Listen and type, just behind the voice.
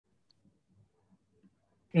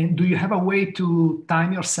And do you have a way to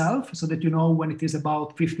time yourself so that you know when it is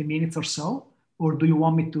about 50 minutes or so? Or do you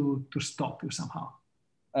want me to stop you somehow?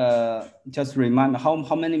 Just remind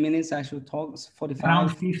how many minutes I should talk? 45? Around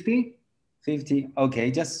 50? 50. Okay,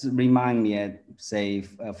 just remind me at say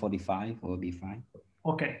 45 will be fine.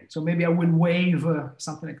 Okay, so maybe I will waive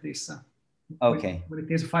something like this. Okay. When it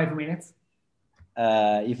is 5 minutes.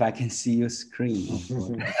 If I can see your screen, of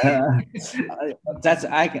course. That's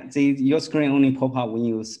I can see your screen only pop up when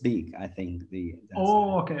you speak. I think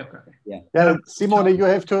Okay. Yeah, Simone, you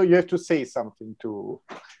have to say something to.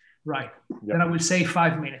 Right. Yeah. Then I will say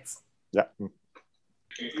 5 minutes. Yeah.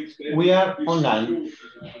 We are online.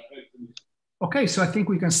 Okay, so I think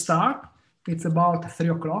we can start. It's about 3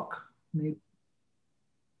 o'clock. Maybe.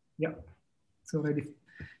 Yeah. It's already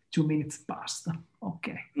 2 minutes past.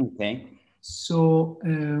 Okay. Okay. So,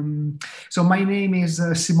 so my name is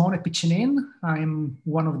Simone Piccinin. I'm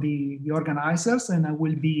one of the organizers, and I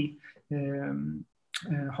will be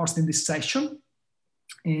hosting this session.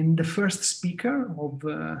 And the first speaker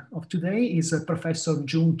of today is Professor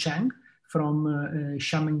Jun Cheng from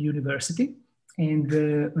Xiamen University.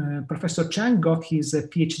 And Professor Cheng got his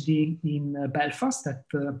PhD in Belfast at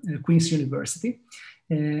Queen's University,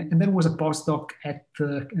 and then was a postdoc at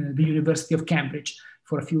the University of Cambridge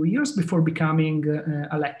for a few years before becoming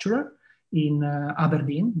a lecturer in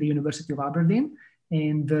Aberdeen, the University of Aberdeen,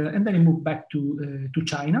 and then he moved back to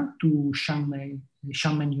China, to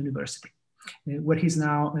Xiamen University, where he's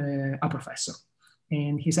now a professor.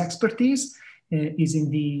 And his expertise is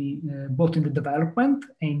in both in the development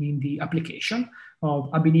and in the application of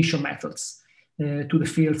ab initio methods to the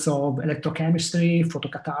fields of electrochemistry,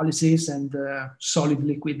 photocatalysis, and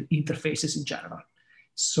solid-liquid interfaces in general.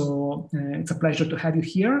 So it's a pleasure to have you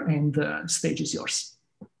here, and the stage is yours.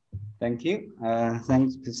 Thank you.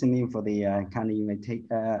 Thanks, Piscine, for the kind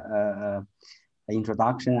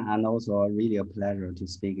introduction, and also really a pleasure to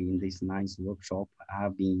speak in this nice workshop.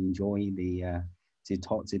 I've been enjoying the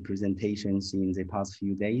presentations in the past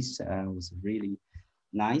few days. It was really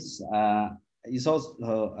nice. It's also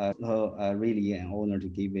really an honor to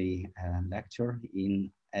give a lecture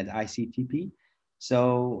at ICTP.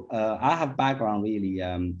 So I have background really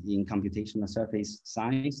in computational surface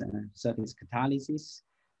science and surface catalysis.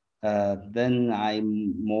 Then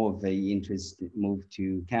I'm more of a interest moved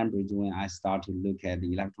to Cambridge when I started to look at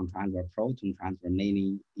the electron transfer, proton transfer,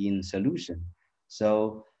 mainly in solution.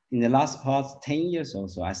 So in the last past 10 years or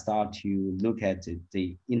so, I start to look at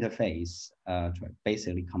the interface,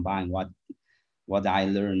 basically combine what I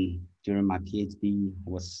learned during my PhD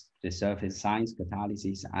was the surface science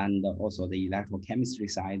catalysis and also the electrochemistry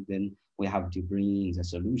side. Then we have to bring in the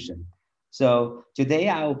solution. So today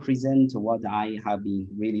I will present what I have been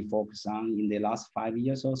really focused on in the last 5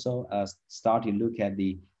 years or so. Start to look at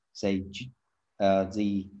the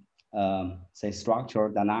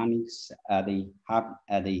structural dynamics at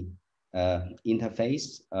the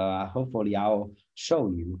interface. Hopefully I'll show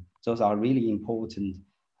you those are really important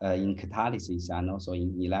in catalysis and also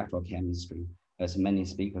in electrochemistry, as many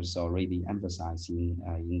speakers already emphasized in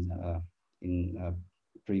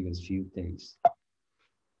previous few days.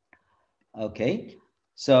 Okay,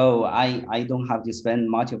 so I don't have to spend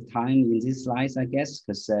much of time in these slides, I guess,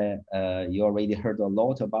 because you already heard a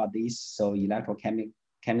lot about this. So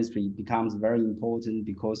electrochemistry becomes very important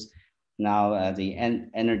because now the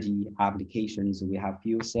energy applications, we have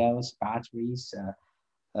fuel cells, batteries.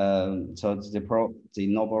 So the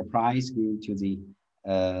Nobel Prize given to the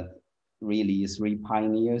really 3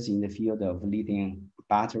 pioneers in the field of lithium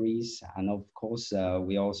batteries. And of course,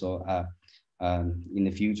 we also in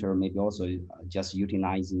the future, maybe also just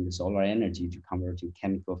utilizing the solar energy to convert to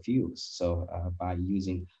chemical fuels. So by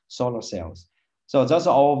using solar cells. So those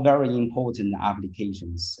are all very important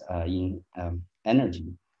applications in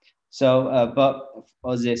energy. So, but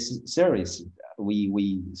for this series, we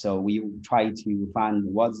try to find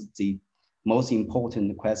what's the most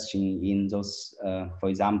important question in those, for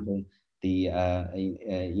example,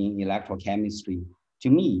 in electrochemistry. To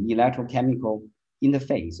me, electrochemical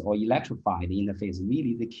interface or electrified interface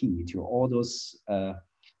really the key to all those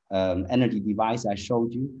energy devices I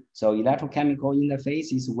showed you. So electrochemical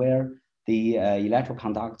interface is where the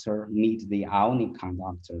electroconductor meets the ionic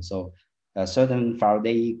conductor. So a certain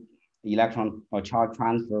Faraday electron or charge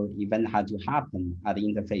transfer event had to happen at the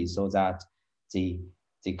interface so that the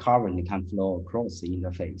current can flow across the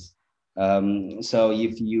interface. So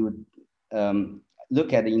if you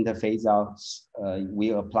look at the interface of,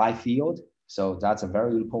 we apply field. So that's a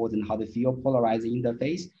very important how the field polarize the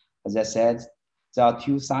interface. As I said, there are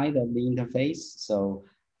 2 sides of the interface. So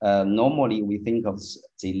normally we think of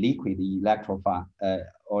the liquid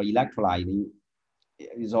or electrolyte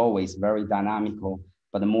is always very dynamical,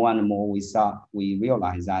 but more and more we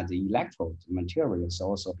realize that the electrode materials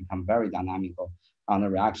also become very dynamical under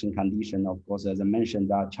reaction condition. Of course, as I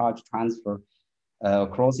mentioned, charge transfer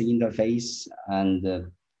across the interface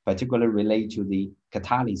and particularly relate to the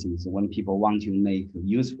catalysis. When people want to make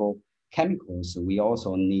useful chemicals, we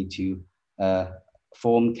also need to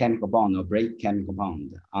form chemical bond or break chemical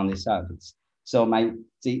bond on the surface. So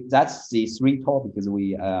that's the three topics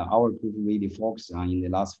our group really focused on in the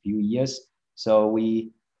last few years. So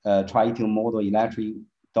we try to model electric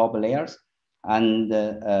double layers, and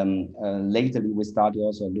lately we started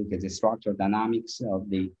also look at the structural dynamics of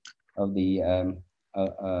the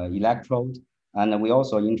electrode, and we're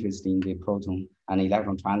also interested in the proton and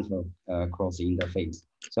electron transfer across the interface.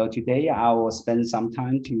 So today I will spend some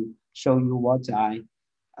time to show you what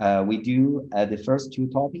we do the first two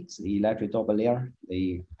topics, the electric double layer,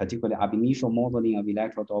 the particular ab initio modeling of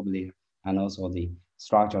electron double layer, and also the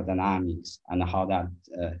structural dynamics and how that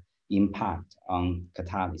impact on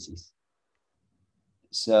catalysis.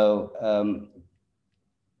 So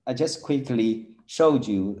I just quickly showed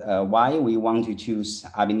you why we want to choose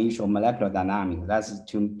ab initio molecular dynamics. That's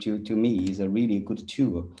to me is a really good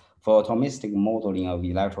tool for atomistic modeling of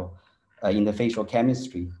interfacial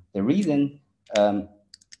chemistry. The reason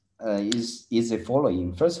is the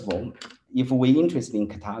following. First of all, if we're interested in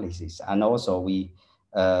catalysis, and also we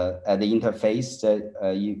at the interface,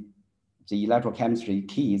 the electrochemistry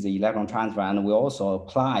key is the electron transfer, and we also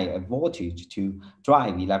apply a voltage to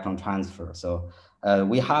drive electron transfer. So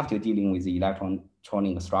we have to dealing with the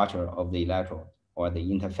electronic structure of the electrode or the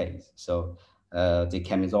interface. So the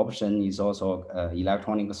chemisoption is also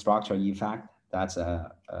electronic structure effect that's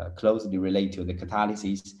closely related to the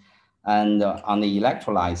catalysis. And on the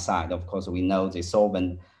electrolyte side, of course, we know the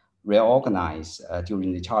solvent reorganize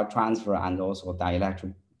during the charge transfer, and also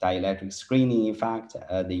dielectric screening effect,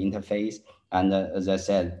 the interface. And as I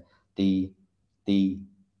said, the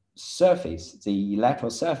surface, the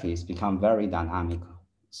electrode surface become very dynamic.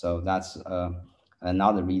 So that's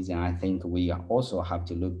another reason I think we also have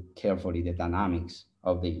to look carefully the dynamics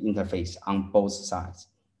of the interface on both sides.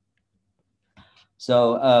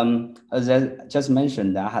 So as I just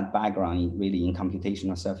mentioned, I had background really in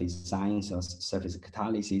computational surface science or surface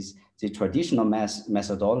catalysis. The traditional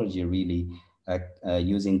methodology really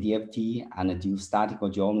using DFT and do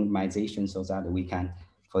statical geometrization so that we can,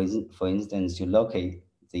 for instance, to locate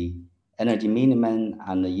the energy minimum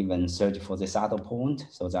and even search for the saddle point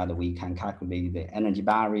so that we can calculate the energy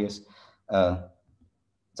barriers.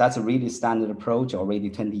 That's a really standard approach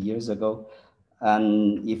already 20 years ago.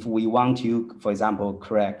 And if we want to, for example,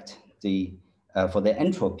 correct the, for the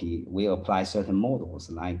entropy, we apply certain models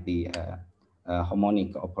like the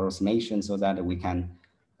harmonic approximation so that we can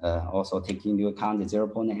also take into account the zero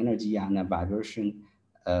point energy and the vibration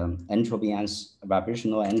entropy and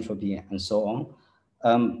vibrational entropy and so on.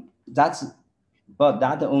 But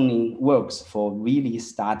that only works for really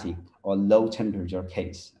static or low temperature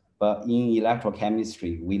case. But in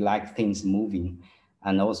electrochemistry, we like things moving,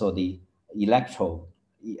 and also the electrolyte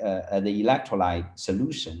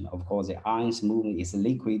solution. Of course, the ions moving is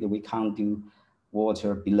liquid. We can't do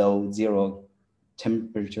water below zero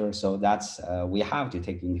temperature. So that's, we have to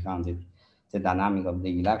take into account the dynamic of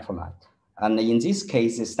the electrolyte. And in this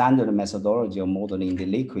case, the standard methodology of modeling the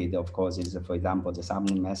liquid, of course, is, for example, the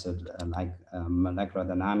Subnin method like molecular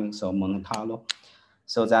dynamics or Monte Carlo,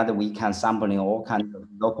 so that we can sample in all kinds of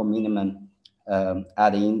local minimum,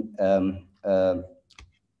 adding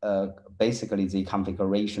basically the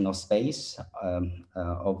configurational space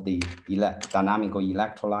of the dynamical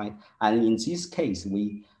electrolyte. And in this case,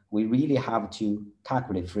 we really have to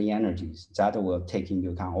calculate free energies that will take into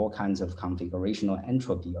account all kinds of configurational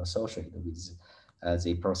entropy associated with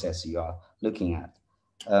the process you are looking at.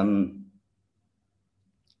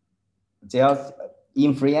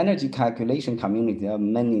 In free energy calculation community, there are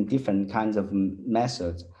many different kinds of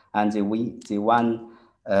methods, and the one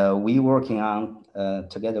we working on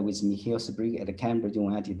together with Michiel Sbrig at the Cambridge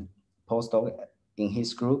United postdoc in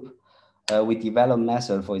his group, we developed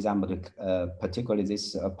method, for example, particularly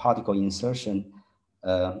this particle insertion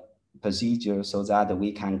procedure, so that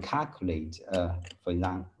we can calculate, for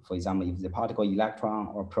example, if the particle electron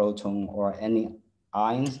or proton or any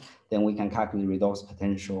ions, then we can calculate redox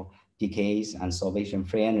potential, decays, and solvation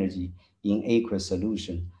free energy in aqueous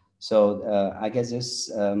solution. So I guess this,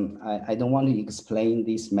 I don't want to explain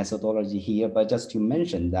this methodology here, but just to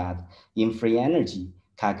mention that in free energy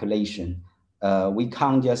calculation, we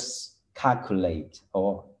can't just calculate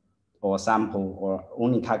or sample or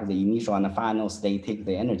only calculate the initial and the final state, take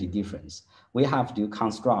the energy difference. We have to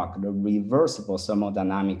construct the reversible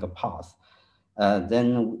thermodynamic path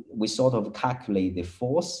then we sort of calculate the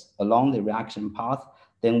force along the reaction path.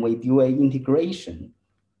 Then we do an integration,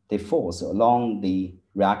 the force along the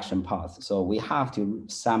reaction path. So we have to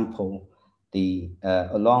sample the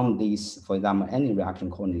along these, for example, any reaction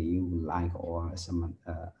coordinate you like, or some.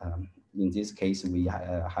 In this case, we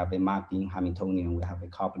have a mapping Hamiltonian. We have a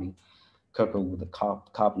coupling Kirkwood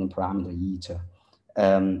coupling parameter eta.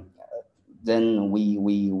 Then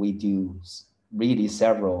we do really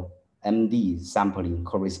several MD sampling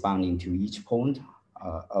corresponding to each point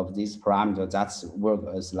of this parameter. That's work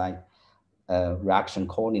as like reaction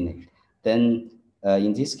coordinate. Then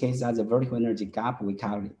in this case, as a vertical energy gap, we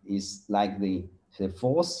calculate is like the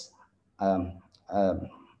force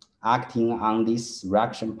acting on this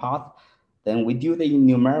reaction path. Then we do the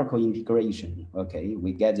numerical integration. Okay,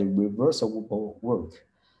 we get the reversible work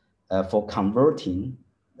for converting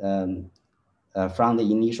from the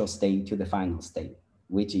initial state to the final state,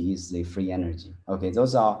 which is the free energy. Okay,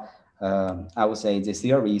 those are, I would say the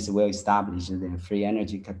theory is well established in the free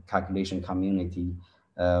energy calculation community.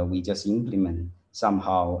 We just implement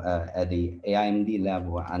somehow at the AIMD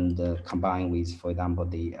level and combine with, for example,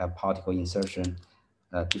 the particle insertion,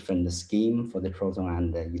 different scheme for the proton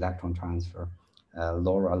and the electron transfer,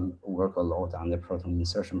 work a lot on the proton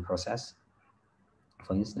insertion process,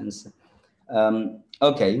 for instance.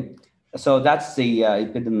 Okay, so that's the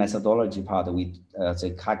bit of methodology part. We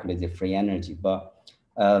calculate the free energy, but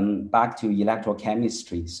back to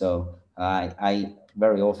electrochemistry. So I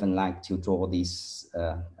very often like to draw this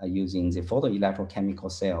using the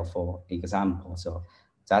photoelectrochemical cell for example. So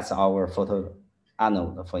that's our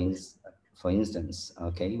photoanode, for instance.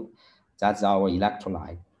 Okay, that's our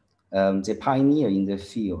electrolyte. The pioneer in the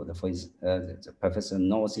field, Professor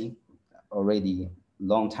Nossi, already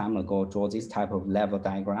long time ago draw this type of level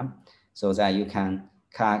diagram, so that you can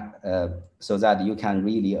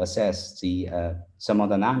really assess the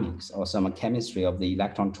thermodynamics or thermochemistry of the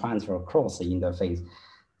electron transfer across the interface.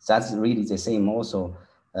 That's really the same also.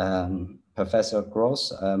 Professor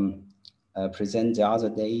Gross presented the other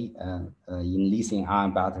day in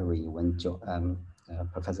lithium-ion battery when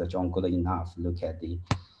Professor John Goodenough look at the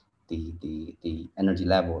energy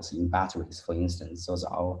levels in batteries, for instance. Those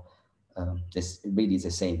are really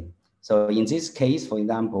the same. So in this case, for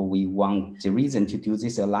example, we want the reason to do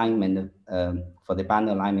this alignment for the band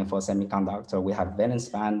alignment for semiconductor. We have valence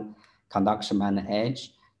band, conduction band,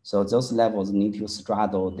 edge. So those levels need to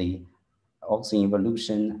straddle the oxygen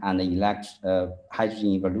evolution and the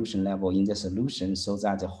hydrogen evolution level in the solution, so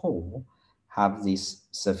that the whole have this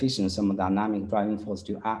sufficient thermodynamic driving force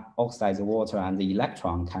to oxidize the water, and the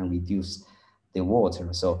electron can reduce the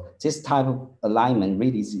water. So this type of alignment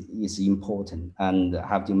really is important, and I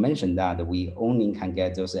have to mention that we only can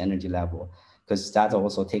get those energy level because that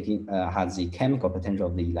also has the chemical potential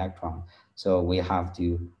of the electron. So we have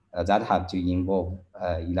to that have to involve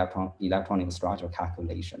electronic structure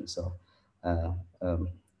calculation. So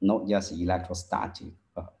not just electrostatic,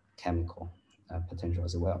 but chemical potential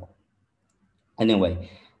as well. Anyway,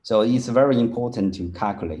 so it's very important to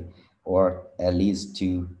calculate, or at least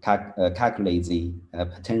to calculate the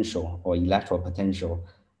potential or electro potential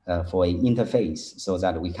for an interface, so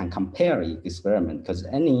that we can compare experiment. Because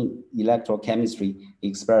any electrochemistry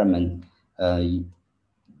experiment,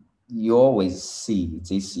 you always see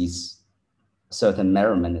this is certain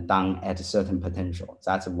measurement done at a certain potential.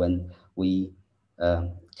 That's when we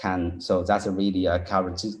can. So that's really a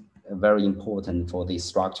very important for the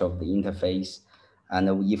structure of the interface.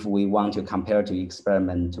 And if we want to compare to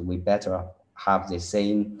experiment, we better have the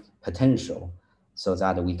same potential, so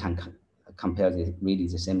that we can compare really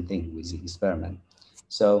the same thing with the experiment.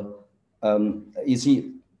 So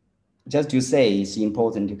just to say, it's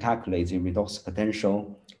important to calculate the redox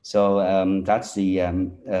potential. So that's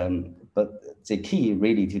but the key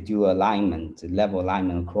really to do alignment, level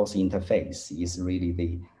alignment across the interface is really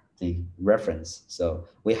the reference. So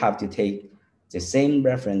we have to take the same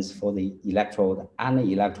reference for the electrode and the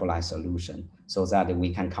electrolyte solution, so that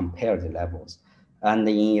we can compare the levels. And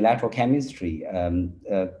in electrochemistry,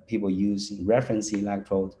 people use reference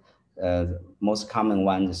electrode. Most common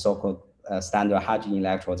one, the so-called standard hydrogen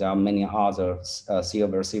electrode. There are many other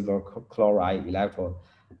silver chloride electrode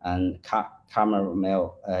and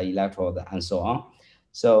caramel electrode and so on.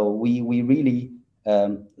 So we really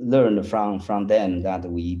learned from them that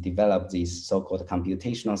we developed this so-called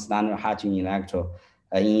computational standard hydrogen electrode.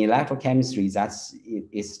 In electrochemistry,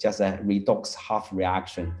 it's just a redox half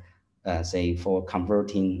reaction, say for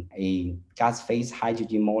converting a gas phase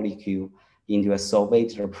hydrogen molecule into a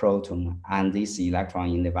solvated proton and this electron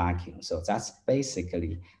in the vacuum. So that's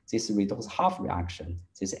basically this redox half reaction,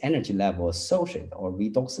 this energy level associated or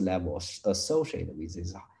redox level associated with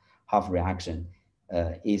this half reaction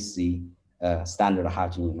is the standard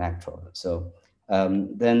hydrogen electrode. So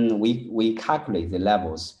then we calculate the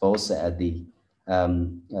levels both at the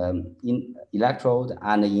in electrode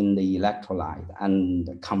and in the electrolyte,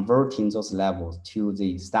 and converting those levels to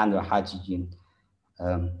the standard hydrogen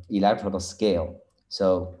electrode scale.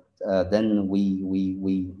 So then we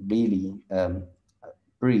really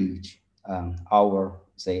bridge our,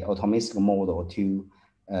 say, atomistic model to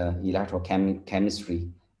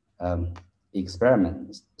electrochemistry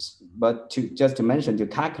experiments. But just to mention, to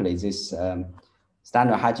calculate this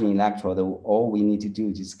standard hydrogen electrode, all we need to do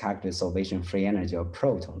is calculate solvation free energy of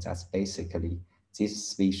protons. That's basically this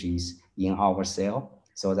species in our cell,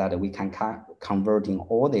 so that we can converting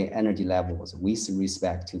all the energy levels with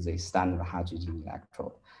respect to the standard hydrogen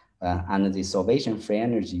electrode. And the solvation free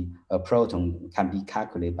energy of proton can be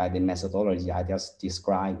calculated by the methodology I just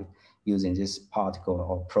described using this particle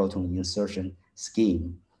or proton insertion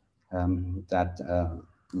scheme that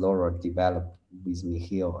Laura developed with me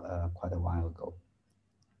here quite a while ago.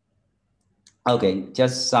 Okay,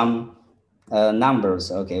 just some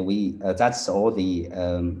numbers. Okay, that's all the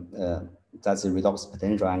that's the redox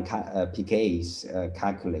potential and pKs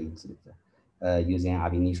calculated using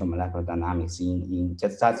ab initio molecular dynamics in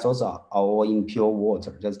just that's also all in pure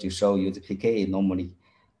water. Just to show you, the pK is normally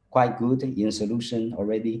quite good in solution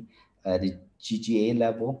already. The GGA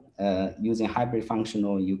level using hybrid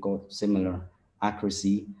functional, you got similar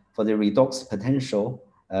accuracy. For the redox potential,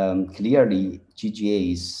 clearly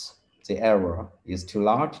GGA is the error is too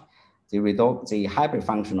large. The hybrid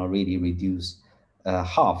functional really reduce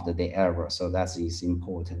half the error, so that is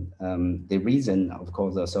important. The reason, of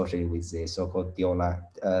course, associated with the so-called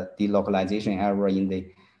delocalization error in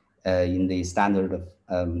the standard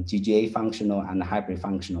GGA functional and hybrid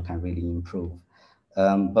functional can really improve.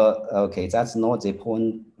 But okay, that's not the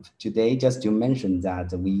point today. Just to mention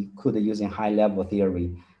that we could, using high-level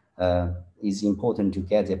theory, it's important to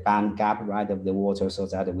get the band gap right of the water so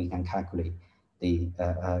that we can calculate the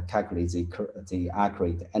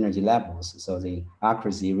accurate energy levels. So the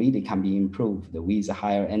accuracy really can be improved with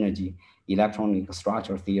higher energy electronic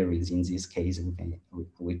structure theories. In this case,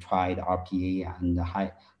 we tried RPA and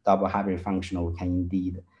double hybrid functional. We can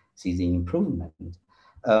indeed see the improvement.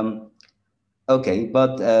 Okay,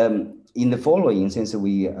 but in the following, since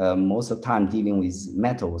we most of the time dealing with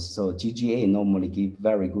metals, so GGA normally give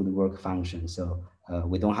very good work function. So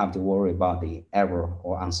we don't have to worry about the error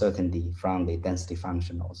or uncertainty from the density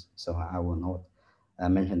functionals. So I will not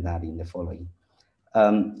mention that in the following.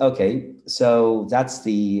 Okay, so that's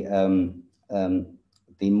the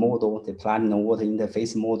model, the platinum water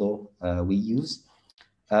interface model we use.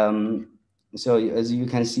 So as you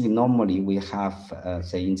can see, normally we have,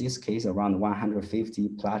 say in this case, around 150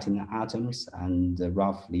 platinum atoms and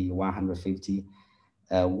roughly 150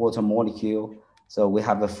 water molecule. So we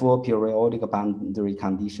have a full periodic boundary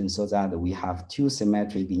condition so that we have two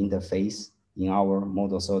symmetric interface in our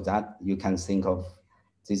model, so that you can think of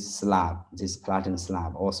this slab, this platinum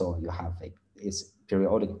slab. Also, you have its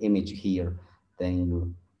periodic image here.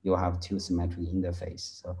 Then you have two symmetric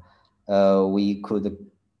interface. So we could,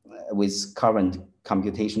 with current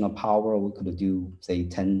computational power, we could do say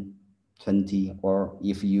 10, 20, or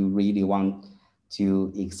if you really want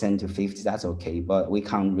to extend to 50, that's okay. But we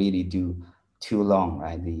can't really do too long,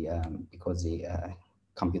 right? Because the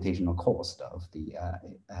computational cost of the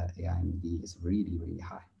AIMD is really, really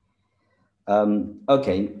high.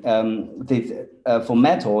 Okay, for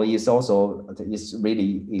metal is also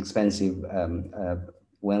really expensive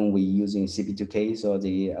when we using CP2K. So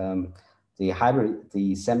the hybrid,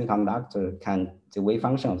 the semiconductor can, the wave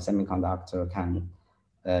function of semiconductor can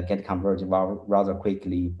get converged rather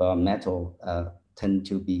quickly, but metal tend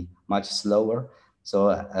to be much slower.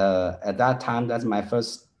 So at that time, that's my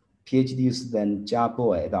first PhD student,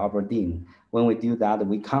 Jabo at Aberdeen. When we do that,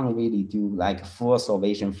 we can't really do like full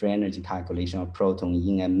solvation free energy calculation of proton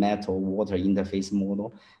in a metal water interface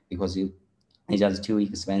model because it's just too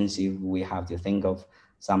expensive. We have to think of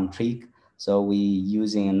some trick. So we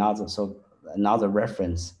using another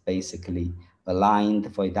reference, basically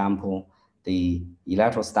aligned, for example, the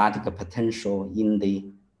electrostatic potential in the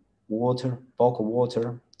water, bulk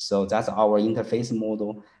water. So that's our interface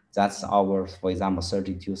model. That's our, for example,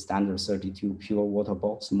 standard 32 pure water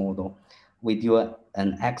box model. We do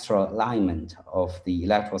an extra alignment of the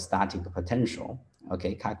electrostatic potential,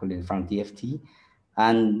 okay, calculated from DFT.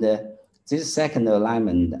 And this second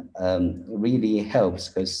alignment really helps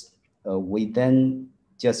because we then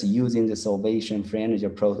just using the solvation free energy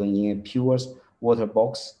proton in a pure water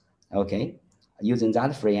box, okay, using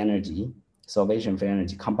that free energy, solvation free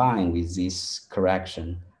energy combined with this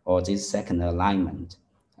correction or this second alignment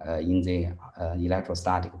in the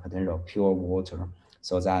electrostatic potential of pure water,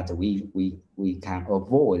 so that we can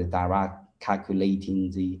avoid direct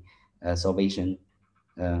calculating the solvation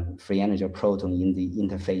free energy proton in the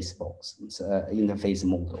interface box, interface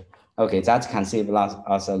model. Okay, that can save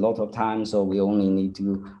us a lot of time. So we only need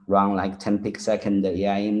to run like 10 picosecond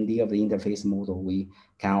AIMD of the interface model. We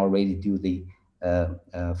can already do the,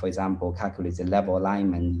 for example, calculate the level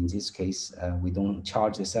alignment. In this case, we don't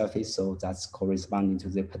charge the surface, so that's corresponding to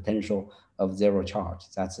the potential of zero charge.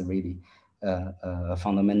 That's really a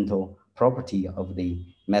fundamental property of the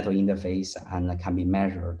metal interface and can be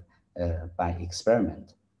measured by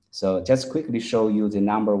experiment. So just quickly show you the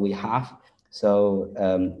number we have. So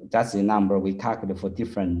that's the number we calculate for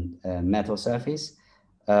different metal surface.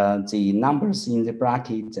 The numbers in the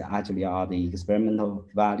bracket actually are the experimental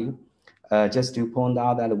value. Just to point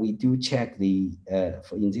out that we do check the,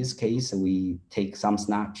 in this case, we take some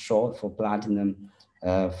snapshot for platinum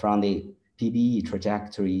from the PBE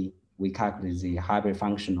trajectory. We calculate the hybrid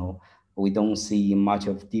functional. We don't see much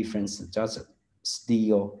of difference, just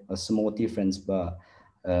still a small difference, but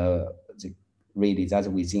really that's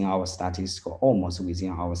within our statistical, almost within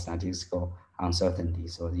our statistical uncertainty,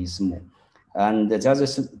 so it's small. And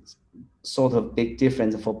there's a sort of big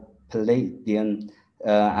difference for palladium,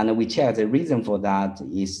 and we check the reason for that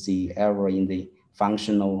is the error in the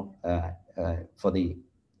functional, for the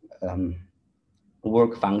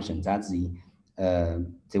work function. That's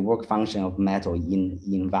the work function of metal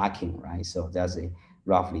in vacuum, right? So there's a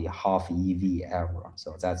roughly half EV error.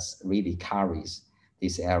 So that's really carries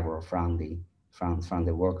this error from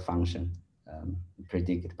the work function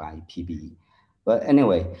predicted by PBE. But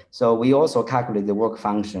anyway, so we also calculate the work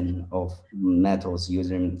function of metals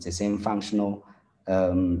using the same functional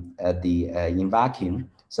in vacuum.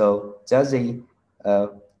 So there's a,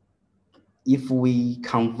 if we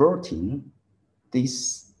converting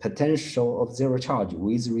this potential of zero charge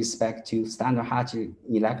with respect to standard Hartree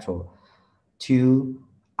electrode to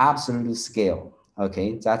absolute scale,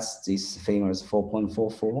 okay, that's this famous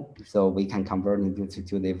 4.44. So we can convert it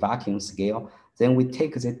to the vacuum scale. Then we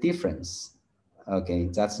take the difference. Okay,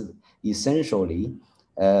 that's essentially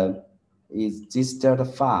is this delta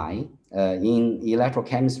phi in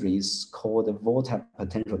electrochemistry is called the volta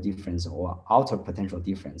potential difference or outer potential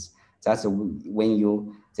difference. That's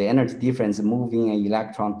when the energy difference moving an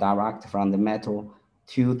electron direct from the metal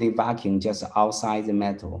to the vacuum just outside the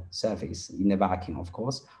metal surface in the vacuum, of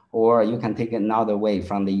course. Or you can take another way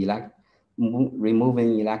from the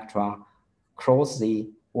removing electron cross the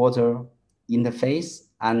water interface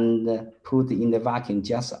and put in the vacuum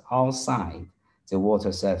just outside the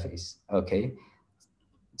water surface, okay?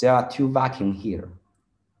 There are two vacuums here,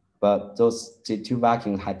 but the two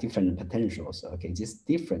vacuums have different potentials, okay? This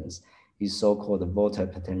difference is so-called the volta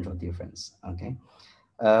potential difference, okay?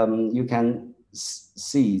 You can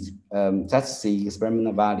see that's the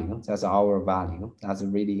experimental value, that's our value, that's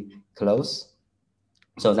really close.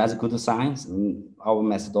 So that's good science. Our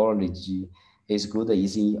methodology is good,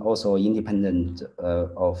 is also independent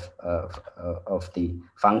of the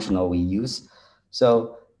functional we use.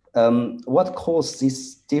 So what caused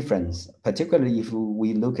this difference, particularly if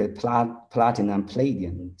we look at platinum and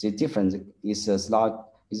palladium, the difference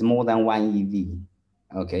is more than 1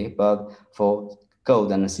 EV, okay? But for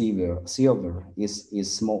gold and silver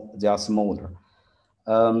is small, they are smaller.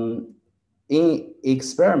 In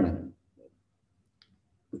experiment,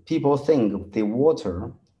 people think the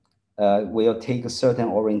water will take a certain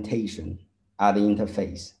orientation at the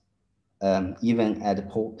interface, even at the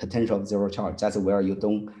potential of zero charge. That's where you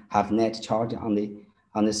don't have net charge on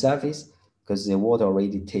the surface because the water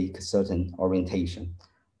already takes certain orientation.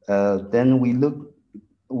 Then we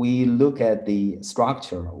look at the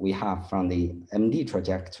structure we have from the MD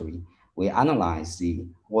trajectory. We analyze the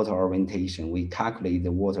water orientation. We calculate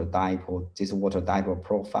the water dipole, this water dipole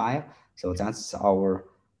profile. So that's our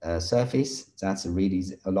surface. That's really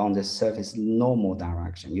along the surface normal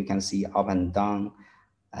direction. You can see up and down,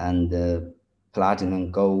 and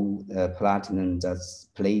platinum, gold, platinum, that's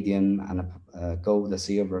palladium, and gold,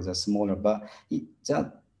 silver, the smaller. But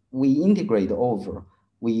we integrate over,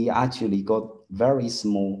 we actually got very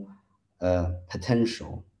small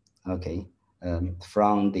potential, okay,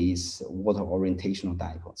 from this water orientational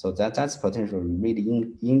dipole. So that's potential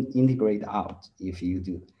really integrate out if you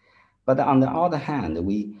do. But on the other hand,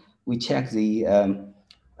 we check the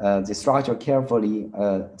structure carefully.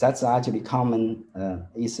 That's actually common.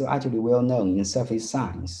 It's actually well known in surface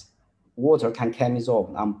science. water can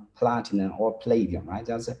chemisorb on platinum or palladium, right?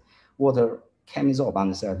 That's water chemisorb on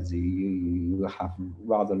the surface. You have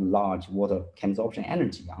rather large water chemisorption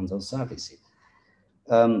energy on those surfaces.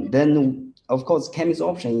 Then, of course,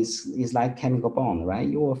 chemisorption is like chemical bond, right?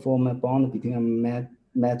 You will form a bond between a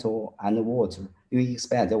metal and water. You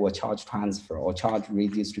expect there will charge transfer or charge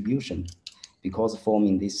redistribution because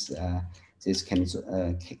forming this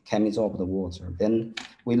chemisorb the water. Then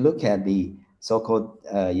we look at the so-called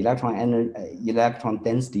electron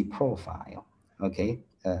density profile. Okay,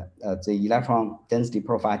 the electron density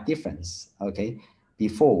profile difference. Okay,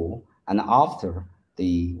 before and after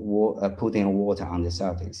the putting water on the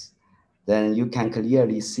surface, then you can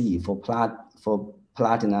clearly see for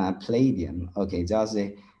platinum and palladium. Okay, there's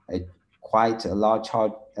a quite a large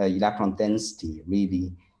charge electron density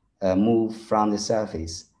really move from the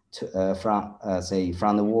surface to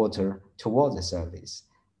from the water towards the surface.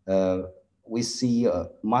 We see a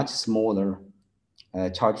much smaller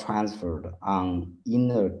charge transferred on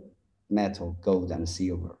inert metal, gold and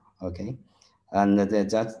silver. Okay, and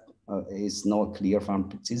that is not clear from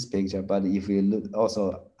this picture. But if you look,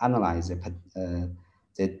 also analyze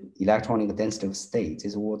the electronic density of state,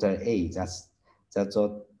 this water A,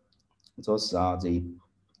 those are the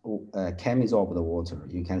chemisorb of the water.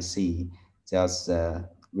 You can see there's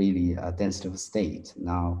really a density of state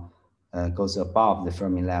now goes above the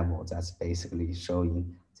Fermi level. That's basically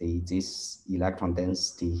showing this electron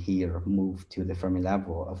density here move to the Fermi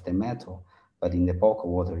level of the metal. But in the bulk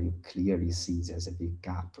water, you clearly see there's a big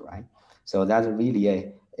gap, right? So that's really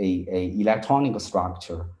a electronic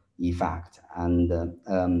structure effect, and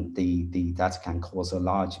that can cause a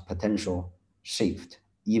large potential shift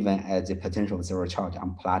even at the potential of zero charge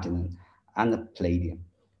on platinum and palladium.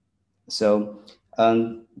 So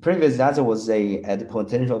previous that was at the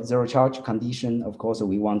potential of zero charge condition. Of course,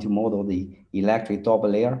 we want to model the electric double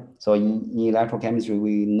layer. So in electrochemistry,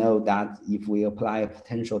 we know that if we apply a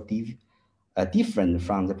potential different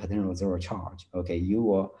from the potential zero charge, okay, you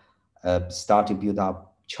will start to build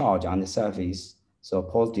up charge on the surface. So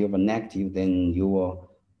positive or negative, then you will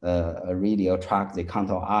really attract the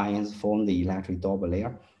contour ions, form the electric double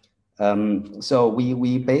layer. So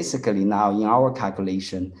we basically now in our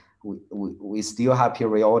calculation, we still have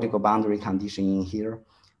periodic boundary condition in here.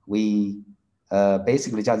 We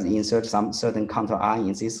basically just insert some certain contour ion,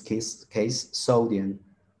 in this case sodium,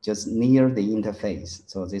 just near the interface.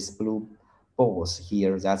 So this blue balls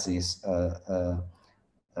here, that is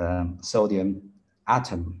sodium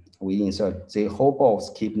atom. We insert the whole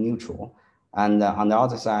balls keep neutral, and on the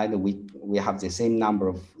other side we have the same number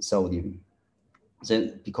of sodium.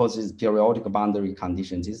 Then because it's periodic boundary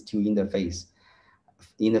conditions, these two interfaces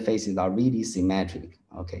are really symmetric.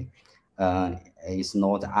 Okay, it's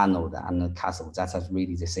not anode and cathode. That's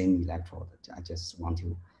really the same electrode. I just want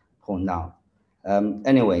to point out.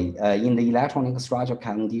 Anyway, in the electronic structure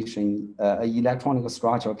condition, electronic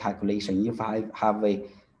structure calculation, if I have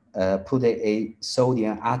put a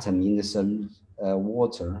sodium atom in the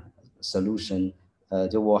water solution,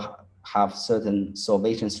 they will have certain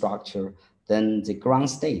solvation structure. Then the ground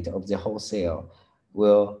state of the whole cell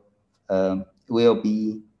will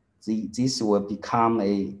be this will become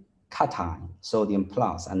a cation, sodium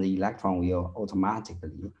plus, and the electron will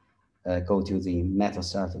automatically go to the metal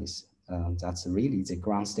surface. That's really the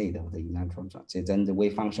ground state of the electron. So then the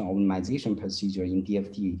wave function optimization procedure in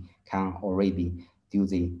DFT can already do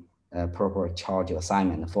the proper charge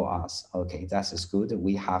assignment for us. Okay, that is good.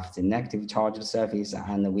 We have the negative charged surface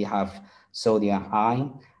and we have sodium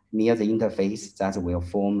ion near the interface that will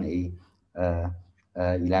form a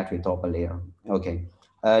electric double layer. Okay,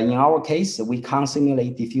 in our case, we can't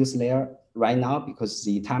simulate diffuse layer right now because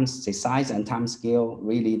the size and time scale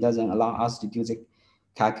really doesn't allow us to do the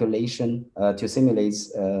calculation to simulate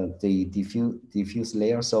the diffuse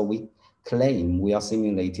layer. So we claim we are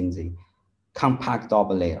simulating the compact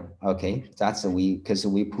double layer. Okay, that's because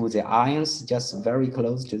we put the ions just very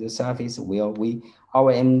close to the surface.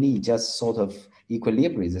 Our MD just sort of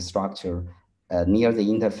equilibrate the structure near the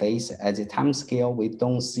interface. At the time scale, we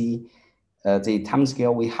don't see the time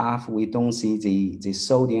scale we don't see the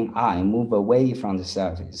sodium ion move away from the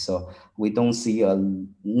surface. So we don't see a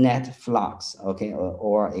net flux, okay,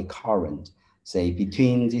 or a current, say,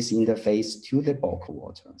 between this interface to the bulk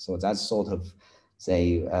water. So that's sort of,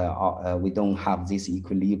 say, we don't have this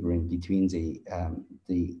equilibrium between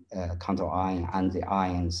the contour ion and the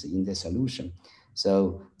ions in the solution.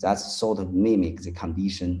 So that's sort of mimic the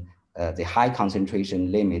condition, the high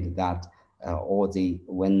concentration limit that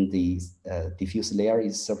when the diffuse layer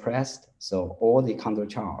is suppressed, so all the counter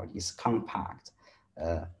charge is compact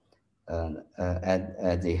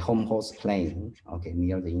at the home host plane, okay,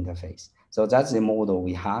 near the interface. So that's the model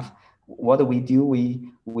we have. What do?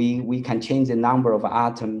 We can change the number of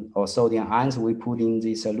atom or sodium ions we put in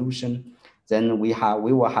the solution. Then we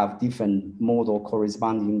will have different model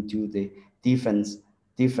corresponding to the different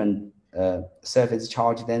surface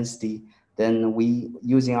charge density. Then we,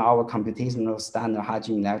 using our computational standard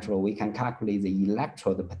hydrogen electrode, we can calculate the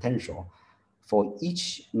electrode potential for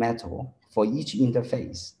each metal, for each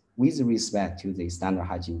interface with respect to the standard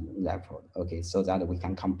hydrogen electrode, okay, so that we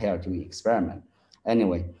can compare to experiment.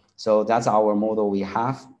 Anyway, so that's our model we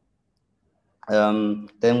have.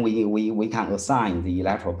 Then we can assign the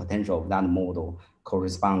electrical potential of that model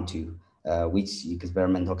correspond to which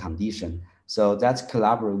experimental condition. So that's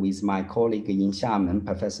collaborate with my colleague in Xiamen,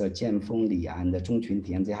 Professor Jianfeng Li and Zhong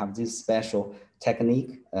Quntian. They have this special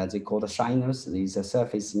technique, they call the shiners. It's a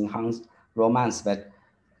surface enhanced Raman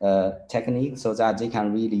technique, so that they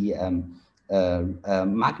can really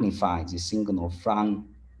magnify the signal from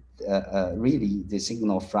really the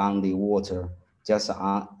signal from the water just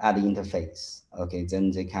at the interface. Okay,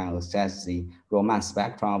 then they can assess the Raman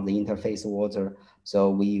spectrum of the interface water. So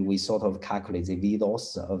we sort of calculate the V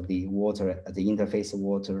loss of the water, the interface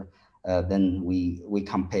water. Then we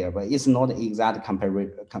compare, but it's not exact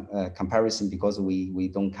comparison because we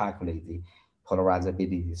don't calculate the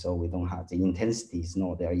polarizability, so we don't have the intensity is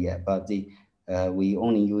not there yet. But we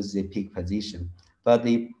only use the peak position. But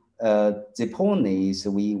the point is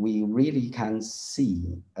we really can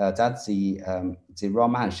see that the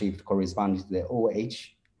Raman shift corresponds to the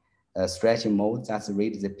OH stretching mode. That's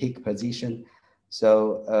really the peak position.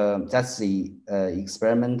 So that's the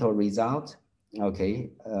experimental result. Okay,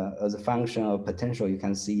 as a function of potential, you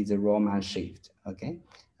can see the Raman shift. Okay,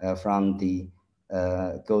 from the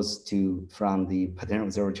from the potential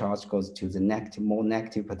zero charge goes to the negative, more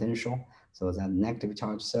negative potential. So that negative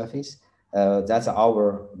charge surface. That's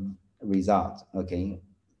our result, okay?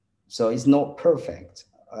 So it's not perfect,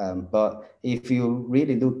 but if you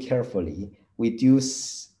really look carefully, we do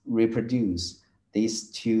reproduce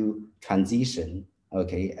these two transition,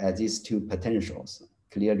 okay, these two potentials.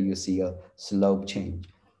 Clearly you see a slope change.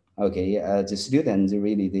 Okay, the students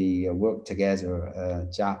really, they work together,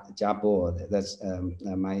 Jiabo, that's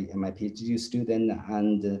my PhD student,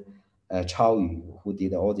 and Chao Yu, who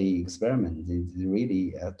did all the experiments, they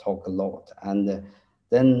really talk a lot. And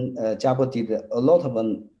then Jiabo did a lot of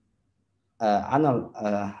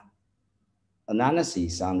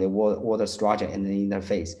analysis on the water structure and the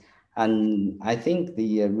interface. And I think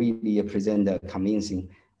they really present a convincing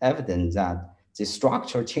evidence that the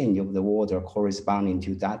structural change of the water corresponding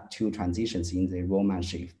to that two transitions in the Raman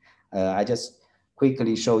shift. I just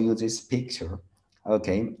quickly show you this picture.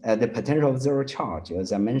 Okay, the potential of zero charge,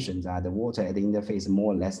 as I mentioned, that the water at the interface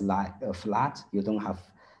more or less like flat. You don't have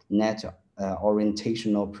net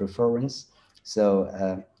orientational preference.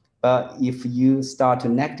 So, but if you start to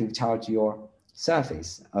negative charge your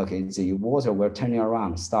surface, okay, the water will turn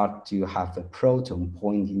around, start to have a proton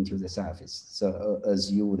pointing to the surface. So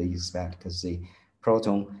as you would expect, because the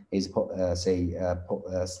proton is,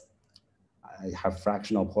 have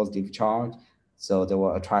fractional positive charge, so they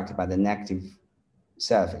were attracted by the negative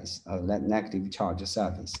surface, negative charge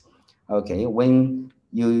surface. Okay, when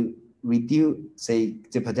you reduce, say,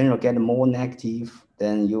 the potential get more negative,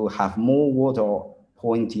 then you have more water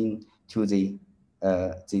pointing to the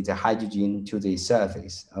hydrogen to the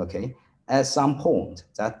surface. Okay, at some point,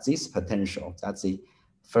 that this potential, that's the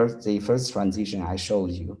first transition I showed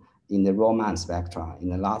you in the Raman spectra in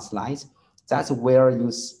the last slide. That's where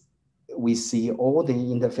we see all the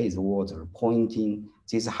interface water pointing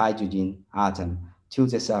this hydrogen atom to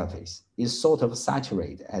the surface. It's sort of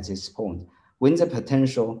saturated at this point. When the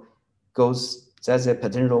potential goes, there's a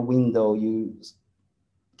potential window, you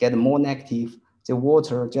get more negative, the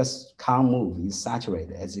water just can't move, it's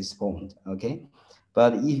saturated at this point, okay?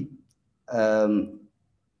 But if,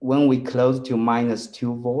 when we close to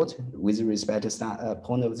 -2 volt with respect to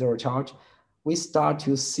point of zero charge, we start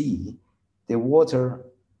to see the water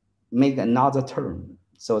make another turn,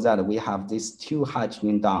 so that we have this two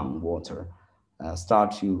hydrogen down water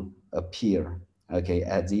start to appear, okay,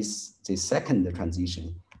 at the second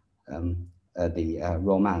transition, the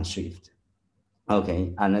Raman shift.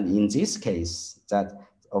 Okay, and in this case, that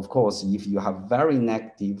of course, if you have very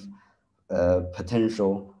negative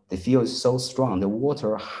potential, the field is so strong, the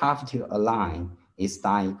water have to align its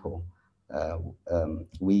dipole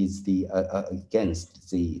with the against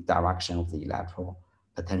the direction of the electron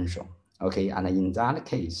potential. Okay, and in that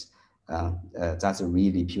case, that's a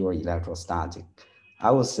really pure electrostatic.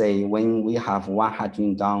 I would say when we have one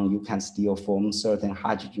hydrogen down, you can still form certain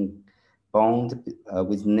hydrogen bond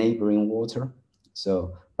with neighboring water.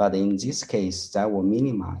 So, but in this case, that will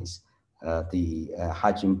minimize the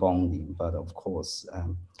hydrogen bonding, but of course,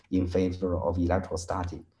 in favor of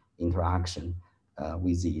electrostatic interaction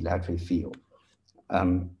with the electric field.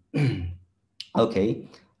 Okay.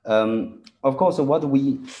 Of course, what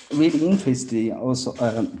we really interested also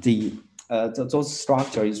those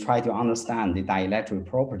structures try to understand the dielectric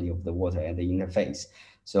property of the water at the interface.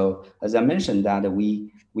 So as I mentioned that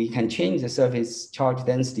we can change the surface charge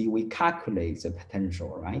density, we calculate the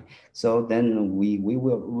potential, right? So then we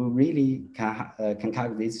really can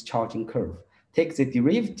calculate this charging curve. Take the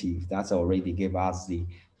derivative that's already give us the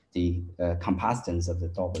capacitance of the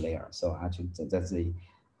top layer. So actually that's the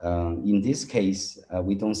in this case,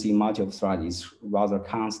 we don't see much of threat. It's rather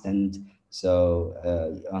constant. So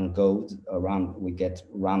on gold, we get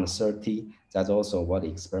around 30. That's also what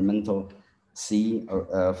experimental see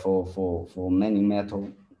for many metal.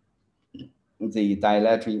 The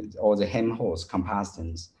dielectric or the Helmholtz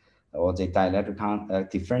capacitance or the dielectric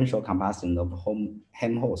differential capacitance of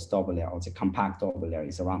Helmholtz double layer or the compact double layer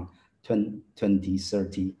is around 20,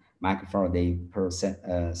 30 microfarad per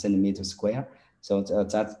centimeter square. So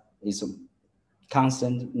that is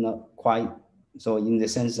constant, not quite. So in the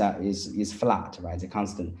sense that is flat, right? The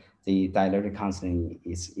constant, the dielectric constant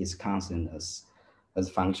is constant as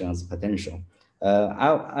function as potential.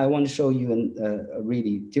 I want to show you a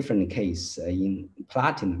really different case in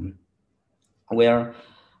platinum, where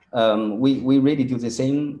we really do the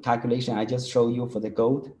same calculation I just showed you for the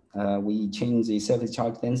gold. We change the surface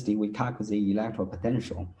charge density, we calculate the electrical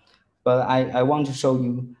potential. But I want to show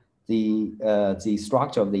you the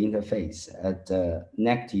structure of the interface at the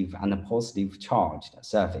negative and the positive charged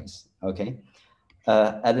surface. Okay,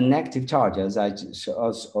 at the negative charge, as I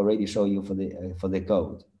already showed you for the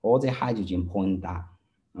gold, all the hydrogen point down.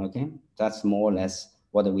 Okay, that's more or less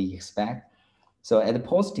what we expect. So at the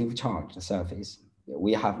positive charged surface,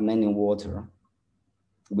 we have many water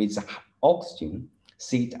with oxygen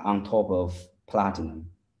sit on top of platinum.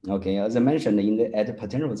 Okay, as I mentioned, at the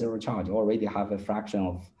potential zero charge, already have a fraction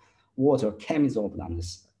of water chemisorphed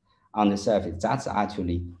on the surface. That's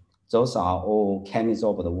actually, those are all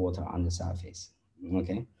chemisorphed water on the surface.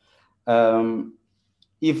 Okay,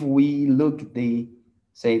 if we look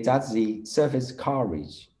say that's the surface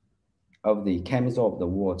coverage of the chemisorphed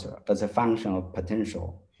water as a function of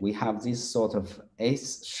potential, we have this sort of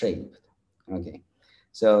S-shaped. Okay.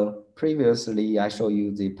 So previously, I showed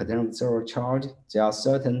you the potential zero charge. There are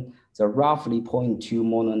the roughly 0.2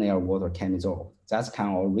 mononaire water chemisorphed. That can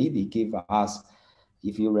already give us,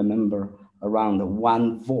 if you remember, around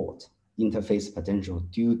 1 volt interface potential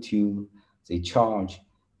due to the charge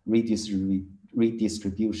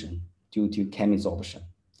redistribution due to chemisorption.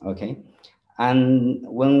 Okay. And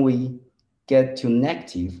when we get to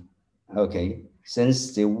negative, okay,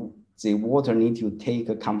 since the water need to take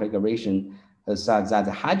a configuration such that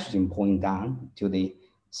the hydrogen point down to the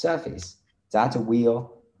surface, that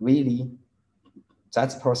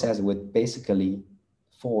process would basically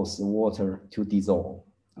force the water to dissolve.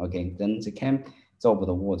 Okay, then the chemisorphed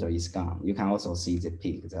the water is gone. You can also see the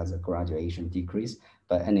peak, that's a graduation decrease.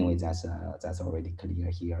 But anyway, that's already clear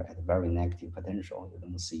here at a very negative potential. You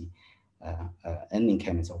don't see any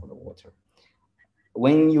chemisorphed the water.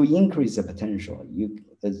 When you increase the potential,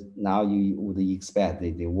 now you would expect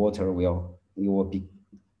the water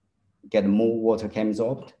get more water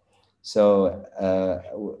chemisorphed. So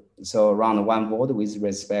so around 1 volt with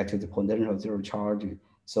respect to the potential zero charge.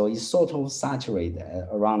 So it's sort of saturated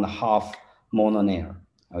around half mononaire.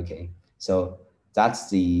 Okay, so that's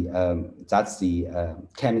the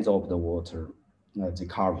chemisorphed the water, the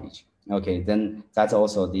coverage. Okay, then that's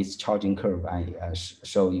also this charging curve I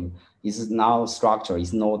show you. Is now structure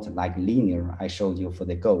is not like linear. I showed you for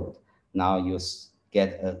the gold. Now you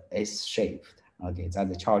get a S-shaped. Okay, that's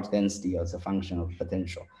the charge density as a function of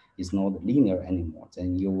potential. It's not linear anymore.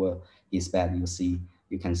 Then you will expect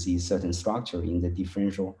you can see certain structure in the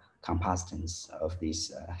differential capacitance of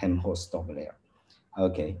this Helmholtz double layer.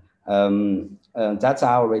 Okay, that's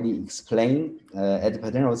I already explained. At the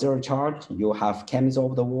potential zero charge, you have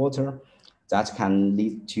chemisorphed the water. That can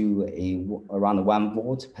lead to around 1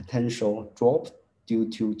 volt potential drop due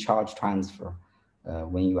to charge transfer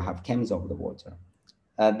when you have chemisorphed the water.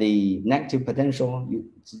 The negative potential,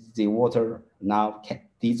 the water now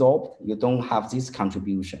dissolved, you don't have this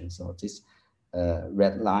contribution. So this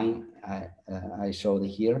red line I showed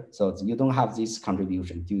here. So you don't have this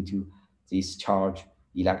contribution due to this charge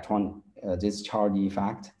this charge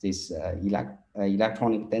effect, this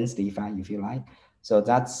electronic density effect, if you like. So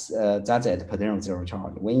that's at potential zero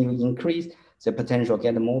charge. When you increase the potential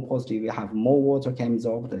get more positive, you have more water can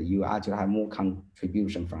absorb, you actually have more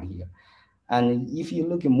contribution from here. And if you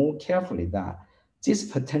look more carefully that this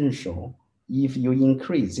potential, if you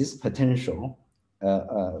increase this potential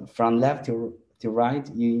from left to right,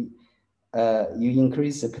 you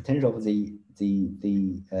increase the potential of the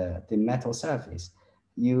metal surface,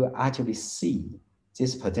 you actually see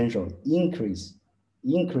this potential increases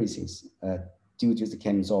due to the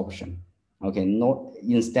chem absorption. Okay, not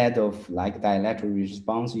instead of like dielectric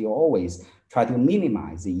response, you always try to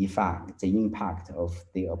minimize the effect, the impact of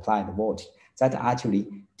the applied voltage. That actually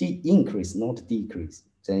increase, not decrease.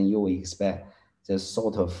 Then you will expect the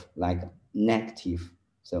sort of like negative,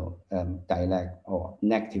 so dielectric or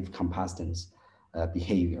negative capacitance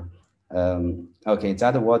behavior. Okay,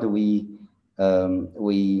 that's what we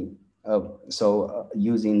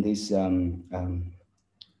using this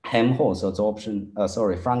Helmholtz adsorption,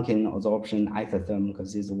 Franken adsorption isotherm,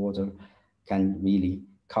 because this water can really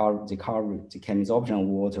the chem absorption of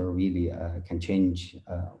water really can change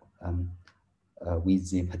with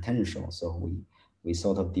the potential. So we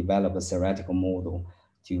sort of develop a theoretical model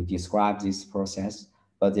to describe this process.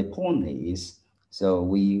 But the point is, so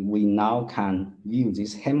we now can view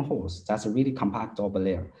this Helmholtz, that's a really compact double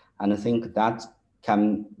layer. And I think that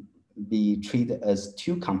can be treated as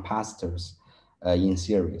two capacitors in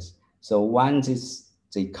series. So one is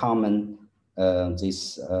the common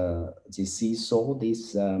this seesaw,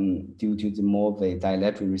 this due to the more of a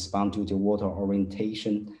dielectric response due to water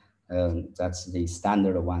orientation. That's the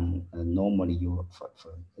standard one. Normally, you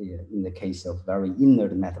in the case of very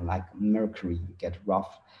inert metal like mercury, you get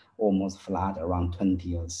rough, almost flat around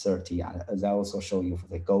 20 or 30. As I also show you for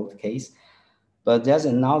the gold case. But there's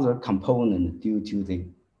another component due to the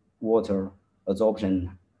water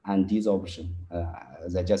absorption and desorption,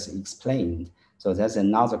 as I just explained. So that's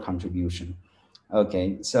another contribution.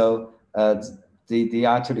 Okay, so they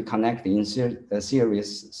actually connect in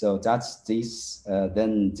series. So that's this,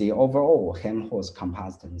 then the overall Helmholtz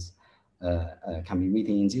capacitance can be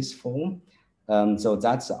written in this form. So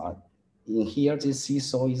that's in here, this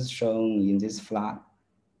seesaw is shown in this flat.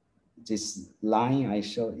 This line I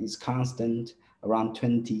show is constant around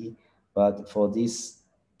 20, but for this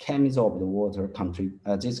chem absorbed water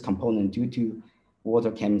this component due to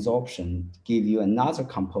water chem absorption give you another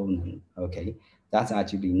component. Okay, that's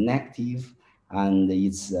actually negative, and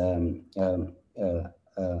it's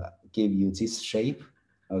give you this shape.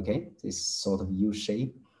 Okay, this sort of U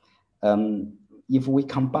shape. If we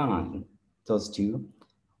combine those two,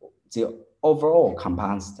 the overall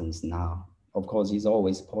capacitance now, of course, is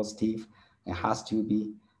always positive. It has to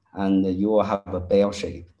be, and you will have a bell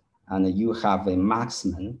shape, and you have a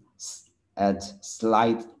maximum at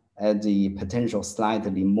the potential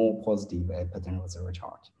slightly more positive at potential zero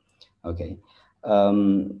charge. Okay,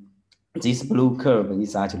 this blue curve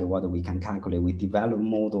is actually what we can calculate. We develop a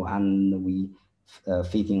model and we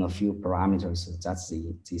fit in a few parameters. That's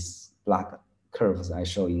these black curves I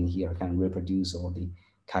show in here can reproduce all the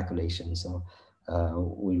calculation. So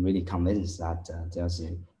we really convinced that there's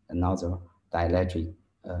another dielectric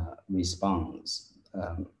response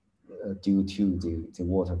due to the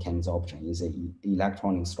water chem absorption is an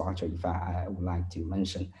electronic structure effect I would like to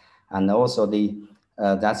mention. And also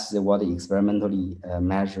that's what experimentally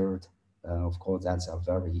measured. Of course, that's a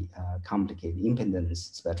very complicated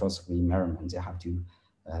impedance spectroscopy measurement. They have to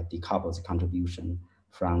decouple the contribution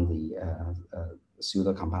from the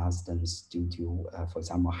pseudo-capacitance due to, for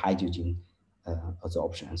example, hydrogen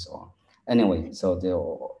absorption and so on. Anyway, so they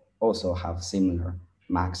also have similar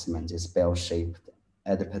maximum, this bell-shaped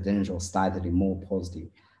at the potential slightly more positive.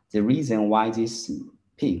 The reason why this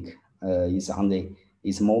peak is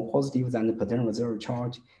more positive than the potential zero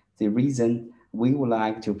charge, the reason we would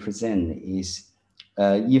like to present is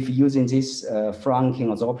if using this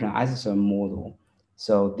Franken absorption isotherm model,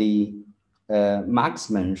 so the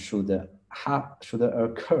maximum should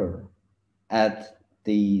occur at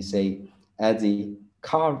the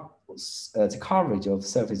coverage of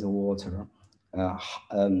surface water,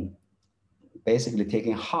 basically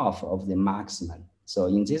taking half of the maximum. So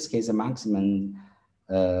in this case, the maximum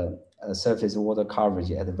surface water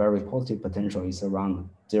coverage at a very positive potential is around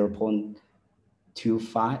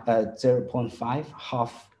 0.5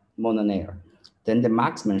 half mononaire. Then the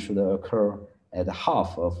maximum should occur at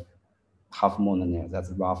half mononaire. That's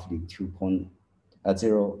roughly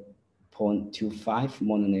 0.25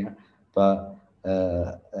 mononaire. But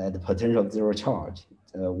at the potential of zero charge,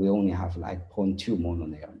 we only have like 0.2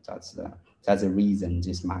 mononaire. That's the reason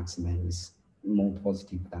this maximum is more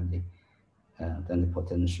positive than the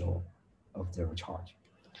potential of zero charge.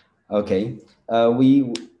 Okay,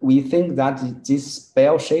 we think that this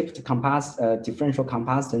bell-shaped differential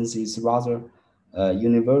capacitance is rather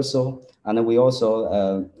universal, and we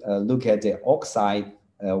also look at the oxide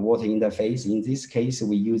water interface. In this case,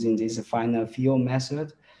 we're using this final field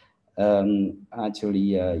method,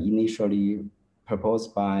 actually initially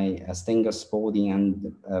proposed by Stenger, Spalding,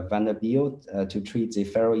 and Vanderbilt to treat the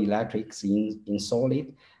ferroelectrics in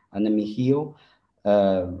solid, and Michiel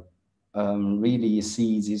really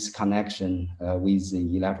see this connection with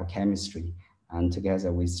the electrochemistry, and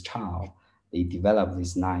together with Charles, they developed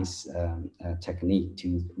this nice technique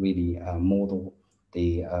to really model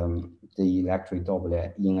the electric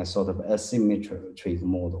doublet in a sort of asymmetric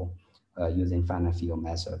model using finite field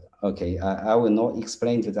method. Okay, I will not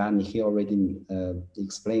explain to that. He already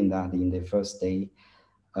explained that in the first day.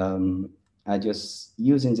 I just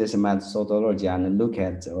using this methodology and look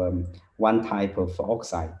at one type of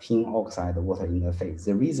oxide, tin oxide water interface.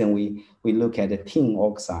 The reason we look at the tin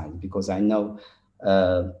oxide, because I know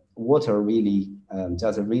water really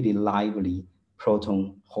just a really lively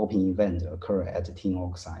proton hopping event occur at the tin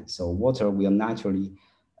oxide. So water will naturally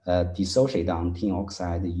dissociate on tin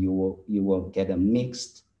oxide. You will get a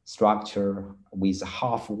mixed structure with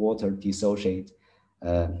half water dissociate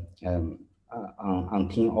on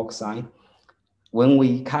tin oxide. When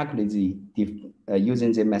we calculate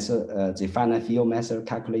using the method, the finite field method,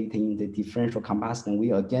 calculating the differential capacitance,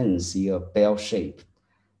 we again see a bell-shaped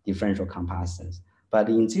differential capacitance. But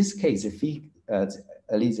in this case, at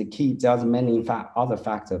least the key, there's many other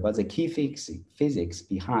factors, but the key physics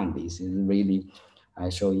behind this is really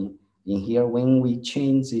showing in here. When we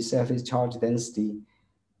change the surface charge density,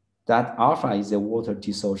 that alpha is the water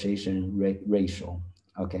dissociation ratio.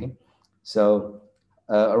 Okay, so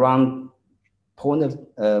around point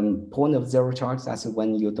of zero charge, that's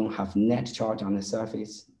when you don't have net charge on the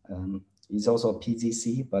surface. It's also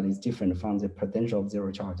PZC, but it's different from the potential of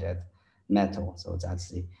zero charge at metal. So that's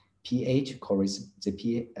the pH, the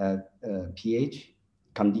pH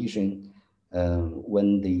condition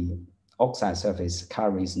when the oxide surface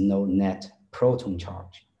carries no net proton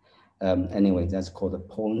charge. Anyway, that's called the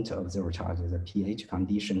point of zero charge, the pH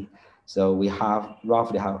condition. So we have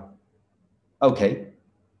roughly have, okay.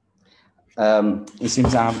 It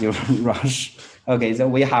seems I have to rush. Okay, so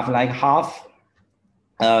we have like half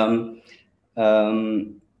the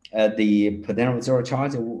potential zero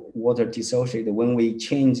charge water dissociated. When we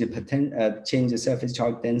change the change the surface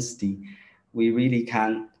charge density, we really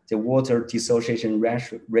can, the water dissociation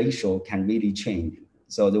ratio can really change.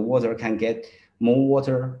 So the water can get more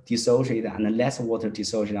water dissociated and less water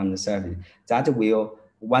dissociated on the surface. That will,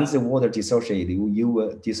 once the water dissociated, you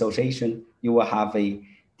will have a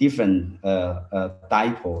different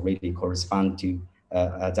dipole really correspond to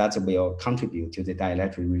that will contribute to the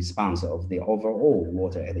dielectric response of the overall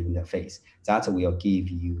water at the interface. That will give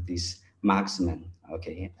you this maximum,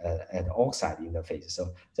 okay, at oxide interface.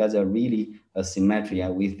 So that's a really a symmetry.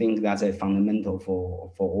 We think that's a fundamental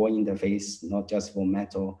for all interface, not just for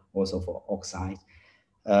metal, also for oxide.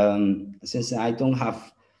 Since I don't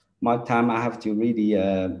have much time, I have to really,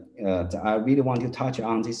 I really want to touch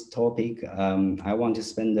on this topic. I want to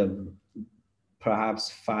spend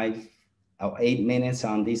perhaps 5 or 8 minutes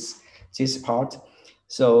on this part.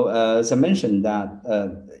 So as I mentioned that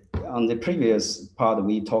on the previous part,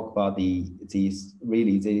 we talked about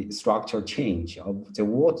the structural change of the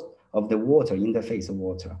water interface of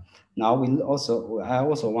water. Now I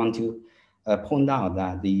also want to point out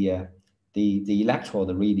that the electrode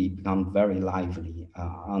really become very lively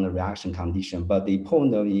on the reaction condition. But the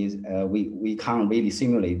point is we can't really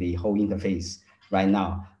simulate the whole interface right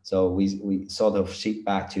now. So we sort of shift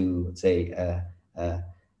back to say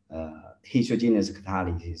heterogeneous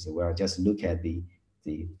catalysis, where just look at the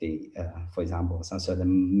for example, some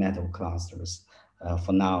certain metal clusters.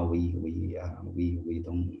 For now, we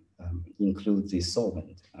don't include the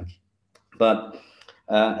solvent. Okay, but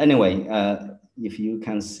anyway, if you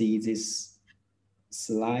can see this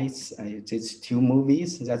slides, these two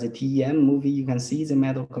movies. That's a TEM movie. You can see the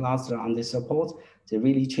metal cluster on the support. They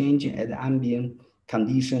really change at the ambient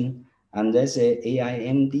condition. And there's a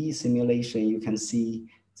AIMD simulation. You can see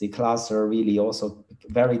the cluster really also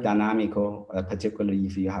very dynamical, particularly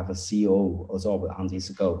if you have a CO absorbed on this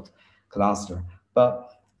gold cluster. But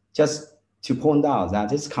just to point out that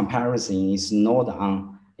this comparison is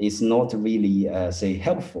not really say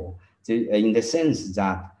helpful in the sense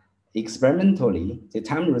that experimentally, the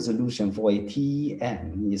time resolution for a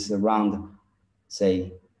TEM is around,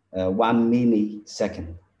 say, 1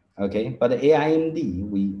 millisecond. Okay, but the AIMD,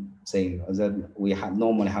 we say that we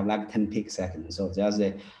normally have like 10 picoseconds. So there's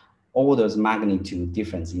a orders magnitude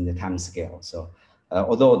difference in the time scale. So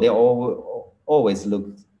although they all always look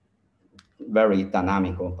very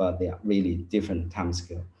dynamical, but they are really different time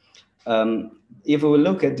scale. If we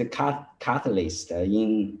look at the catalyst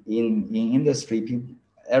in industry,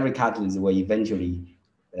 every catalyst will eventually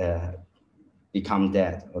become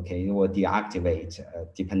dead. Okay, it will deactivate.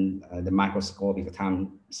 Depend the microscopic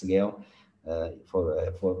time scale.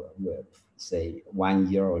 For say 1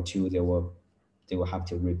 year or two, they will have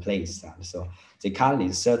to replace that. So the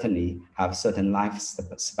catalysts certainly have certain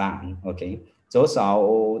lifespan. Okay, those are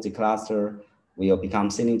all the cluster will become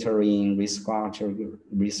sintering,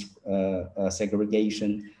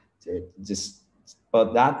 segregation.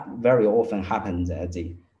 But that very often happens at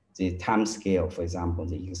the time scale. For example,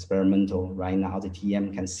 the experimental right now the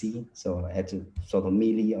TM can see. So at a sort of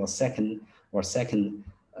milli or second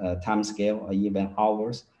time scale, or even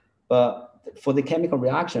hours. But for the chemical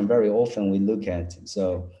reaction, very often we look at,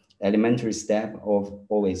 so elementary step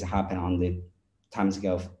always happen on the time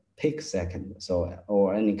scale of picosecond. So,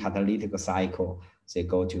 or any catalytic cycle, they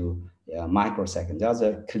go to microsecond. There's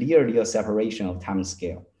clearly a separation of time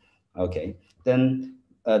scale. Okay, then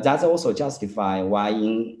that's also justify why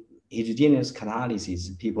in heterogeneous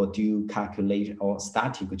catalysis, people do calculate or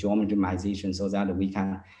static geometrization so that we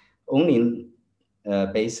can only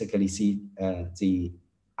basically see the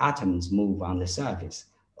atoms move on the surface.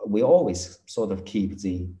 We always sort of keep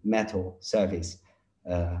the metal surface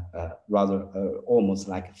rather almost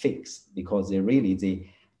like fixed, because they really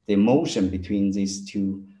the motion between these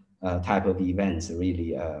two type of events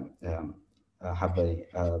really have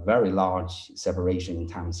a very large separation in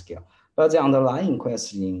time scale. But the underlying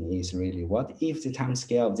question is really, what if the time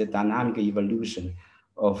scale of the dynamic evolution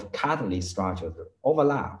of catalyst structure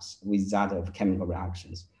overlaps with that of chemical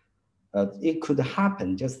reactions? It could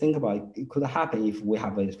happen, just think about it, it could happen if we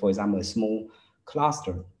have, for example, a small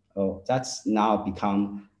cluster. That's now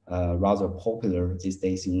become rather popular these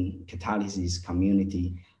days in catalysis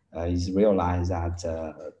community. Is realized that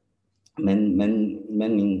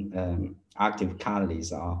many active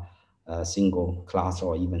catalysts are single cluster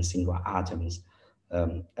or even single atoms.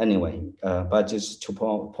 Anyway, but just to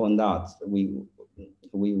point out,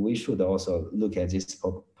 we should also look at this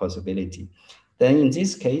possibility. Then in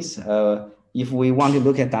this case, if we want to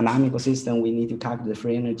look at dynamical system, we need to calculate the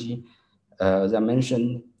free energy. As I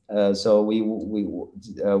mentioned, so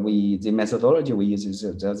the methodology we use is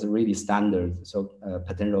just really standard. So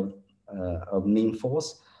potential of mean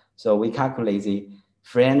force. So we calculate the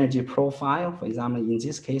free energy profile. For example, in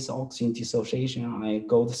this case, oxygen dissociation, I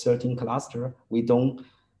go to certain cluster. We don't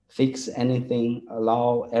fix anything,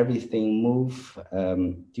 allow everything move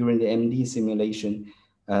during the MD simulation.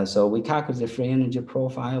 So we calculate the free energy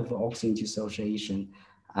profile of oxygen dissociation,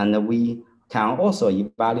 and we can also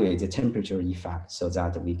evaluate the temperature effect so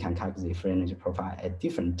that we can calculate the free energy profile at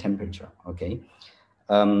different temperature. Okay,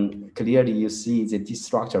 clearly you see that this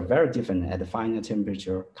structure very different at the final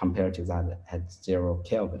temperature compared to that at 0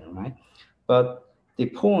 Kelvin, right? But the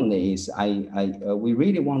point is, we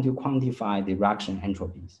really want to quantify the reaction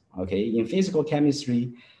entropies. Okay, in physical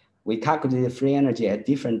chemistry, we calculate the free energy at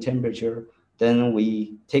different temperature. Then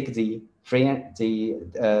we take the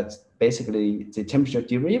basically the temperature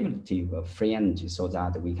derivative of free energy so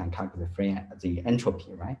that we can calculate the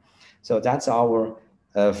entropy, right? So that's our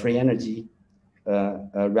free energy,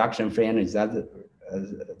 reaction free energy.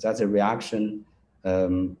 That's a reaction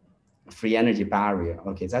free energy barrier.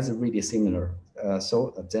 Okay, that's really similar.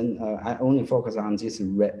 So then I only focus on this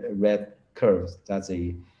red curve. That's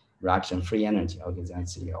a reaction free energy. Okay,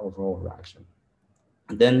 that's the overall reaction.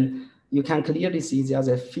 Then you can clearly see there's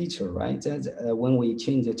a feature, right? That when we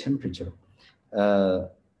change the temperature,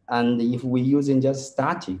 and if we using just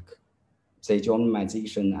static, say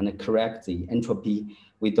geometrization and correct the entropy,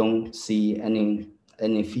 we don't see any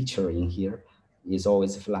feature in here. It's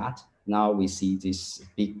always flat. Now we see this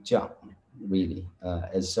big jump, really,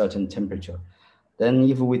 at certain temperature. Then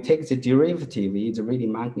if we take the derivative, it really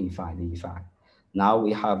magnifies the effect. Now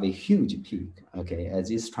we have a huge peak, okay, at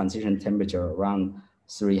this transition temperature around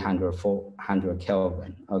 300, 400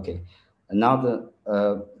 Kelvin. Okay, another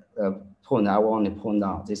point I want to point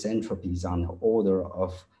out, this entropy is on the order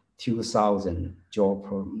of 2,000 joule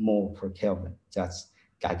per mole per Kelvin. That's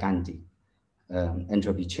gigantic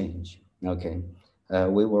entropy change. Okay,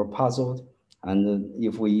 we were puzzled, and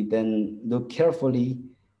if we then look carefully,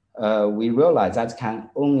 we realize that can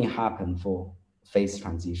only happen for phase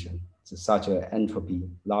transition. So such an entropy,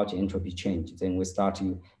 large entropy change. Then we start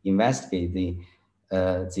to investigate the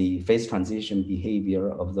phase transition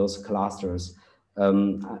behavior of those clusters.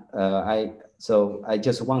 So I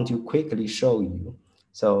just want to quickly show you.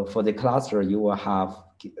 So for the cluster, you will have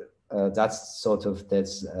that's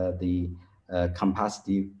the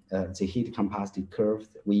the heat capacity curve.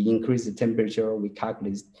 We increase the temperature, we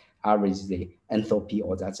calculate average the enthalpy,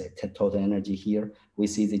 or that's the total energy here. We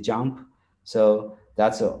see the jump. So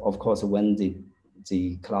that's of course when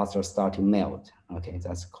the cluster start to melt. Okay,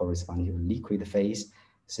 that's corresponding to liquid phase.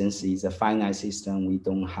 Since it's a finite system, we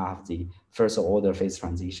don't have the first order phase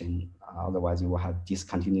transition. Otherwise, you will have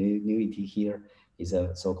discontinuity here. Is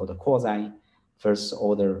a so-called quasi first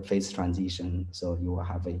order phase transition. So you will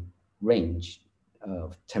have a range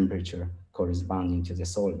of temperature corresponding to the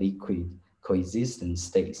solid liquid coexistent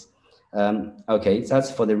states. Okay,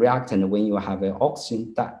 that's for the reactant when you have an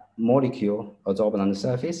oxygen molecule adsorbed on the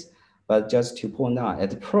surface. But just to point out at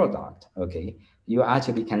the product, okay, you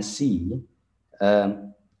actually can see,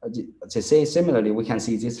 to say similarly, we can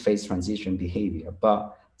see this phase transition behavior,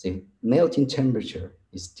 but the melting temperature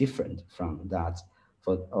is different from that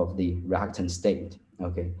of the reactant state,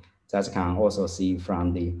 okay. That can also see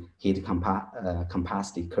from the heat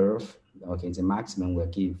capacity curve, okay, the maximum will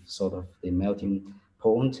give sort of the melting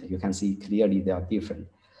point. You can see clearly they are different.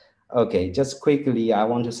 Okay, just quickly, I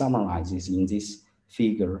want to summarize this in this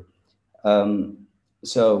figure.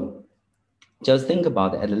 So just think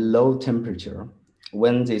about it, at a low temperature,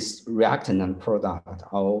 when this reactant and product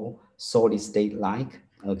are solid state like,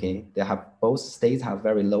 okay, they have both states have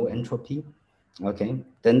very low entropy, okay,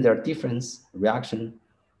 then their difference reaction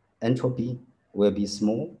entropy will be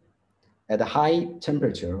small. At a high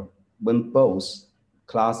temperature, when both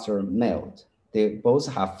cluster melt, they both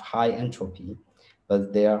have high entropy,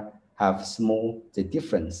 but they have small, the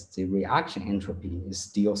difference, the reaction entropy is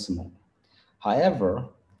still small. However,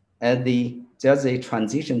 there's a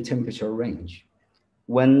transition temperature range.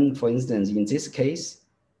 When, for instance, in this case,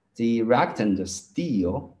 the reactant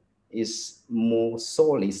still is more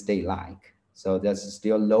solid state-like. So there's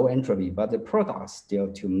still low entropy, but the product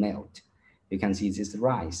still to melt. You can see this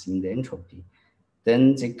rise in the entropy.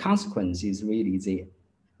 Then the consequence is really the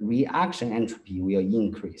reaction entropy will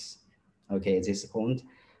increase. Okay, at this point,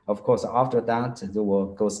 of course, after that, it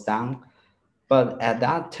will goes down. But at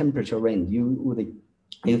that temperature range,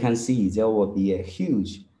 you can see there will be a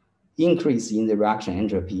huge increase in the reaction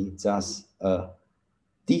entropy, thus a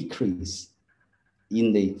decrease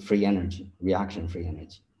in the free energy, reaction free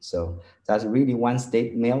energy. So that's really one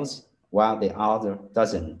state melts while the other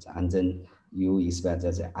doesn't. And then you expect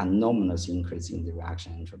there's an anomalous increase in the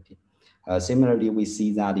reaction entropy. Similarly, we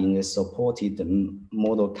see that in the supported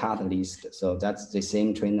model catalyst. So that's the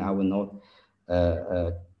same trend. I will not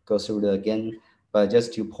go through it again, but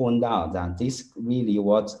just to point out that this really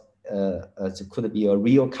could be a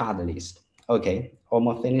real catalyst. Okay,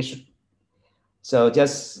 almost finished. So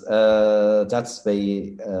just that's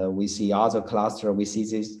we see other cluster. We see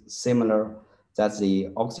this similar. That's the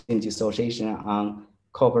oxygen dissociation on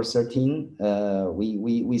copper 13.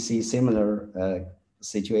 We see similar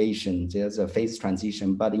situation. There's a phase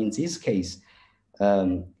transition, but in this case,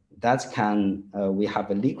 we have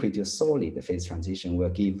a liquid to solid phase transition will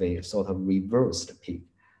give a sort of reversed peak.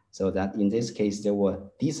 So that in this case, they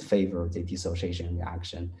will disfavor the dissociation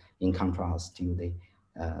reaction in contrast to the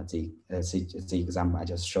example I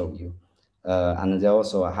just showed you. And they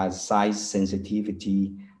also has size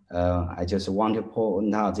sensitivity. I just want to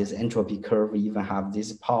point out this entropy curve even have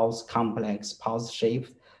this pulse complex pulse shape.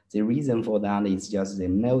 The reason for that is just the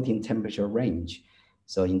melting temperature range.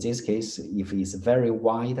 So in this case, if it's very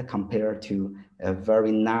wide compared to a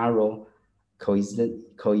very narrow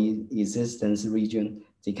coexistence region,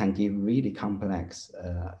 they can give really complex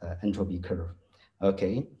entropy curve.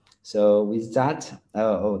 Okay, so with that,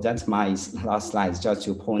 that's my last slide, just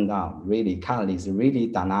to point out, really, catalyst is really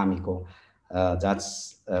dynamical.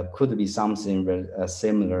 That's could be something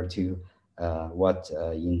similar to what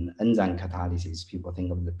in enzyme catalysis, people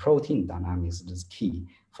think of the protein dynamics is key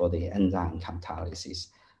for the enzyme catalysis.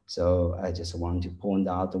 So I just want to point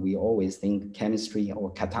out that we always think chemistry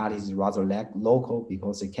or catalysis is rather local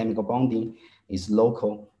because the chemical bonding is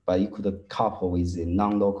local, but you could couple with the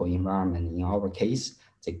non-local environment. In our case,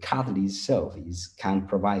 the catalyst itself can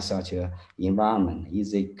provide such an environment.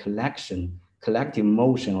 Is a collective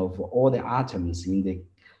motion of all the atoms in the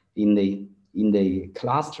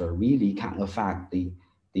cluster really can affect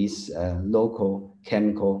this local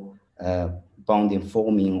chemical bonding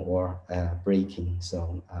forming or breaking.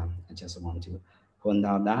 So I just want to point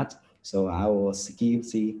out that. So I will skip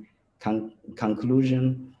the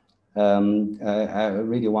conclusion. I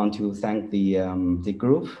really want to thank the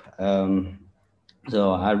group.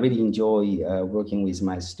 So I really enjoy working with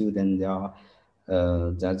my students.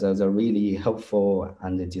 They're really helpful,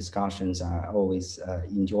 and the discussions I always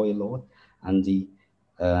enjoy a lot. And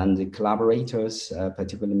and the collaborators,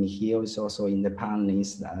 particularly Michiel is also in the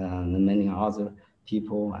panelists, and many other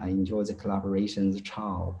people. I enjoy the collaborations.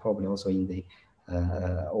 Charles probably also in the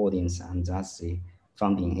audience, and that's the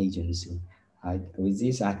funding agency. With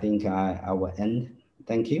this, I think I will end.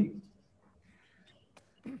 Thank you.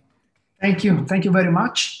 Thank you. Thank you very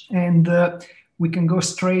much. And we can go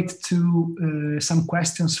straight to some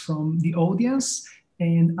questions from the audience.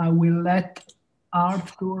 And I will let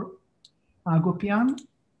Arthur Agopian.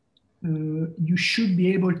 You should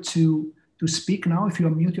be able to speak now if you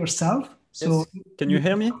unmute yourself. So yes. Can you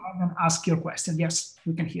hear me? Go ahead and ask your question. Yes,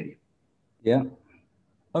 we can hear you. Yeah.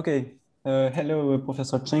 Okay. Hello,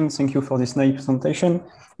 Professor Cheng. Thank you for this nice presentation.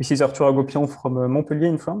 This is Arthur Agopian from Montpellier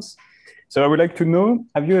in France. So I would like to know,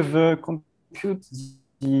 have you ever computed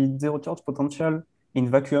the zero charge potential in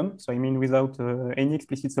vacuum? So I mean without any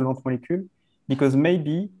explicit solvent molecule, because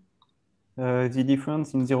maybe the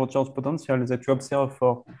difference in zero charge potential that you observe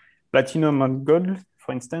for platinum and gold,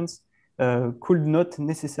 for instance, could not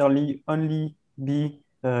necessarily only be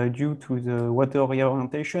due to the water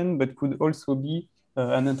reorientation, but could also be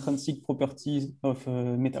an intrinsic property of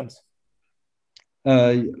metals.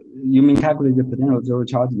 You mean calculate the potential zero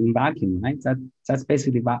charge in vacuum, right? That's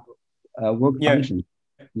basically work function.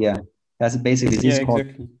 Yeah, that's basically this called.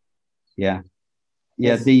 Exactly. Yeah,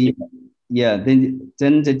 yes.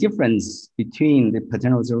 Then the difference between the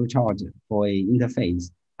potential zero charge for an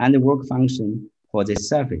interface and the work function for the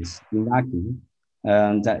surface in vacuum,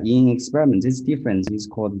 that in experiment, this difference is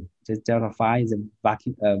called this delta phi, the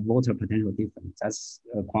vacuum water potential difference. That's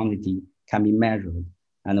a quantity can be measured.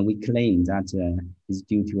 And we claim that is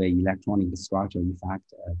due to an electronic structure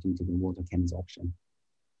effect due to the water adsorption,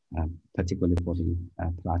 particularly for the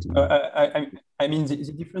platinum. I mean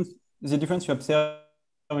the difference you observe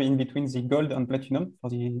in between the gold and platinum for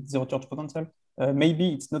the zero charge potential.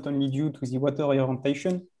 Maybe it's not only due to the water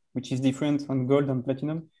orientation, which is different from gold and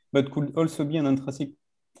platinum, but could also be an intrinsic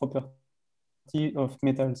property of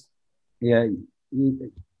metals. Yeah.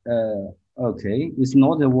 Okay, it's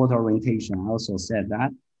not the water orientation. I also said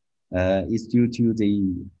that it's due to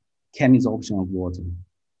the chemisoption of water.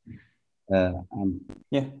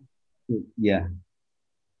 Yeah.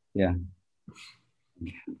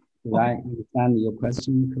 Did I understand your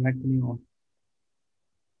question correctly? Or?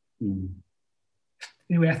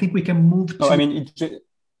 Anyway, I think we can move to. I mean,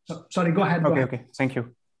 sorry, go ahead. Okay, thank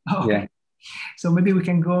you. Okay. Yeah. So maybe we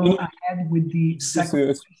can go ahead with the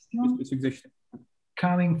second question.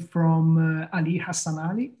 Coming from Ali Hassan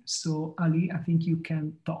Ali. So Ali, I think you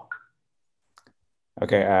can talk.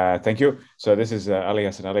 Okay, thank you. So this is Ali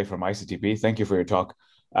Hassan Ali from ICTP. Thank you for your talk.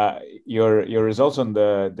 Your results on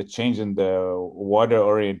the change in the water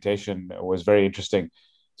orientation was very interesting.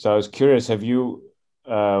 So I was curious, have you,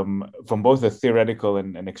 from both the theoretical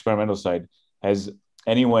and experimental side, has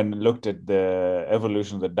anyone looked at the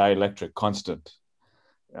evolution of the dielectric constant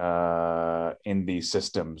in these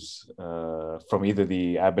systems from either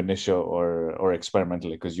the ab initio or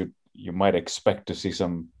experimentally? Because you might expect to see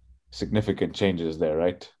some significant changes there,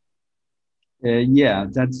 right? Yeah,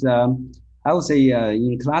 that's I would say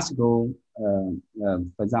in classical,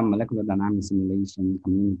 for example, molecular dynamics simulation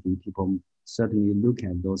community, people certainly look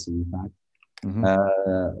at those effects.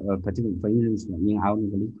 Particularly, for instance, in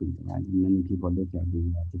ionic liquid, right? Many people look at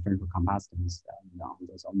the differential capacitance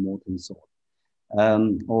those are molten salt.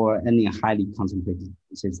 Or any highly concentrated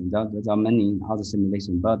system. There are many other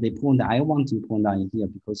simulations, but the point I want to point out here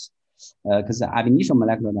because the ab initio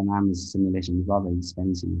molecular dynamics simulation is rather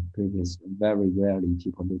expensive. Previous, very rarely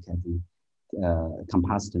people look at the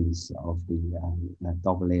capacitance of the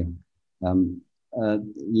double layer.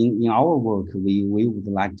 In our work, we would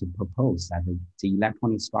like to propose that the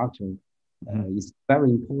electronic structure is very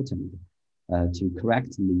important to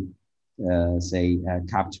correctly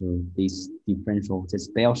capture this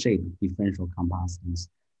bell-shaped differential capacitance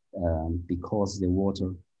because the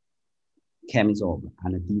water can absorb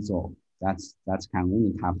and dissolve. That's can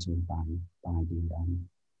only captured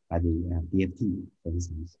by the DFT, for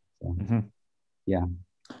instance. So, yeah.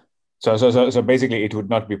 So basically, it would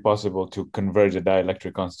not be possible to converge a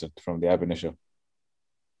dielectric constant from the ab initio.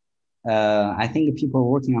 I think people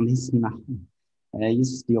working on this now.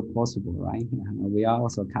 It's still possible, right? We are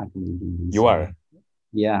also calculating this. You are?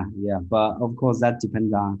 Yeah. But of course, that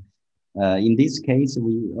depends on, in this case,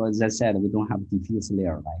 as I said, we don't have diffuse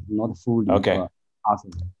layer, right? Not fully, okay. But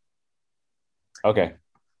okay,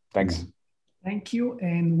 thanks. Thank you.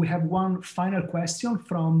 And we have one final question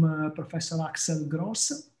from Professor Axel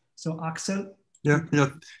Gross. So Axel. Yeah.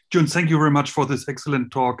 Jun, thank you very much for this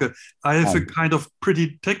excellent talk. I have a kind of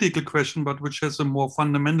pretty technical question, but which has a more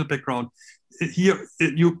fundamental background. here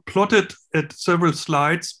you plotted at several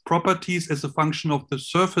slides properties as a function of the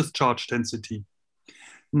surface charge density.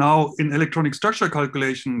 Now, in electronic structure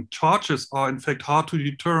calculation, charges are in fact hard to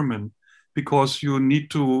determine because you need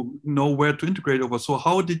to know where to integrate over. So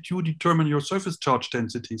how did you determine your surface charge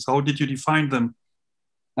densities? How did you define them?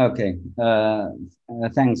 Okay,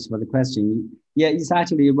 thanks for the question. Yeah, it's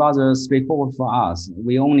actually rather straightforward for us.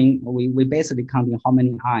 We basically counting how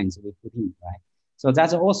many ions we put in, right? So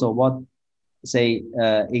that's also what, say,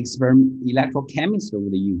 electrochemistry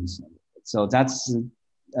would use. So that's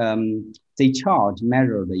the charge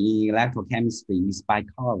measured in electrochemistry is by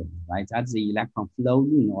current, right? That's the electron flow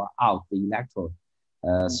in or out the electrode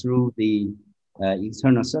through the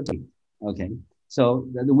external circuit. Okay, so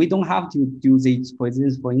we don't have to do this. For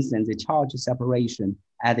instance, the charge separation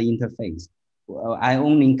at the interface. I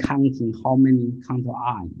only counting how many counter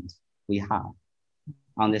ions we have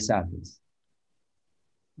on the surface.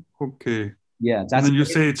 Okay. Yeah, that's. And then you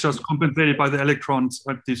say it's just compensated by the electrons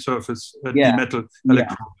at the surface, at the metal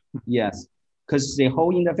electron. Yes, because the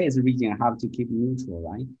whole interface region have to keep neutral,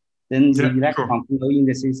 right? Then the electron flow in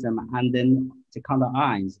the system, and then the counter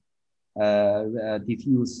ions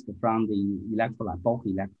diffused from the electrolyte, bulk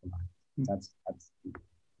electrolyte. That's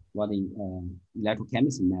what the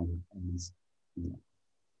electrochemistry measure is. Yeah.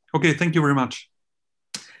 Okay, thank you very much.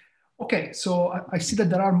 Okay, so I see that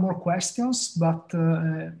there are more questions, but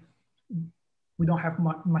we don't have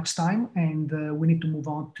much time, and we need to move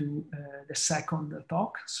on to the second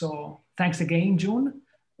talk. So thanks again, June.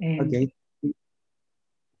 And okay.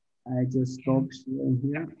 I just stop sharing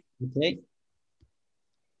here. Okay.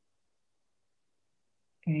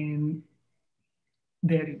 And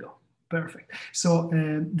there you go. Perfect. So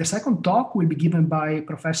the second talk will be given by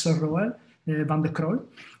Professor Roel van der Krol,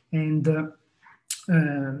 and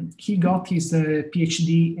he got his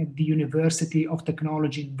PhD at the University of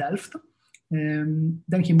Technology in Delft.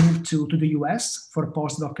 Then he moved to the US for a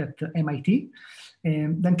postdoc at MIT,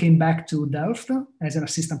 and then came back to Delft as an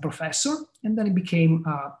assistant professor, and then he became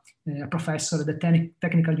a professor at the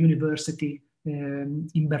Technical University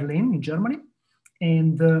in Berlin, in Germany.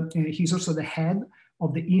 And he's also the head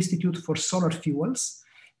of the Institute for Solar Fuels,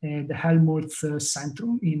 the Helmholtz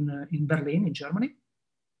Centrum in Berlin, in Germany.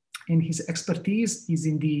 And his expertise is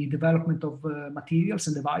in the development of materials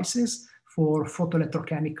and devices for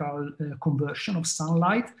photoelectrochemical conversion of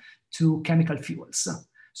sunlight to chemical fuels.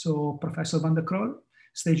 So, Professor van der Krol,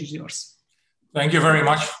 stage is yours. Thank you very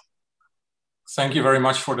much. Thank you very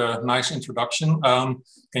much for the nice introduction. Can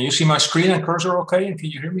you see my screen and cursor okay? And can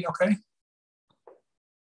you hear me okay?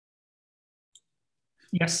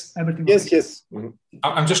 Yes, everything. Yes, okay. yes.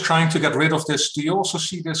 I'm just trying to get rid of this. Do you also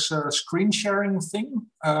see this screen sharing thing?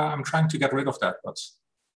 I'm trying to get rid of that, but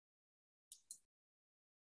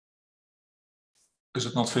is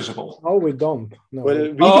it not visible? No, we don't. No.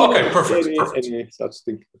 Well, we okay, perfect. Any such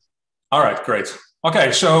thing. All right, great.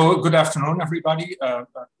 Okay, so good afternoon, everybody.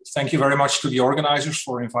 Thank you very much to the organizers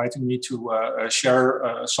for inviting me to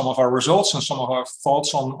share some of our results and some of our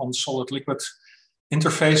thoughts on solid-liquid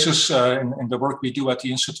interfaces in the work we do at the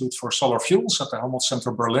Institute for Solar Fuels at the Helmholtz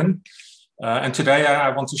Center Berlin. And today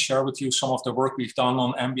I want to share with you some of the work we've done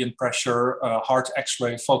on ambient pressure, hard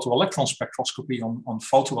X-ray photoelectron spectroscopy on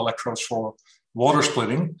photoelectrodes for water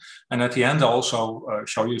splitting. And at the end, I'll also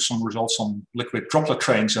show you some results on liquid droplet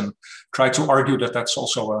trains and try to argue that that's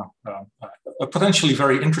also a potentially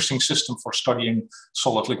very interesting system for studying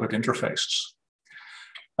solid-liquid interfaces.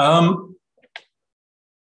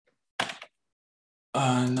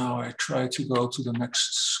 Now I try to go to the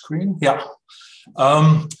next screen. Yeah.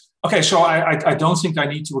 Okay, so I don't think I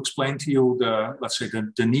need to explain to you let's say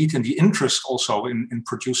the need and the interest also in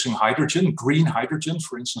producing hydrogen, green hydrogen,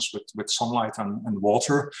 for instance, with sunlight and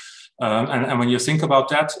water. And when you think about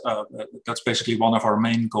that, that's basically one of our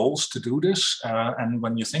main goals to do this. And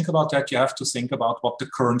when you think about that, you have to think about what the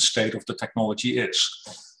current state of the technology is.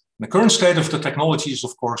 The current state of the technology is,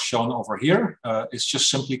 of course, shown over here. It's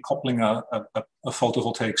just simply coupling a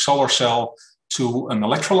photovoltaic solar cell to an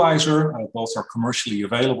electrolyzer. Both are commercially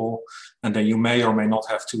available, and then you may or may not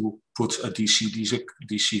have to put a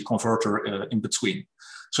DC converter in between.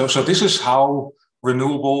 So this is how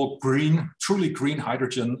renewable, green, truly green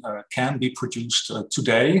hydrogen can be produced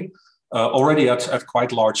today, already at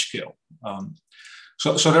quite large scale.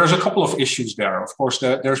 So there's a couple of issues there. Of course,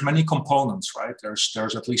 there's many components, right?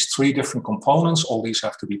 There's at least 3 different components. All these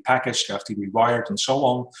have to be packaged, have to be wired, and so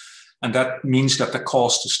on. And that means that the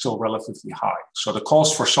cost is still relatively high. So the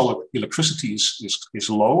cost for solar electricity is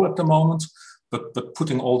low at the moment, but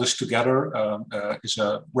putting all this together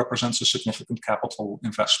represents a significant capital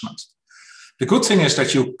investment. The good thing is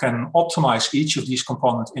that you can optimize each of these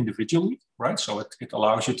components individually, right? So it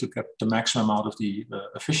allows you to get the maximum out of the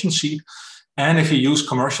efficiency. And if you use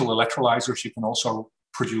commercial electrolyzers, you can also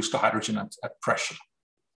produce the hydrogen at pressure.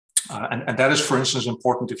 And that is, for instance,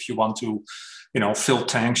 important if you want to, fill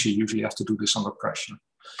tanks. You usually have to do this under pressure.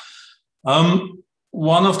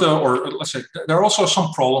 Let's say, there are also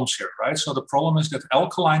some problems here, right? So the problem is that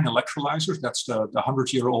alkaline electrolyzers, that's the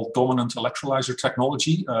 100-year-old dominant electrolyzer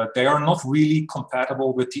technology, they are not really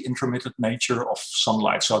compatible with the intermittent nature of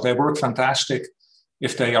sunlight. So they work fantastic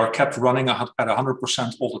if they are kept running at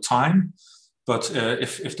 100% all the time. But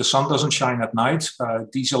if the sun doesn't shine at night,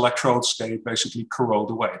 these electrodes, they basically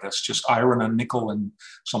corrode away. That's just iron and nickel and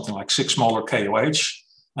something like 6 molar KOH.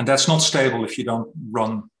 And that's not stable if you don't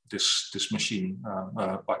run this machine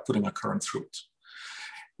by putting a current through it.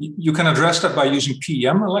 You can address that by using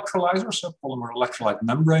PEM electrolyzers, so polymer electrolyte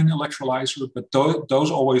membrane electrolyzer, but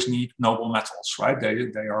those always need noble metals, right? They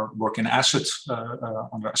work in acid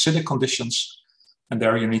under acidic conditions. And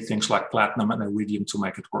there you need things like platinum and iridium to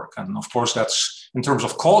make it work. And of course, that's, in terms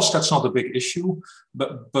of cost, that's not a big issue,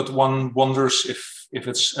 but one wonders if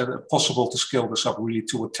it's possible to scale this up really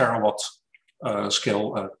to a terawatt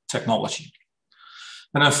scale technology.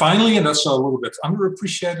 And then finally, and that's a little bit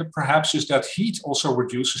underappreciated perhaps, is that heat also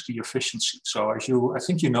reduces the efficiency. So I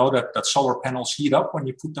think you know that solar panels heat up when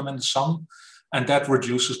you put them in the sun, and that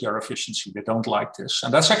reduces their efficiency. They don't like this.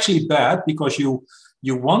 And that's actually bad because you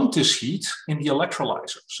want this heat in the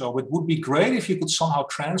electrolyzer. So it would be great if you could somehow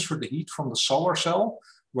transfer the heat from the solar cell,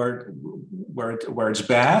 where it's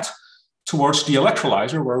bad, towards the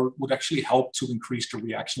electrolyzer, where it would actually help to increase the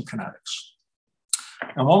reaction kinetics.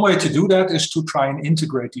 And one way to do that is to try and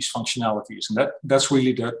integrate these functionalities. And that's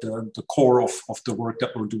really the core of the work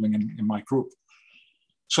that we're doing in my group.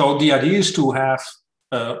 So the idea is to have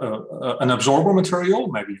an absorber material,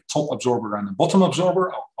 maybe a top absorber and a bottom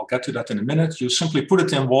absorber. I'll get to that in a minute. You simply put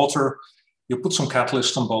it in water, you put some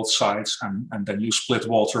catalyst on both sides, and then you split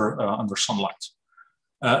water under sunlight.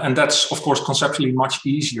 And that's, of course, conceptually much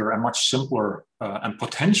easier and much simpler and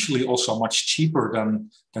potentially also much cheaper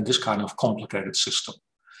than this kind of complicated system.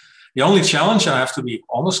 The only challenge, and I have to be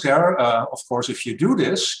honest there, of course, if you do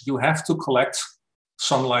this, you have to collect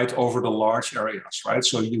sunlight over the large areas, right?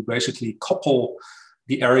 So you basically couple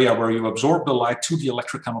the area where you absorb the light to the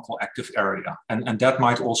electrochemical active area. And that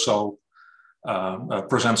might also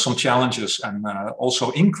present some challenges and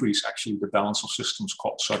also increase actually the balance of systems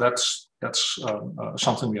cost. So that's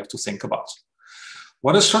something we have to think about.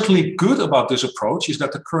 What is certainly good about this approach is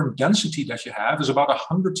that the current density that you have is about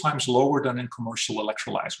 100 times lower than in commercial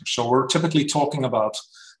electrolyzers. So we're typically talking about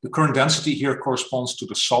the current density here corresponds to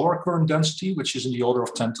the solar current density, which is in the order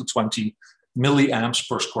of 10 to 20 milliamps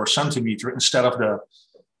per square centimeter instead of the,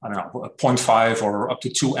 0.5 or up to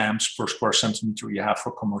 2 amps per square centimeter you have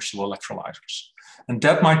for commercial electrolyzers. And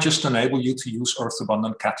that might just enable you to use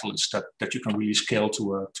earth-abundant catalysts that you can really scale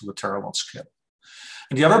to a terawatt scale.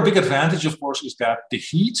 And the other big advantage, of course, is that the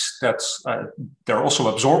heat, there are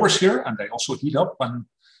also absorbers here, and they also heat up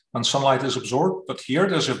when sunlight is absorbed. But here,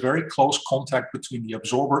 there's a very close contact between the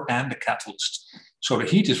absorber and the catalyst. So the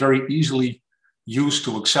heat is very easily used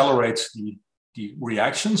to accelerate the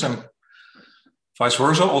reactions, and vice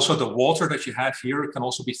versa. Also, the water that you have here can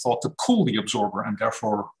also be thought to cool the absorber and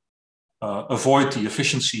therefore avoid the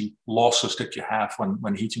efficiency losses that you have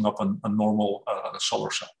when heating up a normal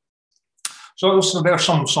solar cell. So there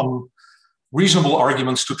are some reasonable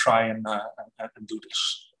arguments to try and do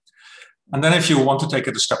this. And then if you want to take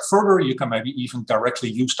it a step further, you can maybe even directly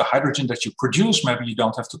use the hydrogen that you produce. Maybe you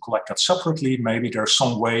don't have to collect that separately. Maybe there's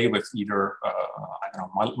some way with either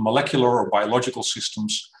molecular or biological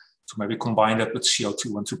systems to maybe combine that with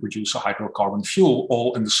CO2 and to produce a hydrocarbon fuel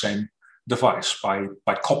all in the same device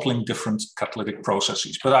by coupling different catalytic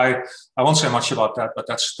processes. But I won't say much about that, but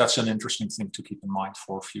that's an interesting thing to keep in mind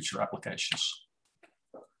for future applications.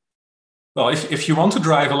 Well, if you want to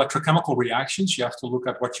drive electrochemical reactions, you have to look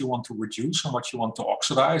at what you want to reduce and what you want to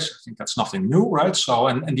oxidize. I think that's nothing new, right? So,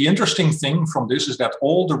 and the interesting thing from this is that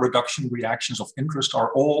all the reduction reactions of interest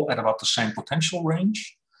are all at about the same potential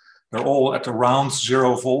range. They're all at around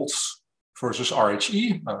 0 volts versus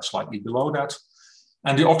RHE, slightly below that.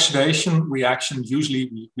 And the oxidation reaction,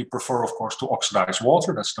 usually we prefer, of course, to oxidize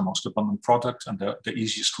water. That's the most abundant product. And the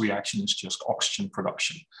easiest reaction is just oxygen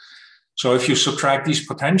production. So if you subtract these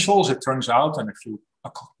potentials, it turns out, and if you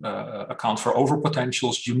account for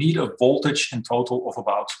overpotentials, you need a voltage in total of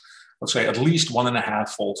about, let's say, at least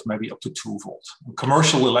 1.5 volts, maybe up to 2 volts. And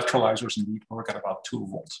commercial electrolyzers indeed work at about 2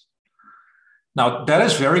 volts. Now, that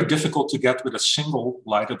is very difficult to get with a single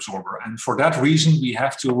light absorber. And for that reason, we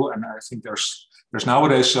have to, and I think there's There's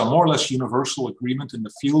nowadays more or less universal agreement in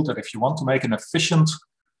the field that if you want to make an efficient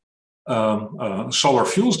solar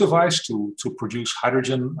fuels device to produce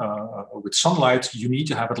hydrogen with sunlight, you need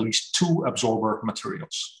to have at least 2 absorber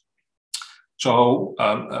materials. So,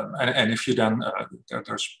 and if you then,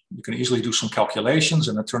 you can easily do some calculations,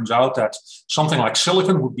 and it turns out that something like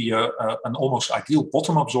silicon would be an almost ideal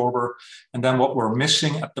bottom absorber. And then what we're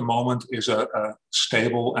missing at the moment is a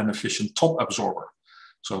stable and efficient top absorber.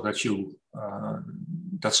 So that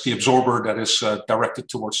that's the absorber that is directed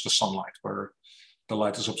towards the sunlight, where the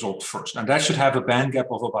light is absorbed first. And that should have a band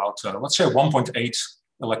gap of about, let's say 1.8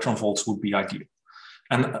 electron volts would be ideal.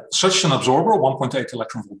 And such an absorber, 1.8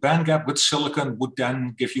 electron volt band gap with silicon, would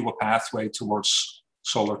then give you a pathway towards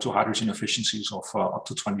solar to hydrogen efficiencies of up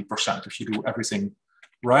to 20% if you do everything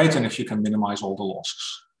right and if you can minimize all the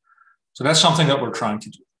losses. So that's something that we're trying to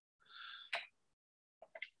do.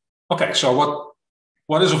 Okay, so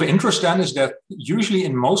what is of interest then is that usually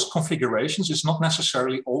in most configurations, it's not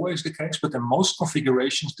necessarily always the case, but in most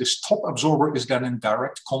configurations, this top absorber is then in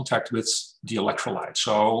direct contact with the electrolyte.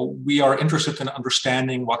 So we are interested in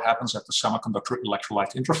understanding what happens at the semiconductor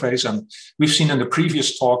electrolyte interface. And we've seen in the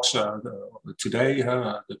previous talks today,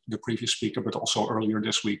 the previous speaker, but also earlier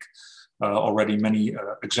this week, already many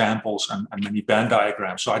examples and many band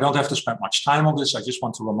diagrams. So I don't have to spend much time on this. I just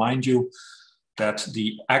want to remind you that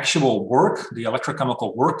the actual work, the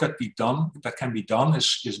electrochemical work that can be done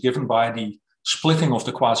is given by the splitting of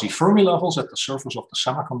the quasi-Fermi levels at the surface of the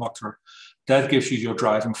semiconductor. That gives you your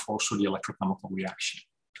driving force for the electrochemical reaction.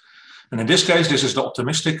 And in this case, this is the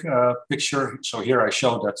atomistic picture. So here I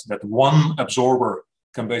show that one absorber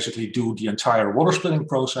can basically do the entire water splitting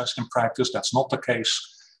process. In practice, that's not the case.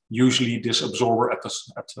 Usually this absorber at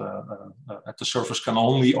the surface can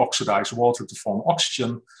only oxidize water to form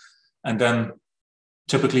oxygen. And then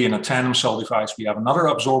typically in a tandem cell device, we have another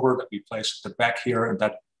absorber that we place at the back here, and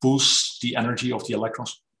that boosts the energy of the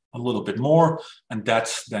electrons a little bit more. And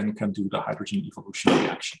that then can do the hydrogen evolution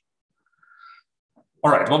reaction.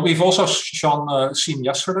 All right, what we've also seen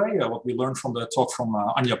yesterday, what we learned from the talk from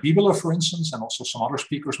Anja Biebeler, for instance, and also some other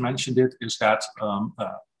speakers mentioned it, is that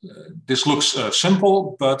this looks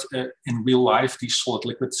simple, but in real life, these solid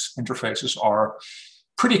liquid interfaces are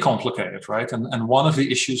pretty complicated, right? And one of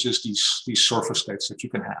the issues is these surface states that you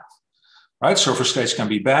can have, right? Surface states can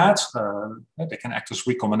be bad. They can act as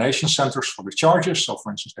recombination centers for the charges. So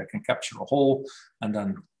for instance, they can capture a hole and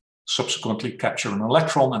then subsequently capture an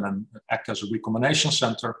electron and then act as a recombination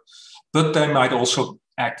center. But they might also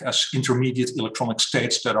act as intermediate electronic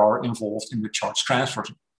states that are involved in the charge transfer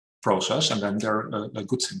process. And then they're a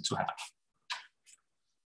good thing to have.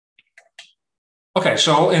 Okay,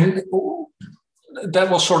 so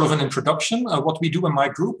that was sort of an introduction. What we do in my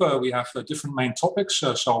group, we have different main topics.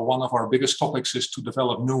 So one of our biggest topics is to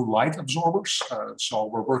develop new light absorbers. So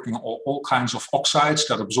we're working on all kinds of oxides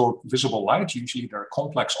that absorb visible light. Usually they're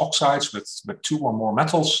complex oxides with 2 or more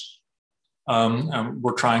metals. And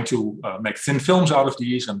we're trying to make thin films out of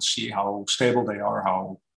these and see how stable they are,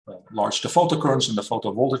 how large the photocurrents and the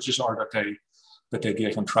photovoltages are that they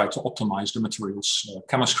give, and try to optimize the materials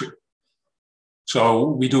chemistry. So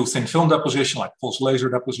we do thin film deposition, like pulse laser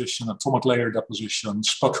deposition, atomic layer deposition,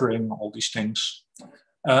 sputtering, all these things.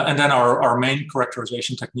 And then our main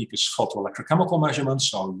characterization technique is photoelectrochemical measurements.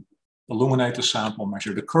 So illuminate the sample,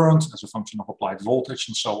 measure the current as a function of applied voltage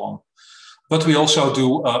and so on. But we also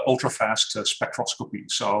do ultra-fast spectroscopy.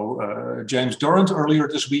 So James Durrant earlier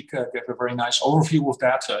this week gave a very nice overview of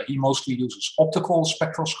that. He mostly uses optical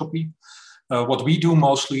spectroscopy. What we do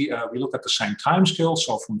mostly, we look at the same time scale,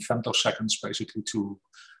 so from femtoseconds basically to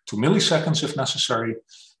milliseconds if necessary.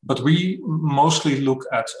 But we mostly look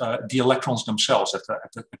at the electrons themselves, at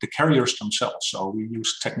the carriers themselves. So we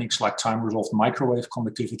use techniques like time-resolved microwave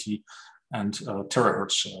conductivity and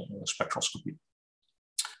terahertz spectroscopy.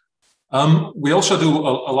 We also do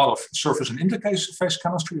a lot of surface and interface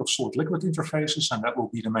chemistry of solid-liquid interfaces, and that will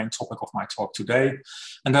be the main topic of my talk today.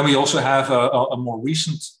 And then we also have a more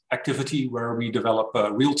recent activity where we develop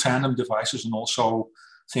real tandem devices and also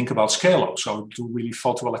think about scale-up. So do really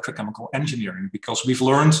photoelectrochemical engineering, because we've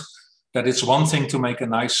learned that it's one thing to make a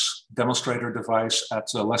nice demonstrator device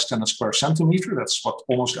at less than a square centimeter. That's what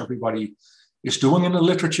almost everybody is doing in the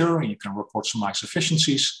literature, and you can report some nice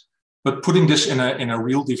efficiencies. But putting this in a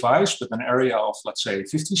real device with an area of, let's say,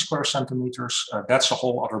 50 square centimeters, that's a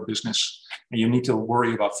whole other business. And you need to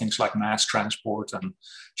worry about things like mass transport and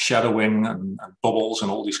shadowing and bubbles and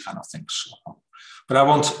all these kind of things. But I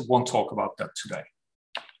won't talk about that today.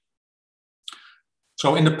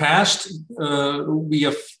 So in the past, we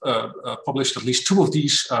have published at least 2 of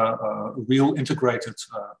these real integrated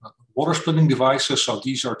water splitting devices. So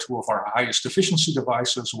these are two of our highest efficiency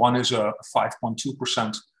devices. One is a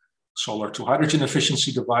 5.2% solar to hydrogen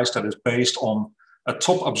efficiency device that is based on a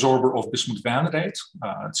top absorber of bismuth vanadate.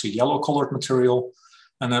 It's a yellow colored material,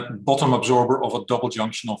 and a bottom absorber of a double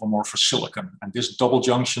junction of amorphous silicon. And this double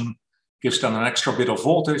junction gives them an extra bit of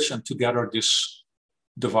voltage, and together this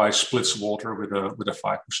device splits water with a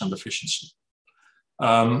 5% efficiency.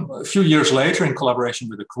 A few years later, in collaboration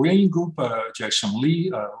with a Korean group, Jason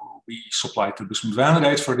Lee, we supplied the bismuth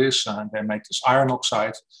vanadate for this, and they make this iron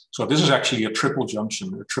oxide. So this is actually a triple junction,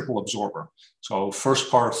 a triple absorber. So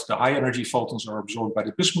first part, the high energy photons are absorbed by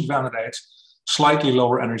the bismuth vanadate, slightly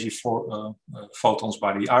lower energy photons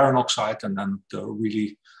by the iron oxide, and then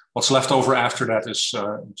what's left over after that is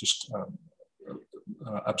just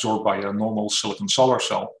absorbed by a normal silicon solar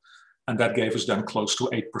cell. And that gave us then close to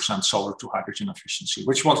 8% solar to hydrogen efficiency,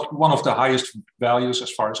 which was one of the highest values,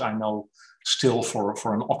 as far as I know, still for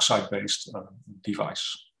an oxide-based device.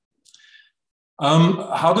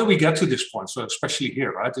 How did we get to this point? So especially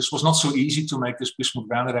here, right? This was not so easy to make this bismuth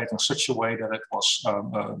vanadate in such a way that it was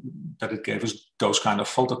that it gave us those kind of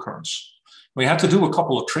photocurrents. We had to do a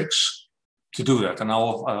couple of tricks to do that, and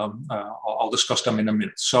I'll discuss them in a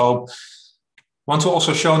minute. So I want to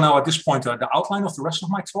also show now at this point the outline of the rest of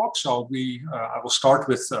my talk. So I will start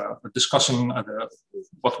with discussing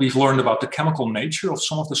what we've learned about the chemical nature of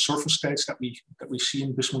some of the surface states that we see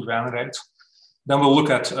in bismuth vanadate. Then we'll look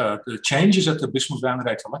at the changes at the bismuth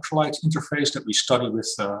vanadate electrolyte interface that we study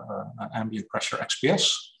with ambient pressure XPS.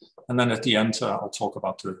 And then at the end, I'll talk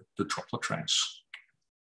about the droplet trains.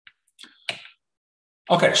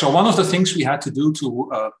 Okay, so one of the things we had to do to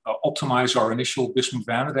optimize our initial bismuth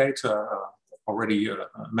vanadate already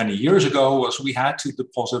many years ago was we had to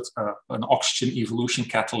deposit an oxygen evolution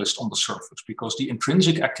catalyst on the surface, because the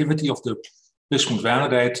intrinsic activity of the bismuth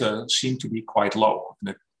vanadate seemed to be quite low, and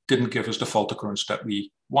it didn't give us the photocurrents that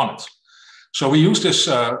we wanted. So we used this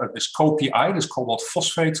CoPI, this cobalt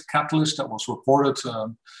phosphate catalyst that was reported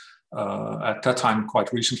at that time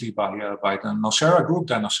quite recently by the Nocera group,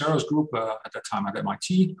 Dan Nocera's group at that time at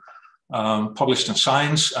MIT, published in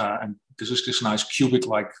Science, and this is this nice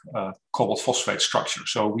cubic-like cobalt phosphate structure.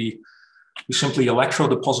 So we simply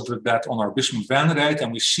electrodeposited that on our bismuth vanadate,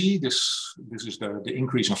 and we see this is the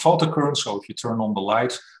increase in photocurrent. So if you turn on the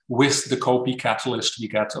light with the CoPI catalyst, you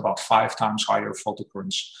get about 5 times higher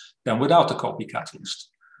photocurrents than without the CoPI catalyst.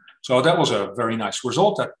 So that was a very nice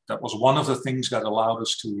result. That was one of the things that allowed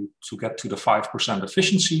us to get to the 5%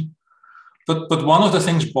 efficiency. But one of the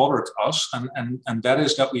things bothered us, and that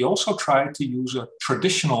is that we also tried to use a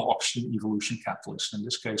traditional oxygen evolution catalyst, in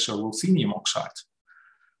this case, a ruthenium oxide.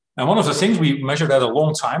 And one of the things we measured that a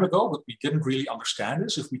long time ago, but we didn't really understand,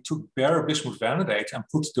 is if we took bare bismuth vanadate and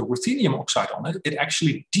put the ruthenium oxide on it, it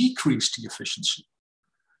actually decreased the efficiency.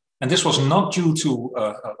 And this was not due to,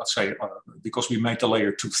 let's say, because we made the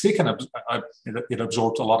layer too thick and it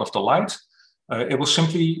absorbed a lot of the light. It was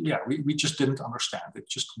simply, yeah, we just didn't understand. It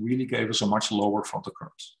just really gave us a much lower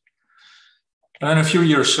photocurrent. And then a few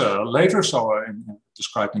years later, so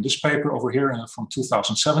described in this paper over here from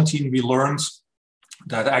 2017, we learned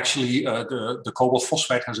that actually the cobalt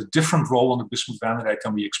phosphate has a different role on the bismuth vanadate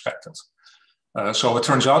than we expected. So it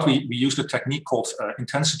turns out we used a technique called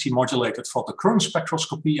intensity modulated photocurrent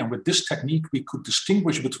spectroscopy. And with this technique, we could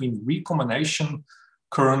distinguish between recombination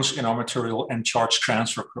currents in our material and charge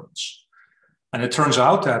transfer currents. And it turns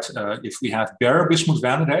out that if we have bare bismuth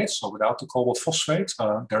vanadate, so without the cobalt phosphate,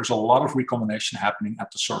 there's a lot of recombination happening at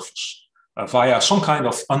the surface via some kind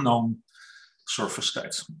of unknown surface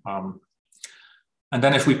state. And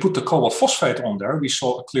then if we put the cobalt phosphate on there, we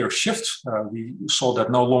saw a clear shift. We saw that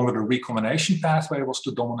no longer the recombination pathway was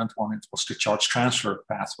the dominant one, it was the charge transfer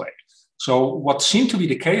pathway. So what seemed to be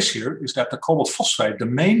the case here is that the cobalt phosphate, the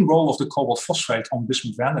main role of the cobalt phosphate on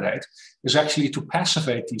bismuth vanadate is actually to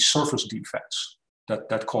passivate these surface defects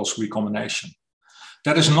that cause recombination.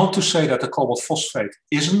 That is not to say that the cobalt phosphate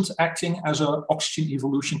isn't acting as an oxygen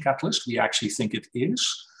evolution catalyst. We actually think it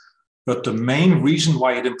is. But the main reason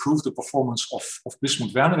why it improved the performance of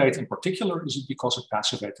bismuth vanadate in particular is because it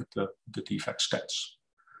passivated the defect states.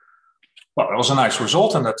 Well, that was a nice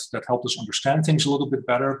result, and that helped us understand things a little bit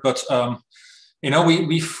better. But you know,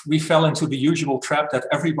 we fell into the usual trap that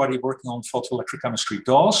everybody working on photoelectrochemistry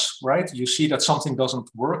does, right? You see that something doesn't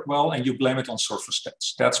work well, and you blame it on surface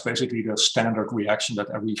states. That's basically the standard reaction that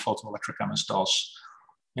every photoelectrochemist does.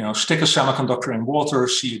 You know, stick a semiconductor in water,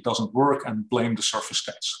 see it doesn't work, and blame the surface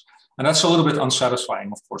states. And that's a little bit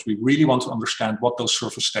unsatisfying, of course. We really want to understand what those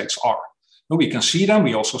surface states are. We can see them.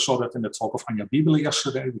 We also saw that in the talk of Anja Biebele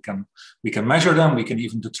yesterday. We can measure them. We can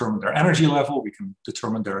even determine their energy level. We can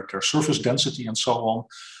determine their surface density and so on.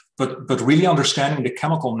 but really understanding the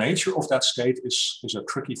chemical nature of that state is a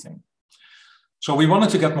tricky thing. So we wanted